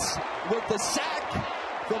blitz with the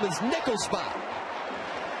sack from his nickel spot.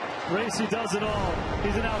 Bracy does it all.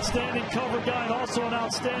 He's an outstanding cover guy and also an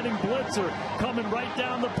outstanding blitzer, coming right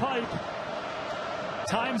down the pipe.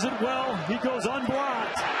 Times it well. He goes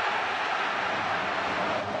unblocked.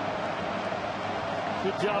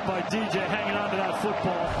 Good job by DJ hanging on to that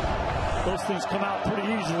football. Those things come out pretty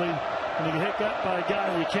easily when you get hit by a guy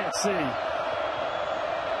that you can't see.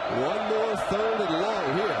 One more 3rd and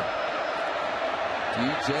long here.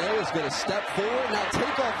 DJ is going to step forward, now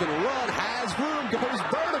take off and run, has room, goes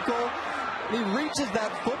vertical. He reaches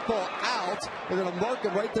that football out. They're going to mark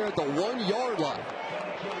him right there at the 1-yard line.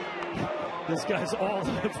 This guy's all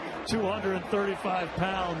of 235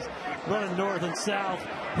 pounds, running north and south,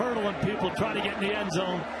 hurdling people, trying to get in the end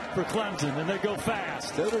zone for Clemson, and they go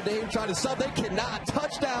fast. Notre Dame trying to sub, they cannot.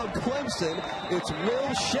 Touchdown Clemson, it's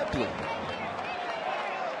Will Shipley.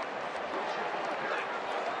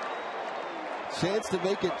 Chance to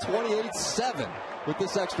make it 28-7 with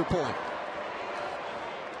this extra point.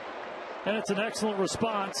 And it's an excellent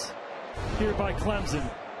response here by Clemson.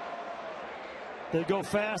 They go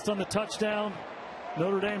fast on the touchdown.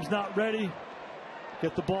 Notre Dame's not ready.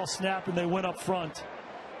 Get the ball snapped and they win up front.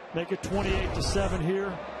 Make it 28-7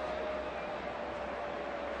 here.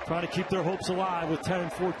 Trying to keep their hopes alive with 10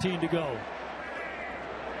 and 14 to go.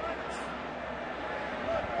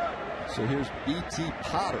 So here's B.T.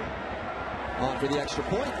 Potter on for the extra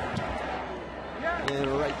point.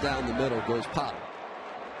 And right down the middle goes Potter.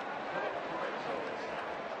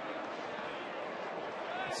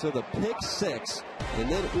 So the pick 6, and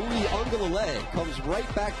then Uyunglele comes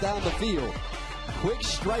right back down the field. Quick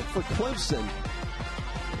strike for Clemson.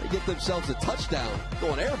 They get themselves a touchdown,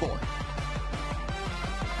 going airborne.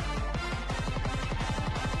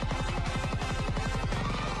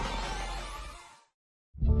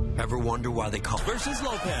 Ever wonder why they call versus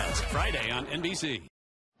Lopez, Friday on NBC.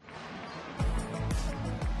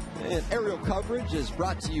 And aerial coverage is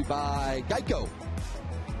brought to you by Geico.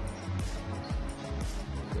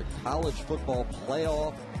 The college football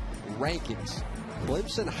playoff rankings.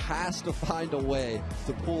 Clemson has to find a way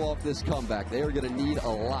to pull off this comeback. They are going to need a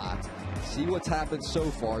lot. See what's happened so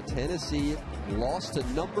far. Tennessee lost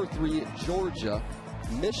to number 3 Georgia.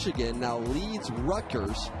 Michigan now leads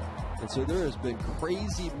Rutgers. And so there has been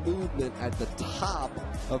crazy movement at the top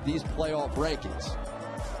of these playoff rankings.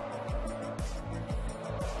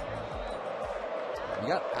 You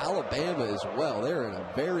got Alabama as well. They're in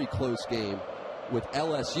a very close game with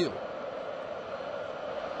LSU.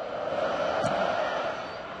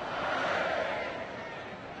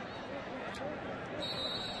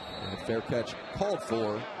 And a fair catch called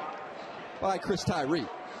for by Chris Tyree.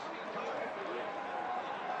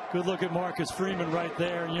 Good look at Marcus Freeman right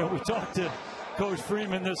there. You know, we talked to Coach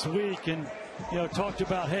Freeman this week and, you know, talked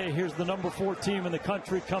about, hey, here's the number 4 team in the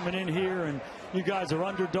country coming in here, and you guys are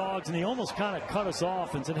underdogs. And he almost kind of cut us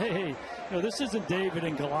off and said, hey, you know, this isn't David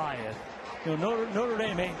and Goliath. You know, Notre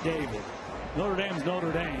Dame ain't David. Notre Dame's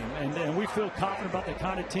Notre Dame. And we feel confident about the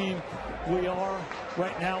kind of team we are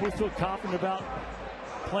right now. We feel confident about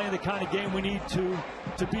playing the kind of game we need to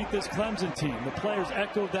beat this Clemson team. The players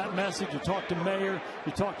echoed that message. You talk to Mayer,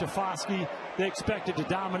 you talk to Foskey. They expected to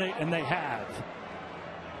dominate, and they have.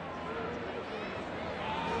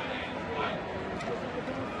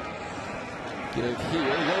 Give here,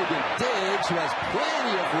 Logan Diggs, who has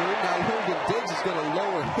plenty of room. Now Logan Diggs is going to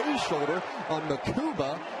lower his shoulder on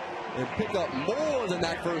Makuba and pick up more than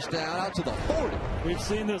that first down out to the 40. We've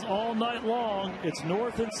seen this all night long. It's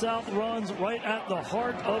north and south runs right at the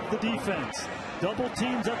heart of the defense. Double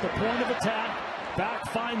teams at the point of attack. Back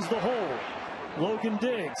finds the hole. Logan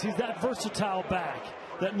Diggs, he's that versatile back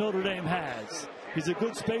that Notre Dame has. He's a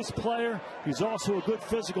good space player. He's also a good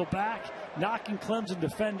physical back, knocking Clemson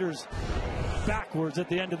defenders backwards at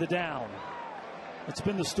the end of the down. It's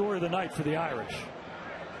been the story of the night for the Irish.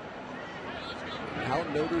 Now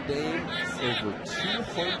Notre Dame over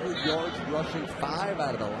 200 yards rushing, 5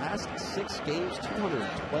 out of the last 6 games,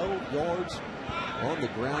 212 yards on the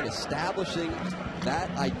ground, establishing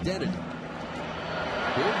that identity.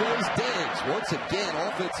 Here goes Diggs. Once again,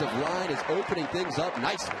 offensive line is opening things up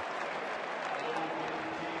nicely.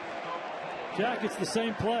 Jack, it's the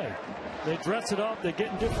same play. They dress it up. They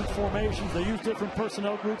get in different formations. They use different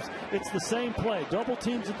personnel groups. It's the same play. Double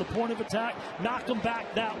teams at the point of attack. Knock them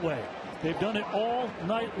back that way. They've done it all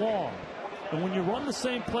night long. And when you run the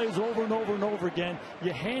same plays over and over and over again,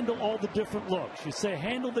 you handle all the different looks. You say,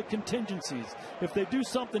 handle the contingencies. If they do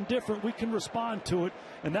something different, we can respond to it.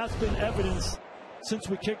 And that's been evidence since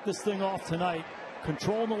we kicked this thing off tonight.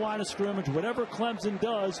 Controlling the line of scrimmage. Whatever Clemson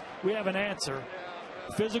does, we have an answer.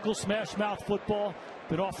 Physical smash mouth football,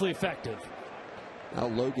 been awfully effective. Now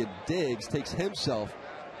Logan Diggs takes himself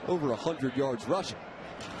over 100 yards rushing.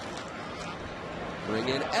 Bring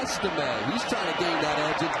in Estimé. He's trying to gain that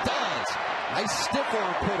edge and does. Nice stiff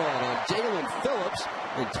arm put on Jalen Phillips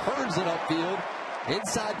and turns it upfield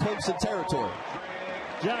inside Clemson territory.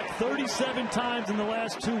 Jack, 37 times in the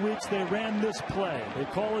last 2 weeks they ran this play. They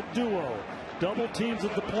call it duo. Double teams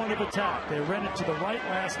at the point of attack. They ran it to the right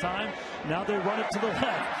last time. Now they run it to the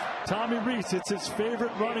left. Tommy Rees, it's his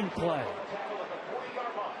favorite running play.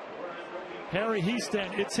 Harry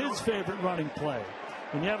Hiestand, it's his favorite running play.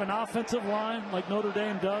 When you have an offensive line like Notre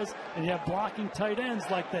Dame does, and you have blocking tight ends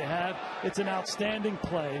like they have, it's an outstanding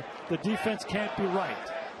play. The defense can't be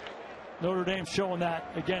right. Notre Dame showing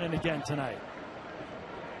that again and again tonight.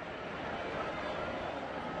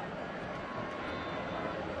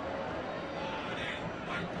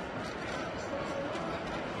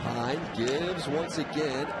 Pyne gives once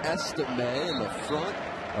again. Estimé in the front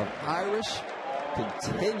of Irish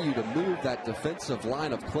continue to move that defensive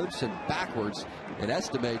line of Clemson backwards, and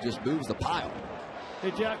Estimé just moves the pile.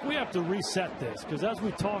 Hey, Jack, we have to reset this, because as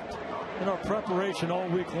we talked in our preparation all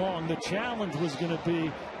week long, the challenge was going to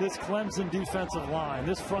be this Clemson defensive line,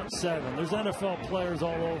 this front seven. There's NFL players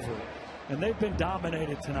all over, and they've been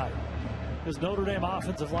dominated tonight. This Notre Dame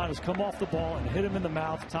offensive line has come off the ball and hit him in the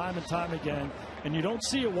mouth time and time again, and you don't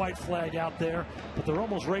see a white flag out there, but they're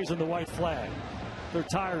almost raising the white flag. They're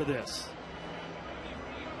tired of this.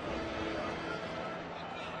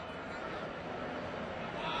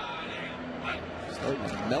 Starting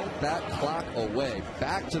to melt that clock away.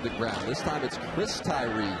 Back to the ground. This time it's Chris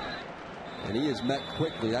Tyree. And he is met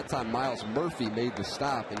quickly. That time Miles Murphy made the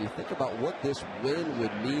stop. And you think about what this win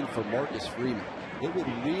would mean for Marcus Freeman. It would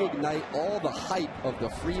reignite all the hype of the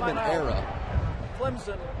Freeman era.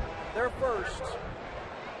 Clemson, they're first.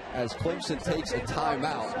 as Clemson takes a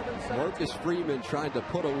timeout. Marcus Freeman trying to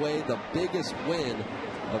put away the biggest win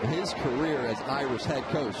of his career as Irish head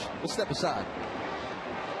coach. We'll step aside.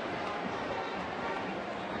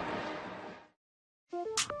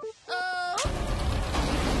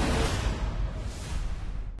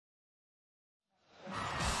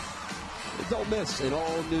 Don't miss an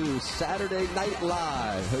all-new Saturday Night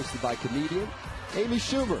Live, hosted by comedian Amy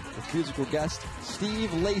Schumer, with musical guest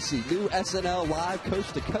Steve Lacy. New SNL Live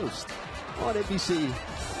Coast to Coast on NBC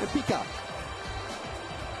and Peacock.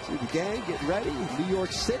 See the gang getting ready. New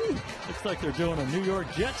York City. Looks like they're doing a New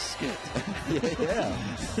York Jets skit. Yeah.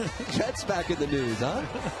 Jets back in the news, huh?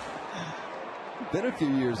 Been a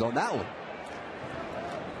few years on that one.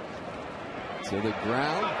 To the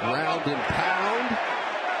ground and pound.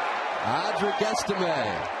 Audric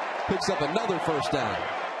Estimé picks up another first down.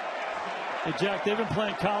 Hey, Jack, they've been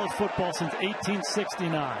playing college football since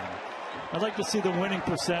 1869. I'd like to see the winning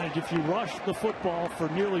percentage. If you rush the football for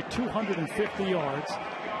nearly 250 yards,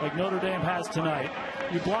 like Notre Dame has tonight,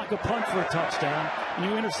 you block a punt for a touchdown, and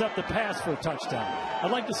you intercept the pass for a touchdown. I'd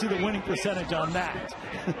like to see the winning percentage on that.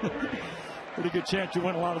 Pretty good chance you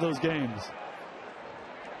win a lot of those games.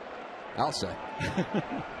 I'll say.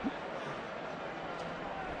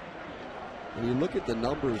 When you look at the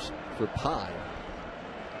numbers for Pyne,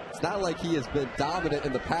 it's not like he has been dominant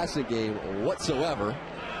in the passing game whatsoever,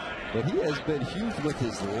 but he has been huge with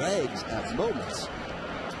his legs at moments.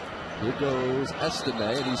 Here goes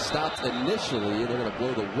Estimé, and he stopped initially, and they're going to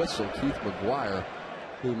blow the whistle. Keith McGuire,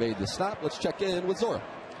 who made the stop. Let's check in with Zora.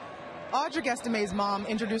 Audric Estimé's mom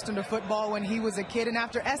introduced him to football when he was a kid, and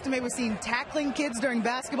after Estimé was seen tackling kids during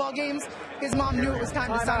basketball games, his mom knew it was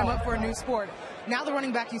time to sign him up for a new sport. Now the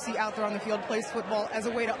running back you see out there on the field plays football as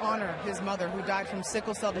a way to honor his mother, who died from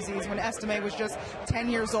sickle cell disease when Estimé was just 10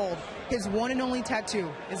 years old. His one and only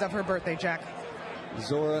tattoo is of her birthday, Jack.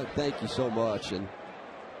 Zora, thank you so much. And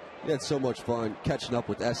we had so much fun catching up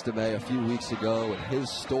with Estimé a few weeks ago, and his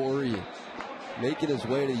story, making his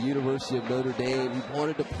way to the University of Notre Dame. He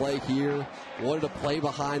wanted to play here, wanted to play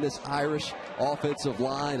behind this Irish offensive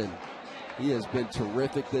line, and he has been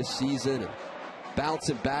terrific this season. And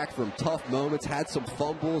bouncing back from tough moments, had some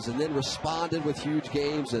fumbles, and then responded with huge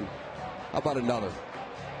games. And how about another?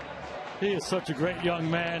 He is such a great young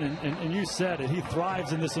man, and you said it. He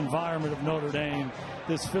thrives in this environment of Notre Dame,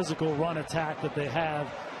 this physical run attack that they have.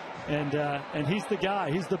 And he's the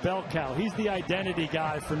guy. He's the bell cow. He's the identity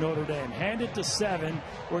guy for Notre Dame. Hand it to 7.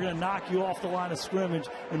 We're going to knock you off the line of scrimmage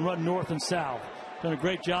and run north and south. Done a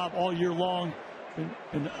great job all year long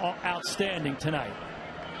and outstanding tonight.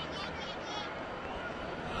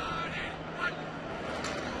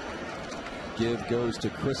 Give goes to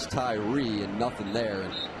Chris Tyree, and nothing there.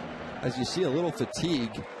 And as you see, a little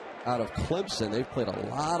fatigue out of Clemson. They've played a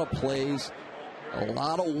lot of plays, a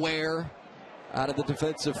lot of wear out of the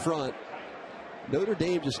defensive front. Notre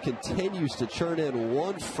Dame just continues to churn in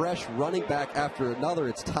one fresh running back after another.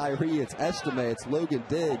 It's Tyree, it's Estimé, it's Logan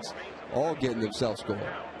Diggs, all getting themselves going.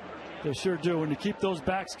 They sure do. When you keep those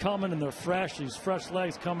backs coming and they're fresh, these fresh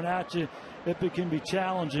legs coming at you, it can be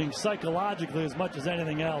challenging psychologically as much as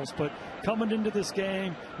anything else. But coming into this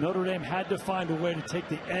game, Notre Dame had to find a way to take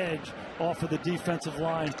the edge off of the defensive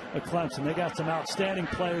line of Clemson. They got some outstanding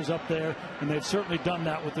players up there, and they've certainly done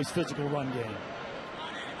that with this physical run game.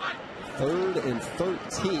 3rd and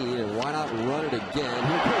 13, and why not run it again?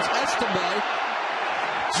 Here goes Estimé.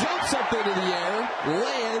 Jumps up into the air,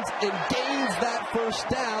 lands, and gains that first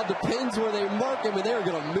down. Depends where they mark him, and they're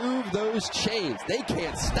going to move those chains. They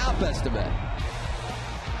can't stop Estimé.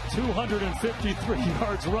 253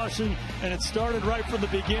 yards rushing, and it started right from the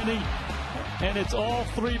beginning. And it's all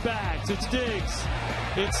 3 backs. It's Diggs,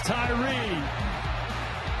 it's Tyree,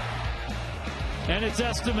 and it's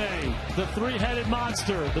Estimé, the 3-headed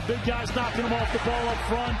monster. The big guy's knocking him off the ball up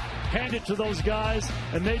front. Hand it to those guys,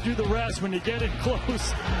 and they do the rest. When you get it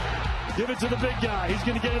close, give it to the big guy. He's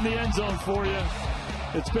going to get in the end zone for you.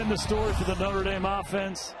 It's been the story for the Notre Dame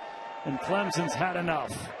offense, and Clemson's had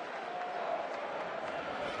enough.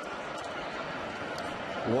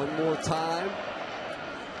 One more time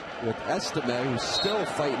with Estimé, who's still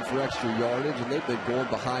fighting for extra yardage, and they've been going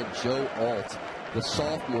behind Joe Alt, the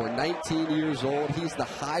sophomore, 19 years old. He's the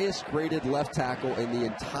highest graded left tackle in the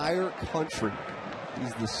entire country.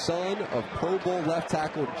 He's the son of Pro Bowl left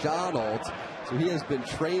tackle John Alt, so he has been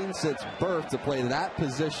trained since birth to play that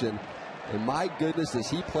position, and my goodness, does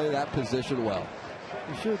he play that position well.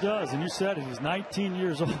 He sure does, and you said it. He's 19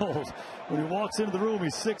 years old. When he walks into the room,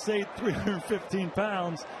 he's 6'8", 315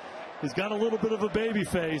 pounds. He's got a little bit of a baby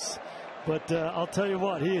face, but I'll tell you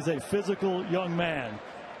what, he is a physical young man.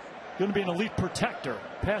 going to be an elite protector,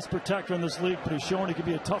 pass protector in this league, but he's shown he can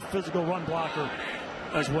be a tough physical run blocker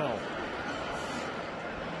as well.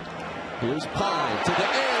 Here's Pyne to the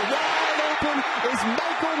air. Wide open is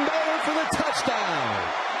Michael Mayer for the touchdown.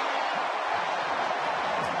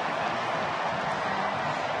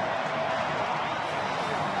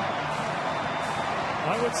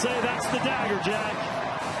 I would say that's the dagger, Jack.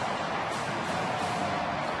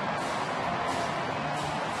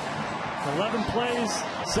 "11 plays,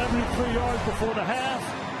 73 yards before the half.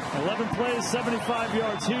 11 plays, 75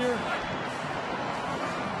 yards here."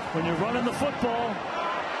 When you're running the football,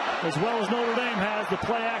 as well as Notre Dame has, the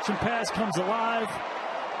play-action pass comes alive.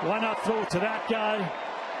 Why not throw it to that guy?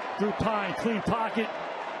 Drew Pyne, clean pocket.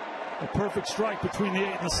 A perfect strike between the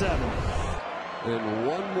 8 and the 7. And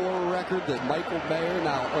one more record that Michael Mayer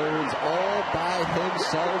now owns all by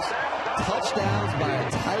himself. Touchdowns by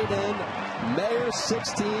a tight end. Mayer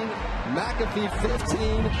 16, McAfee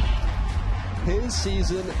 15. His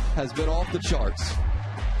season has been off the charts.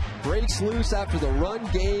 Breaks loose after the run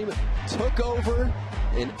game took over,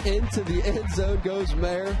 and into the end zone goes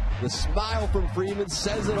Mayer. The smile from Freeman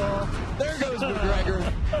says it all. There goes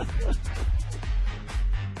McGregor.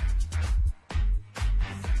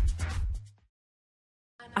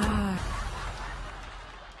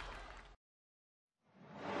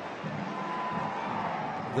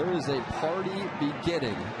 There is a party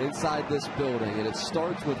beginning inside this building, and it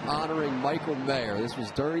starts with honoring Michael Mayer. This was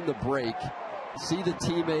during the break. See the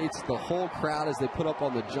teammates, the whole crowd as they put up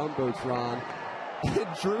on the Jumbotron. And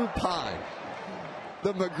Drew Pyne.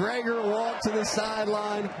 The McGregor walk to the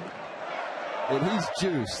sideline, and he's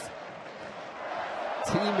juiced.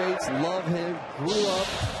 Teammates love him. Grew up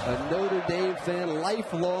a Notre Dame fan,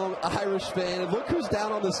 lifelong Irish fan. And look who's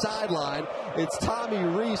down on the sideline. It's Tommy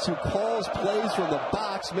Reese, who calls plays from the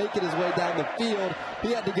box, making his way down the field.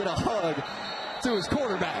 He had to get a hug to his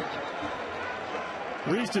quarterback.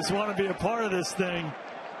 Reese just wanted to be a part of this thing.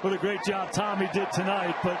 What a great job Tommy did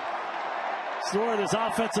tonight. But story of this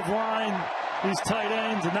offensive line, these tight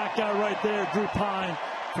ends, and that guy right there, Drew Pyne,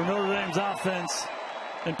 for Notre Dame's offense.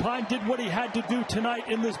 And Pyne did what he had to do tonight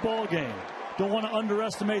in this ball game. Don't want to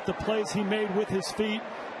underestimate the plays he made with his feet.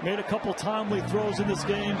 Made a couple timely throws in this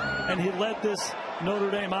game, and he led this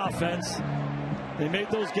Notre Dame offense. They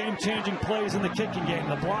made those game-changing plays in the kicking game.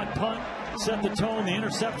 The block punt set the tone, the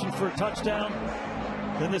interception for a touchdown.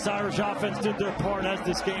 Then this Irish offense did their part as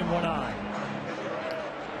this game went on.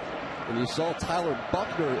 And you saw Tyler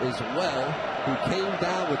Buckner as well, who came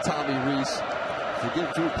down with Tommy Reese to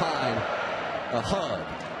give Drew Pyne a hug.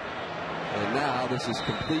 And now this is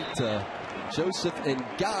complete to Joseph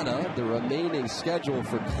Ngata. The remaining schedule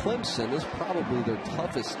for Clemson is probably their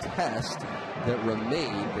toughest test that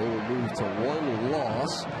remain. They will move to one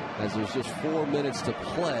loss as there's just 4 minutes to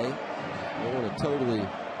play. I don't want to totally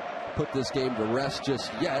put this game to rest just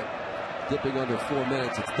yet. Dipping under 4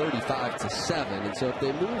 minutes, it's 35-7. And so if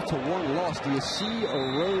they move to one loss, do you see a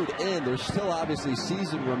road in? There's still obviously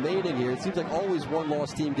season remaining here. It seems like always one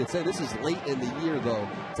loss team gets in. This is late in the year, though,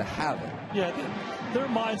 to have it. Yeah, their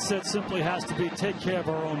mindset simply has to be take care of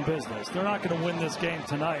our own business. They're not going to win this game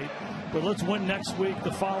tonight, but let's win next week,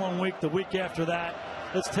 the following week, the week after that.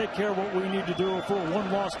 Let's take care of what we need to do. If we're a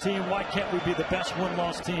one-loss team, why can't we be the best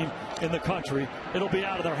one-loss team in the country? It'll be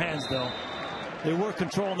out of their hands, though. They were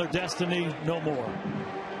controlling their destiny, no more.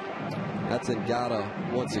 That's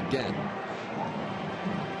Ngata once again.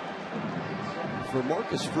 For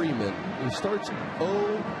Marcus Freeman, he starts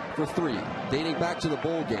 0 for 3, dating back to the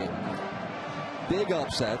bowl game. Big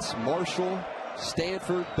upsets. Marshall,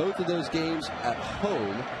 Stanford, both of those games at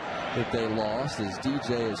home that they lost, as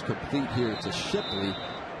DJ is complete here to Shipley.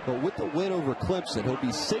 But with the win over Clemson, he'll be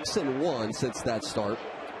 6-1 since that start.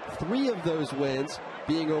 3 of those wins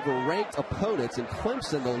being over ranked opponents, and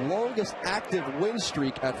Clemson, the longest active win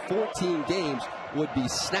streak at 14 games, would be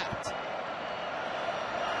snapped.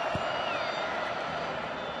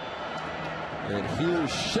 And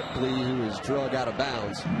here's Shipley, who is drug out of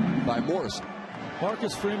bounds by Morrison.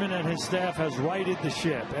 Marcus Freeman and his staff has righted the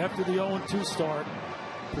ship. After the 0-2 start,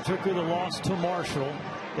 particularly the loss to Marshall,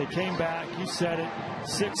 they came back, you said it,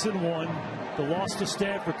 6-1. The loss to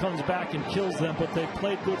Stanford comes back and kills them, but they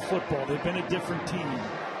played good football. They've been a different team.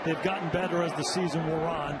 They've gotten better as the season wore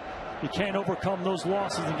on. You can't overcome those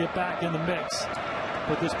losses and get back in the mix.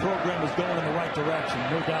 But this program is going in the right direction,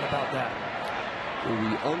 no doubt about that.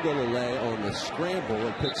 The Ungalale on the scramble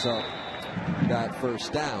and picks up that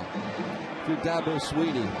first down. If you're Dabo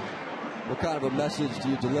Swinney, what kind of a message do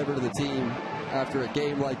you deliver to the team after a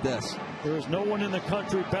game like this? There is no one in the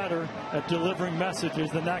country better at delivering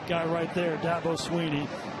messages than that guy right there, Dabo Swinney.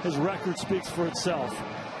 His record speaks for itself.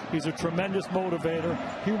 He's a tremendous motivator.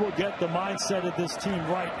 He will get the mindset of this team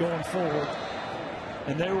right going forward.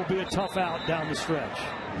 And there will be a tough out down the stretch.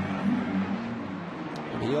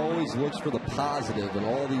 And he always looks for the positive in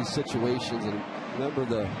all these situations. And remember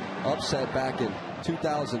the upset back in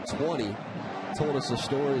 2020 told us a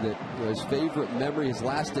story that his favorite memory, his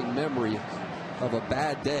lasting memory of a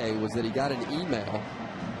bad day was that he got an email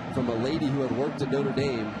from a lady who had worked at Notre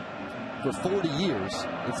Dame for 40 years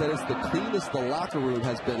and said it's the cleanest the locker room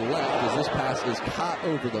has been left as this pass is caught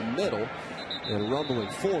over the middle and rumbling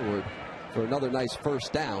forward for another nice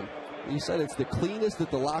first down. He said it's the cleanest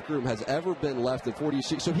that the locker room has ever been left in 40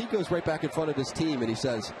 years. So he goes right back in front of his team and he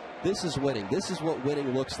says, this is winning. This is what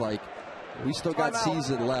winning looks like. We still got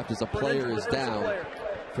season left as a player is down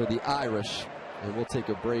for the Irish. And we'll take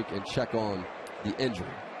a break and check on the injury.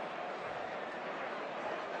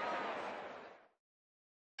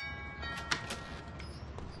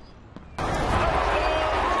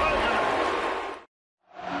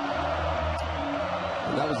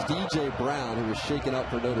 And that was DJ Brown, who was shaken up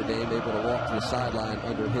for Notre Dame, able to walk to the sideline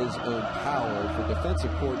under his own power. For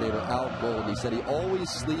defensive coordinator Al Golden, he said he always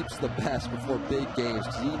sleeps the best before big games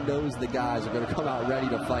because he knows the guys are going to come out ready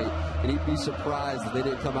to fight. And he'd be surprised if they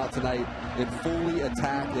didn't come out tonight and fully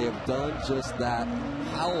attack. They have done just that.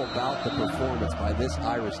 How about the performance by this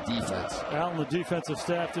Irish defense? Al and the defensive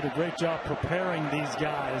staff did a great job preparing these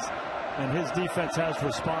guys, and his defense has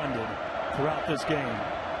responded throughout this game.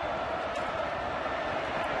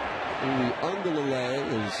 Ungalale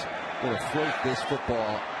is going to float this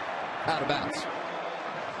football out of bounds.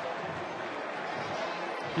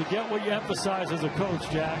 You get what you emphasize as a coach,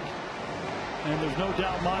 Jack. And there's no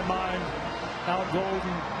doubt in my mind, Al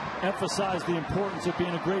Golden emphasized the importance of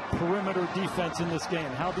being a great perimeter defense in this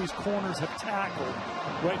game. How these corners have tackled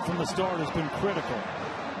right from the start has been critical.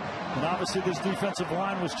 And obviously this defensive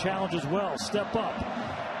line was challenged as well. Step up.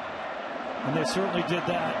 And they certainly did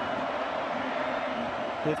that.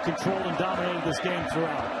 They've controlled and dominated this game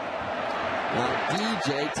throughout. Now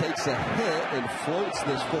DJ takes a hit and floats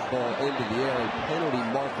this football into the air. A penalty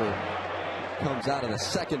marker comes out of the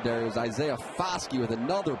secondary. It was Isaiah Foskey with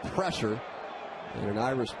another pressure. And an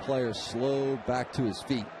Irish player slowed back to his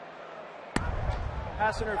feet.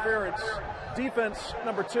 Pass interference. Defense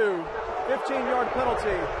number 2. 15-yard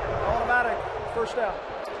penalty. Automatic first down.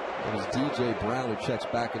 It was DJ Brown who checks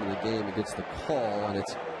back into the game and gets the call. And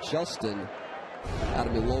it's Justin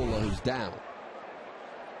Ademilola who's down.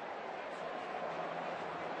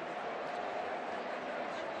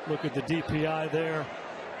 Look at the DPI there.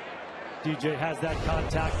 DJ has that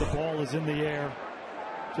contact. The ball is in the air.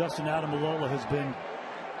 Justin Ademilola has been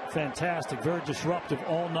fantastic, very disruptive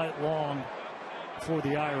all night long for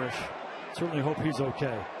the Irish. Certainly hope he's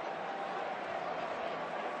okay.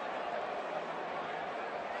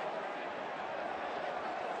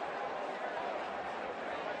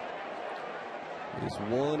 He's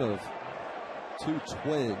one of 2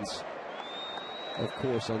 twins, of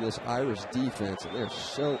course, on this Irish defense, and they're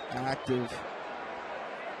so active.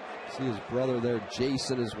 See his brother there,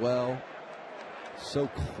 Jason, as well. So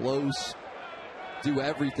close, do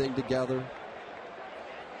everything together.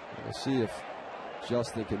 We'll see if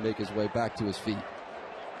Justin can make his way back to his feet.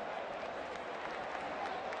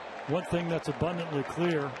 One thing that's abundantly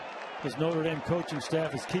clear is Notre Dame coaching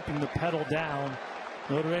staff is keeping the pedal down.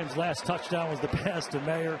 Notre Dame's last touchdown was the pass to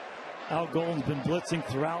Mayer. Al Golden's been blitzing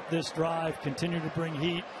throughout this drive, continue to bring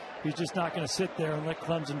heat. He's just not going to sit there and let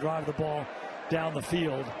Clemson drive the ball down the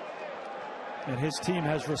field. And his team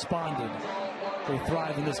has responded. They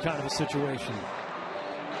thrive in this kind of a situation.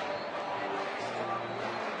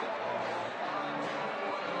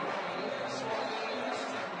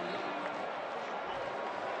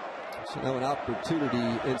 So now an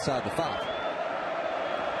opportunity inside the 5.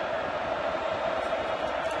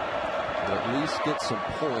 To at least get some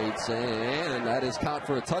points, and that is caught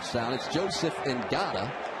for a touchdown. It's Joseph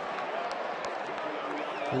Ngata,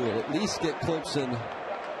 who will at least get Clemson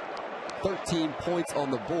 13 points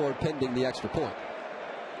on the board pending the extra point.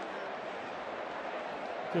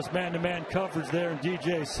 Just man-to-man coverage there, and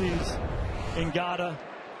DJ sees Ngata,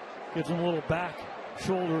 gives him a little back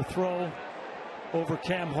shoulder throw over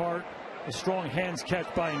Cam Hart. A strong hands catch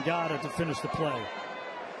by Ngata to finish the play.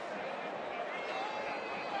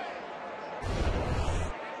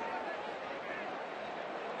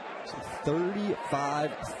 So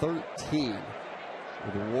 35-13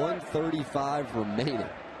 with 1:35 remaining.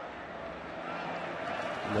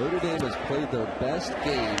 Notre Dame has played their best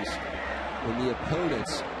games when the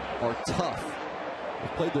opponents are tough.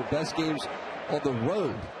 They've played their best games on the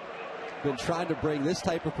road. Been trying to bring this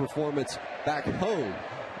type of performance back home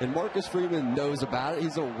And Marcus Freeman knows about it.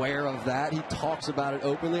 He's aware of that. He talks about it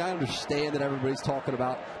openly. I understand that everybody's talking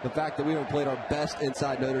about the fact that we haven't played our best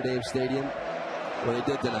inside Notre Dame Stadium. Well, they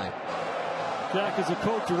did tonight. Jack, as a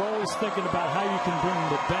coach, you're always thinking about how you can bring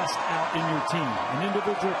the best out in your team, and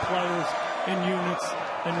individual players, in units,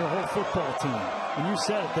 and your whole football team. And you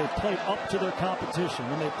said it, they played up to their competition.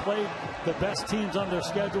 When they played the best teams on their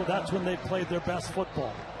schedule, that's when they played their best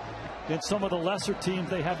football. And some of the lesser teams,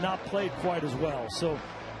 they have not played quite as well. So,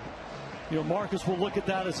 you know, Marcus will look at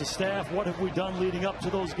that as a staff. What have we done leading up to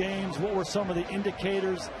those games? What were some of the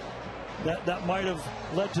indicators that might have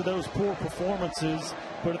led to those poor performances?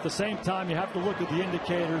 But at the same time, you have to look at the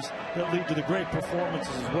indicators that lead to the great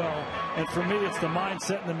performances as well. And for me, it's the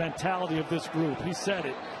mindset and the mentality of this group. He said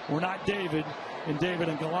it. We're not David and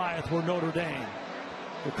Goliath. We're Notre Dame.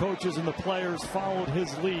 The coaches and the players followed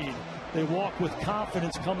his lead. They walked with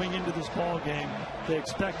confidence coming into this ball game. They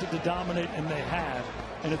expected to dominate, and they have.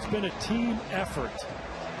 And it's been a team effort.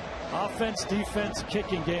 Offense, defense,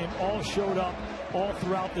 kicking game all showed up all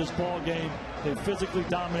throughout this ball game. They physically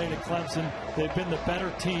dominated Clemson. They've been the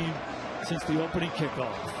better team since the opening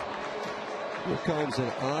kickoff. Here comes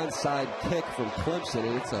an onside kick from Clemson,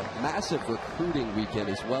 and it's a massive recruiting weekend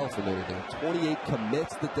as well for Notre Dame. 28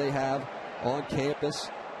 commits that they have on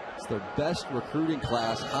campus. It's their best recruiting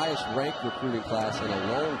class, highest ranked recruiting class in a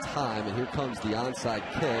long time. And here comes the onside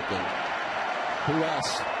kick. And who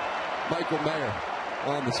else? Michael Mayer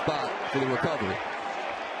on the spot for the recovery.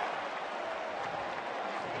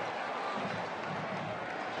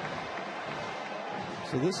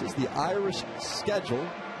 So this is the Irish schedule.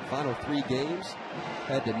 Final 3 games.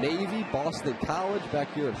 Head to Navy, Boston College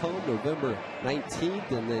back here at home November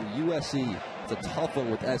 19th, and then USC. It's a tough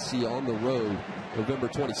one with SC on the road November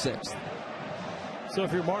 26th. So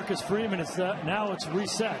if you're Marcus Freeman, now it's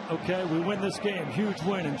reset. Okay, we win this game. Huge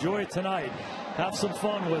win. Enjoy it tonight. Have some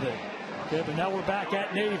fun with it. Okay, but now we're back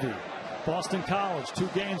at Navy. Boston College, 2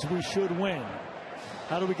 games we should win.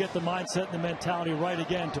 How do we get the mindset and the mentality right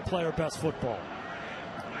again to play our best football?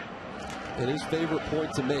 And his favorite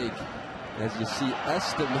point to make, as you see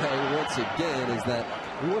Estimé once again, is that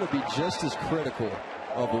we want to be just as critical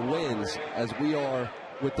of the wins as we are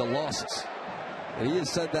with the losses. And he has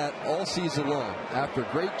said that all season long. After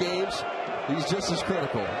great games, he's just as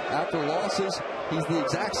critical. After losses, he's the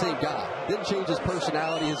exact same guy. Didn't change his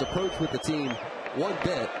personality, his approach with the team one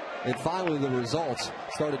bit. And finally, the results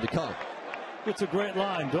started to come. It's a great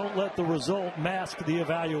line. Don't let the result mask the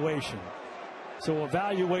evaluation. So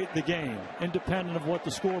evaluate the game, independent of what the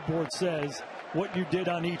scoreboard says, what you did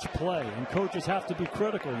on each play. And coaches have to be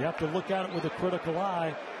critical. You have to look at it with a critical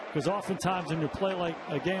eye, because oftentimes when you play like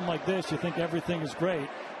a game like this, you think everything is great.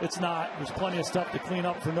 It's not. There's plenty of stuff to clean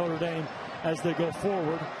up for Notre Dame as they go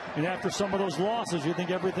forward. And after some of those losses, you think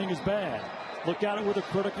everything is bad. Look at it with a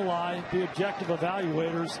critical eye, be objective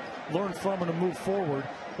evaluators, learn from it and move forward.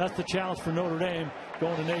 That's the challenge for Notre Dame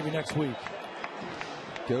going to Navy next week.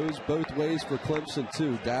 Goes both ways for Clemson,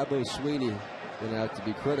 too. Dabo Swinney going to have to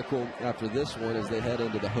be critical after this one as they head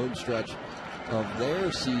into the home stretch of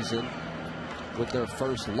their season with their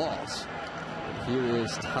first loss. And here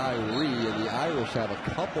is Tyree, and the Irish have a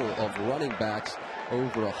couple of running backs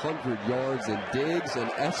over 100 yards in Diggs and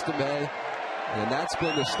Estimé, and that's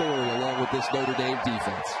been the story along with this Notre Dame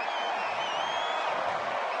defense.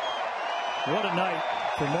 What a night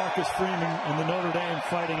for Marcus Freeman and the Notre Dame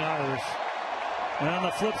Fighting Irish. And on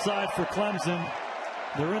the flip side for Clemson,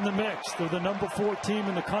 they're in the mix. They're the number 4 team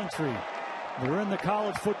in the country. They're in the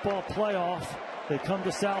college football playoff. They come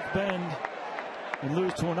to South Bend and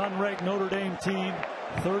lose to an unranked Notre Dame team,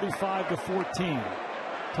 35-14.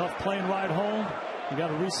 Tough plane ride home. You got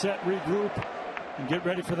to reset, regroup, and get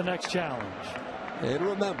ready for the next challenge. And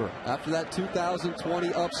remember, after that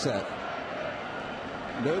 2020 upset,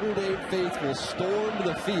 Notre Dame faithful stormed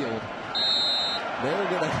the field. They're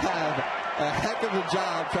going to have a heck of a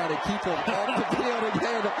job trying to keep them off the field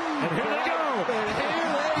again. And here they go. And here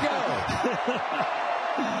they go.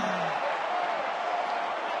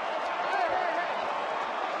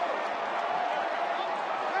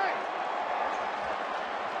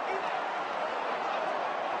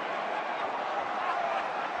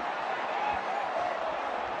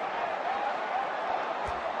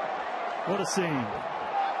 What a scene.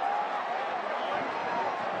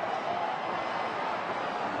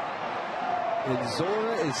 And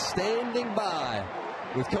Zora is standing by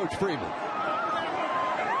with Coach Freeman.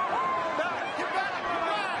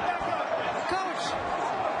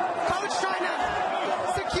 Coach trying to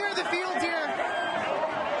secure the field here.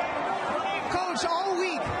 Coach, all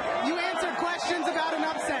week you answered questions about an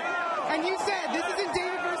upset. And you said this isn't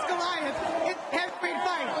David versus Goliath. It's a heavyweight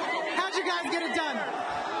fight. How'd you guys get it done?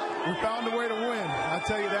 found a way to win. I'll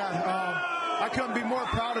tell you that. I couldn't be more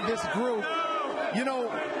proud of this group. You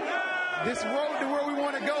know, this road to where we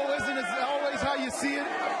want to go isn't always how you see it.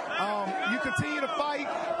 You continue to fight,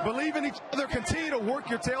 believe in each other, continue to work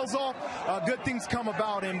your tails off. Good things come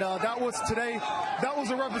about, and that was today. That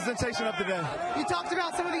was a representation of today. You talked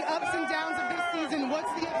about some of the ups and downs of this season.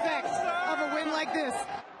 What's the effect of a win like this?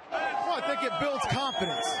 Well, I think it builds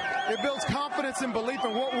confidence. It builds confidence and belief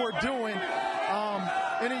in what we're doing.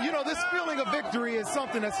 And you know, this feeling of victory is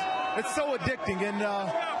something it's so addicting, and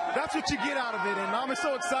that's what you get out of it. And I'm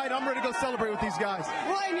so excited. I'm ready to go celebrate with these guys.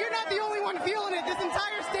 Well, and you're not the only one feeling it. This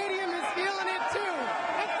entire stadium is feeling it too.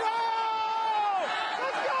 Let's go!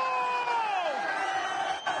 Let's go!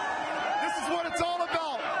 This is what it's all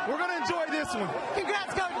about. We're going to enjoy this one.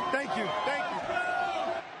 Congrats, Coach. Thank you. Thank you.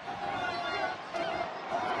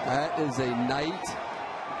 That is a night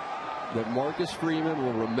that Marcus Freeman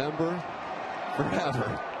will remember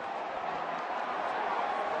forever.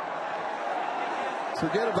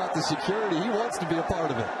 Forget about the security. He wants to be a part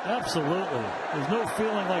of it. Absolutely. There's no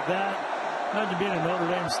feeling like that. Imagine being a Notre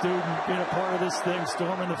Dame student, being a part of this thing,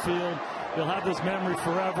 storming the field. You'll have this memory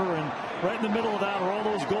forever. And right in the middle of that are all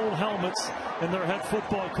those gold helmets and their head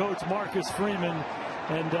football coach, Marcus Freeman.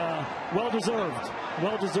 And well-deserved.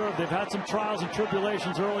 Well-deserved. They've had some trials and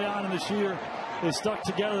tribulations early on in this year. They stuck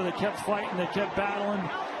together. They kept fighting. They kept battling.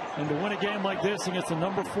 And to win a game like this against the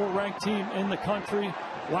number 4 ranked team in the country,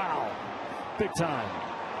 wow. Big time.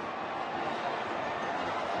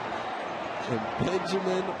 And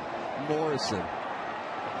Benjamin Morrison.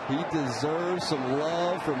 He deserves some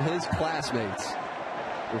love from his classmates.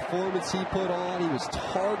 Performance he put on, he was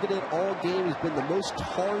targeted all game. He's been the most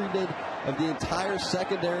targeted of the entire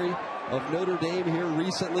secondary of Notre Dame here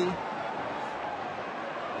recently.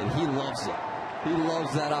 And he loves it. He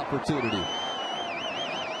loves that opportunity.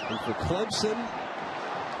 And for Clemson,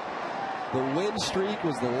 the win streak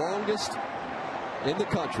was the longest in the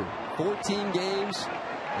country. 14 games,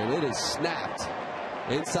 and it is snapped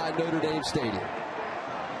inside Notre Dame Stadium.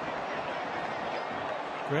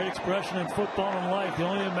 Great expression in football and life. The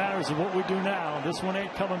only thing that matters is what we do now. This one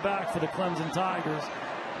ain't coming back for the Clemson Tigers.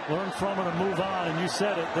 Learn from it and move on. And you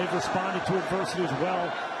said it. They've responded to adversity as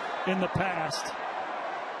well in the past.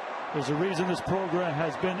 There's a reason this program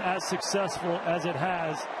has been as successful as it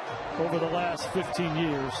has over the last 15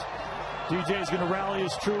 years. DJ is going to rally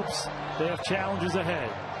his troops. They have challenges ahead.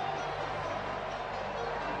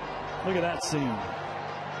 Look at that scene.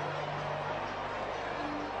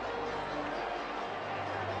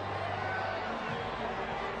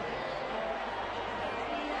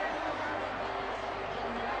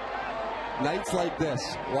 Nights like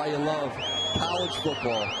this, why you love college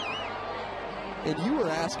football. And you were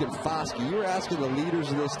asking Foskey, you were asking the leaders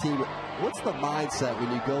of this team, what's the mindset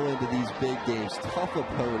when you go into these big games, tough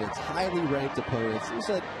opponents, highly ranked opponents? He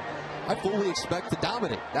said, I fully expect to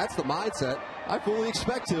dominate. That's the mindset. I fully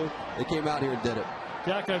expect to. They came out here and did it.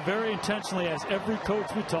 Jack, I very intentionally asked every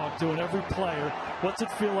coach we talk to and every player, what's it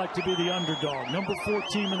feel like to be the underdog? Number 4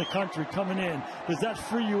 team in the country coming in. Does that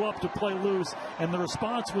free you up to play loose? And the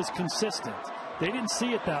response was consistent. They didn't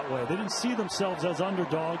see it that way. They didn't see themselves as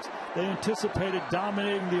underdogs. They anticipated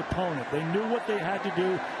dominating the opponent. They knew what they had to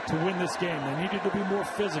do to win this game. They needed to be more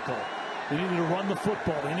physical. They needed to run the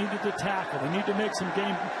football. They needed to tackle. They needed to make some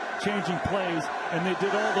game-changing plays, and they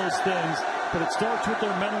did all those things. But it starts with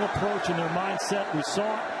their mental approach and their mindset. We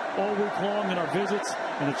saw it all week long in our visits,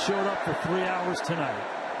 and it showed up for 3 hours tonight.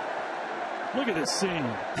 Look at this scene.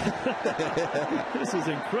 This is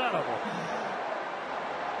incredible.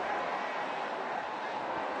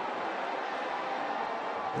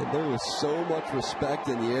 And there was so much respect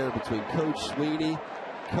in the air between Coach Sweeney,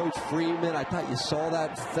 Coach Freeman. I thought you saw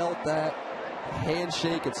that, felt that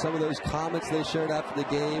handshake and some of those comments they shared after the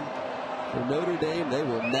game. For Notre Dame, they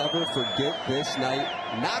will never forget this night.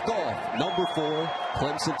 Knock off number 4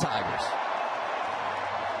 Clemson Tigers.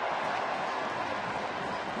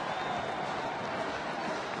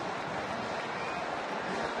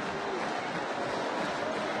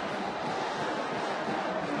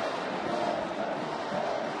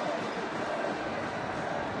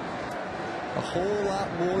 A whole lot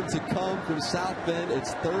more to come from South Bend.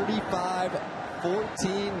 It's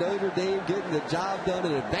 35-14. Notre Dame getting the job done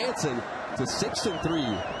and advancing to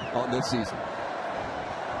 6-3 on this season.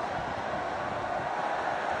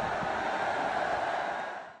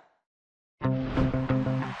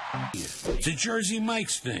 It's a Jersey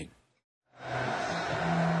Mike's thing.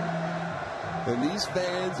 And these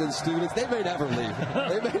fans and students, they may never leave.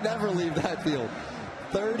 They may never leave that field.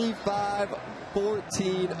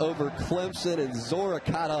 35-14 over Clemson, and Zora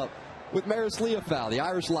caught up with Maris Leofow, the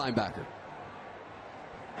Irish linebacker.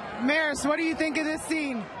 Maris, what do you think of this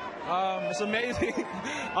scene? It's amazing.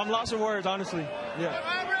 I'm lost for words, honestly.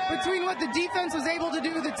 Yeah. Between what the defense was able to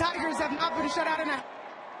do, the Tigers have not been shut out in a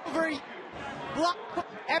over block,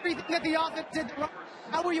 everything that the offense did.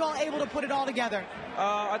 How were you all able to put it all together?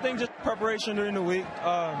 I think just preparation during the week,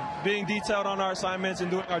 being detailed on our assignments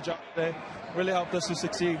and doing our job today really helped us to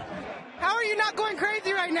succeed. How are you not going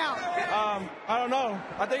crazy right now? I don't know.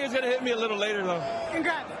 I think it's going to hit me a little later, though.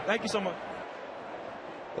 Congrats. Thank you so much.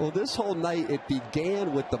 Well, this whole night, it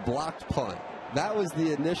began with the blocked punt. That was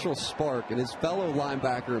the initial spark, and his fellow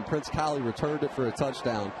linebacker and Prince Colley returned it for a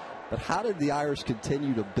touchdown. But how did the Irish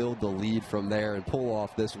continue to build the lead from there and pull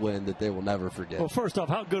off this win that they will never forget? Well, first off,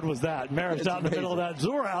 how good was that? Merritt's out in the middle of that.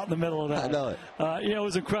 Zora out in the middle of that. I know it. It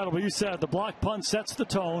was incredible. You said the block punt sets the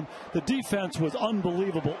tone. The defense was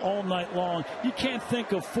unbelievable all night long. You can't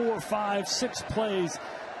think of 4, 5, 6 plays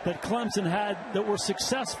that Clemson had that were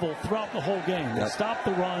successful throughout the whole game. They stopped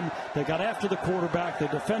the run. They got after the quarterback. They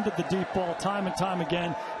defended the deep ball time and time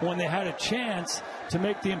again. When they had a chance to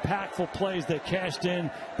make the impactful plays, they cashed in.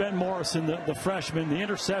 Ben Morrison, the freshman, the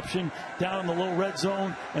interception down in the low red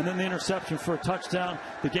zone, and then the interception for a touchdown.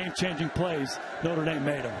 The game-changing plays, Notre Dame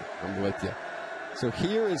made them. I'm with you. So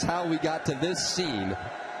here is how we got to this scene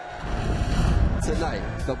tonight.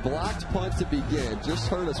 The blocked punt to begin. Just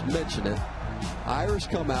heard us mention it. Irish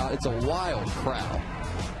come out. It's a wild crowd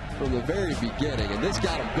from the very beginning, and this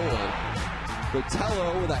got them going.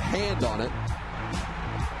 Botello with a hand on it.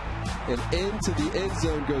 And into the end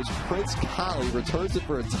zone goes Prince Colley, returns it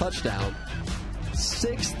for a touchdown.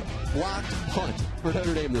 6th blocked punt for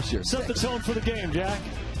Notre Dame this year. Set the tone for the game, Jack.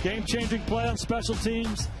 Game-changing play on special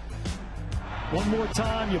teams. One more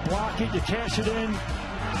time, you block it, you cash it in.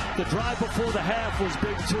 The drive before the half was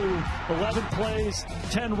big, too. 11 plays,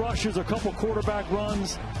 10 rushes, a couple quarterback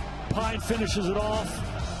runs. Pyne finishes it off.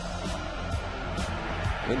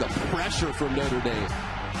 And the pressure from Notre Dame.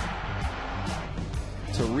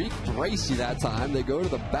 Tariq Bracy that time. They go to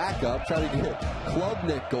the backup, try to get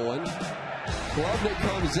Klubnik going. Klubnik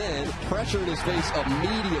comes in, pressure in his face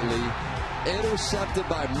immediately. Intercepted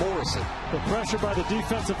by Morrison. The pressure by the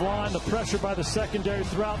defensive line, the pressure by the secondary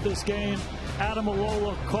throughout this game. Adam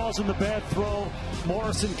Alola causing the bad throw.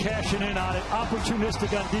 Morrison cashing in on it.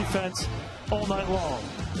 Opportunistic on defense all night long.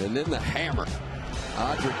 And then the hammer.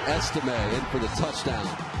 Audric Estimé in for the touchdown.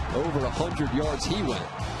 Over 100 yards he went.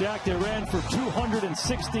 Jack, they ran for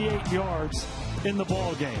 268 yards in the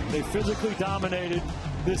ball game. They physically dominated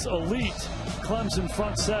this elite Clemson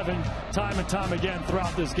front seven time and time again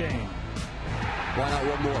throughout this game. Why not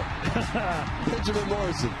one more? Benjamin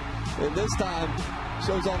Morrison. And this time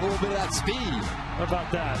shows off a little bit of that speed. How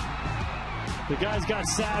about that? The guy's got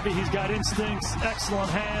savvy. He's got instincts, excellent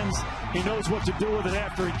hands. He knows what to do with it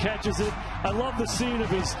after he catches it. I love the scene of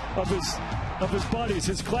his buddies,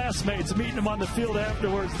 his classmates, meeting him on the field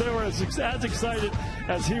afterwards. They were as excited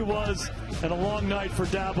as he was. And a long night for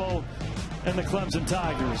Dabo and the Clemson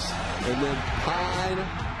Tigers. And then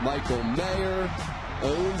Pyne, Michael Mayer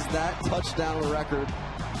owns that touchdown record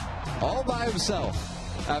all by himself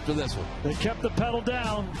after this one. They kept the pedal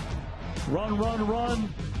down. Run, run,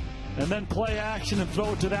 run. And then play action and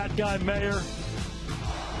throw it to that guy, Mayer.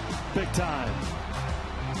 Big time.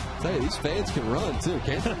 Tell you, these fans can run too,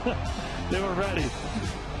 can't they? They were ready.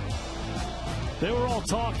 They were all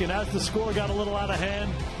talking as the score got a little out of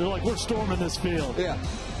hand. They're like, we're storming this field. Yeah.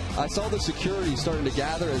 I saw the security starting to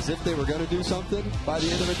gather as if they were going to do something. By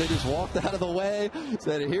the end of it, they just walked out of the way,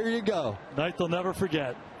 said, here you go. Night they'll never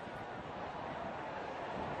forget.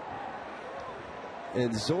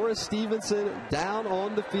 And Zora Stevenson down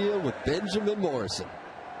on the field with Benjamin Morrison.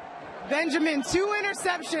 Benjamin, 2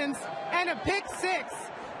 interceptions and a pick 6.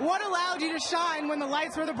 What allowed you to shine when the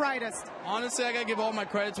lights were the brightest? Honestly, I got to give all my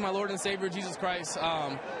credit to my Lord and Savior, Jesus Christ.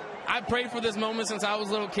 I prayed for this moment since I was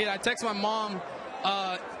a little kid. I texted my mom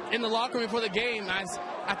in the locker room before the game.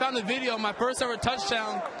 I found the video. My first ever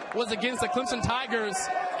touchdown was against the Clemson Tigers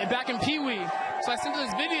back in Pee Wee. So I sent her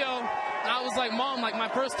this video, and I was like, Mom, like my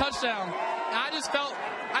first touchdown. And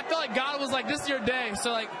I felt like God was like, this is your day.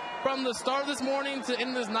 So like from the start of this morning to the end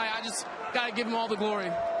of this night, I just got to give him all the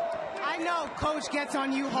glory. I know Coach gets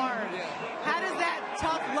on you hard. How does that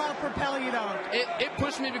tough love propel you, though? It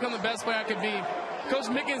pushed me to become the best player I could be. Coach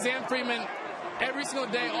Mickens and Freeman, every single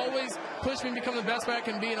day, always push me to become the best player I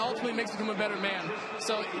can be and ultimately makes me become a better man.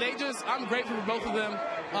 So I'm grateful for both of them.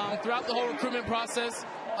 Throughout the whole recruitment process,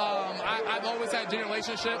 I've always had a genuine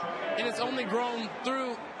relationship, and it's only grown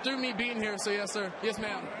through me being here. So yes, sir. Yes,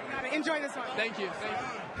 ma'am. Enjoy this one. Thank you.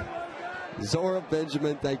 Zora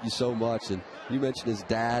Benjamin, thank you so much. And you mentioned his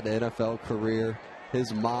dad, NFL career.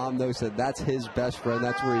 His mom, though, said that's his best friend.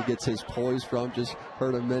 That's where he gets his poise from. Just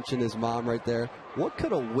heard him mention his mom right there. What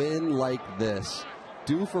could a win like this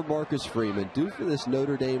do for Marcus Freeman, do for this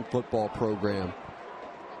Notre Dame football program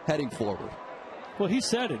heading forward? Well, he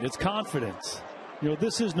said it. It's confidence. You know,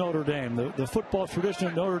 this is Notre Dame. The football tradition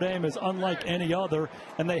of Notre Dame is unlike any other,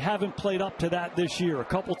 and they haven't played up to that this year. A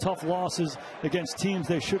couple tough losses against teams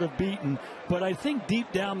they should have beaten, but I think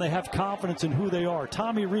deep down they have confidence in who they are.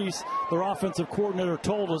 Tommy Rees, their offensive coordinator,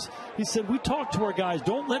 told us, he said, we talked to our guys,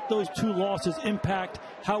 don't let those 2 losses impact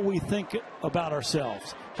how we think about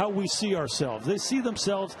ourselves, how we see ourselves. They see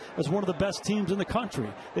themselves as one of the best teams in the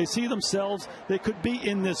country. They see themselves, they could be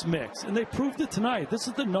in this mix, and they proved it tonight. This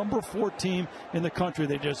is the number 4 team in the country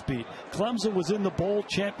they just beat. Clemson was in the bowl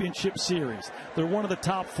championship series. They're one of the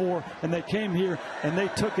top 4, and they came here and they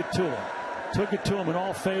took it to them. Took it to them in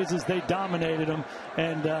all phases. They dominated them,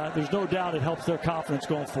 and there's no doubt it helps their confidence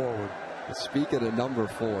going forward. Speaking of number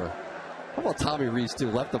 4, how about Tommy Rees, too?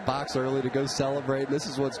 Left the box early to go celebrate. This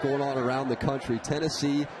is what's going on around the country.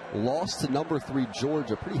 Tennessee lost to number 3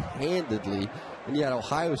 Georgia pretty handedly. And yet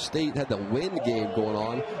Ohio State had the win game going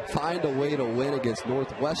on. Find a way to win against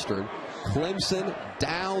Northwestern. Clemson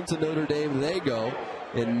down to Notre Dame they go.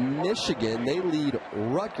 In Michigan, they lead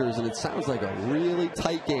Rutgers, and it sounds like a really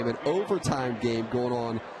tight game, an overtime game going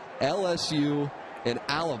on. LSU and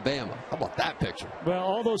Alabama. How about that picture? Well,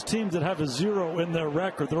 all those teams that have a 0 in their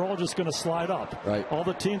record, they're all just going to slide up. Right. All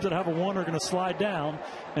the teams that have a 1 are going to slide down.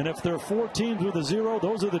 And if there are 4 teams with a 0,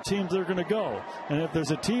 those are the teams that are going to go. And if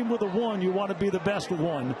there's a team with a 1, you want to be the best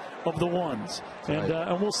one of the ones. And, right.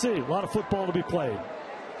 And we'll see. A lot of football to be played.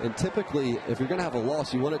 And typically, if you're going to have a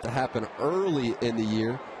loss, you want it to happen early in the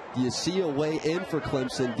year. Do you see a way in for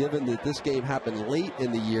Clemson, given that this game happened late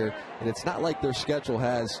in the year, and it's not like their schedule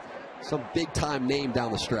has some big-time name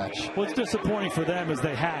down the stretch? What's disappointing for them is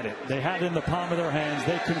they had it. They had it in the palm of their hands.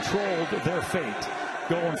 They controlled their fate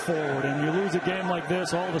going forward. And you lose a game like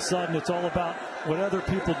this, all of a sudden it's all about what other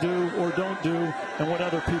people do or don't do and what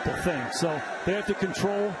other people think. So they have to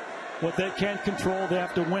control what they can control. They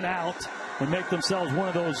have to win out and make themselves one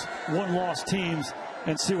of those one-loss teams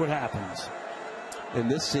and see what happens. In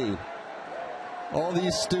this scene, all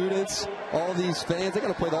these students, all these fans, they got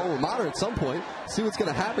to play the alma mater at some point. See what's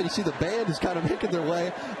going to happen. You see the band is kind of making their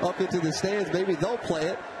way up into the stands. Maybe they'll play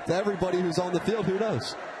it to everybody who's on the field. Who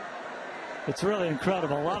knows? It's really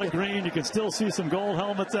incredible. A lot of green. You can still see some gold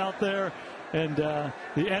helmets out there. And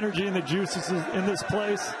the energy and the juices in this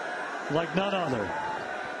place like none other.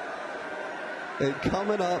 And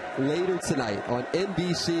coming up later tonight on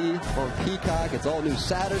NBC, on Peacock, it's all new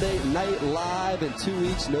Saturday Night Live. In 2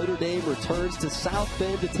 weeks, Notre Dame returns to South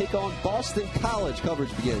Bend to take on Boston College.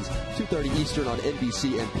 Coverage begins 2:30 Eastern on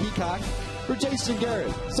NBC and Peacock. For Jason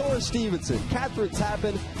Garrett, Zora Stevenson, Catherine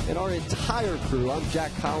Tappan, and our entire crew, I'm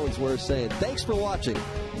Jack Collinsworth saying thanks for watching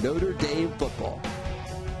Notre Dame football.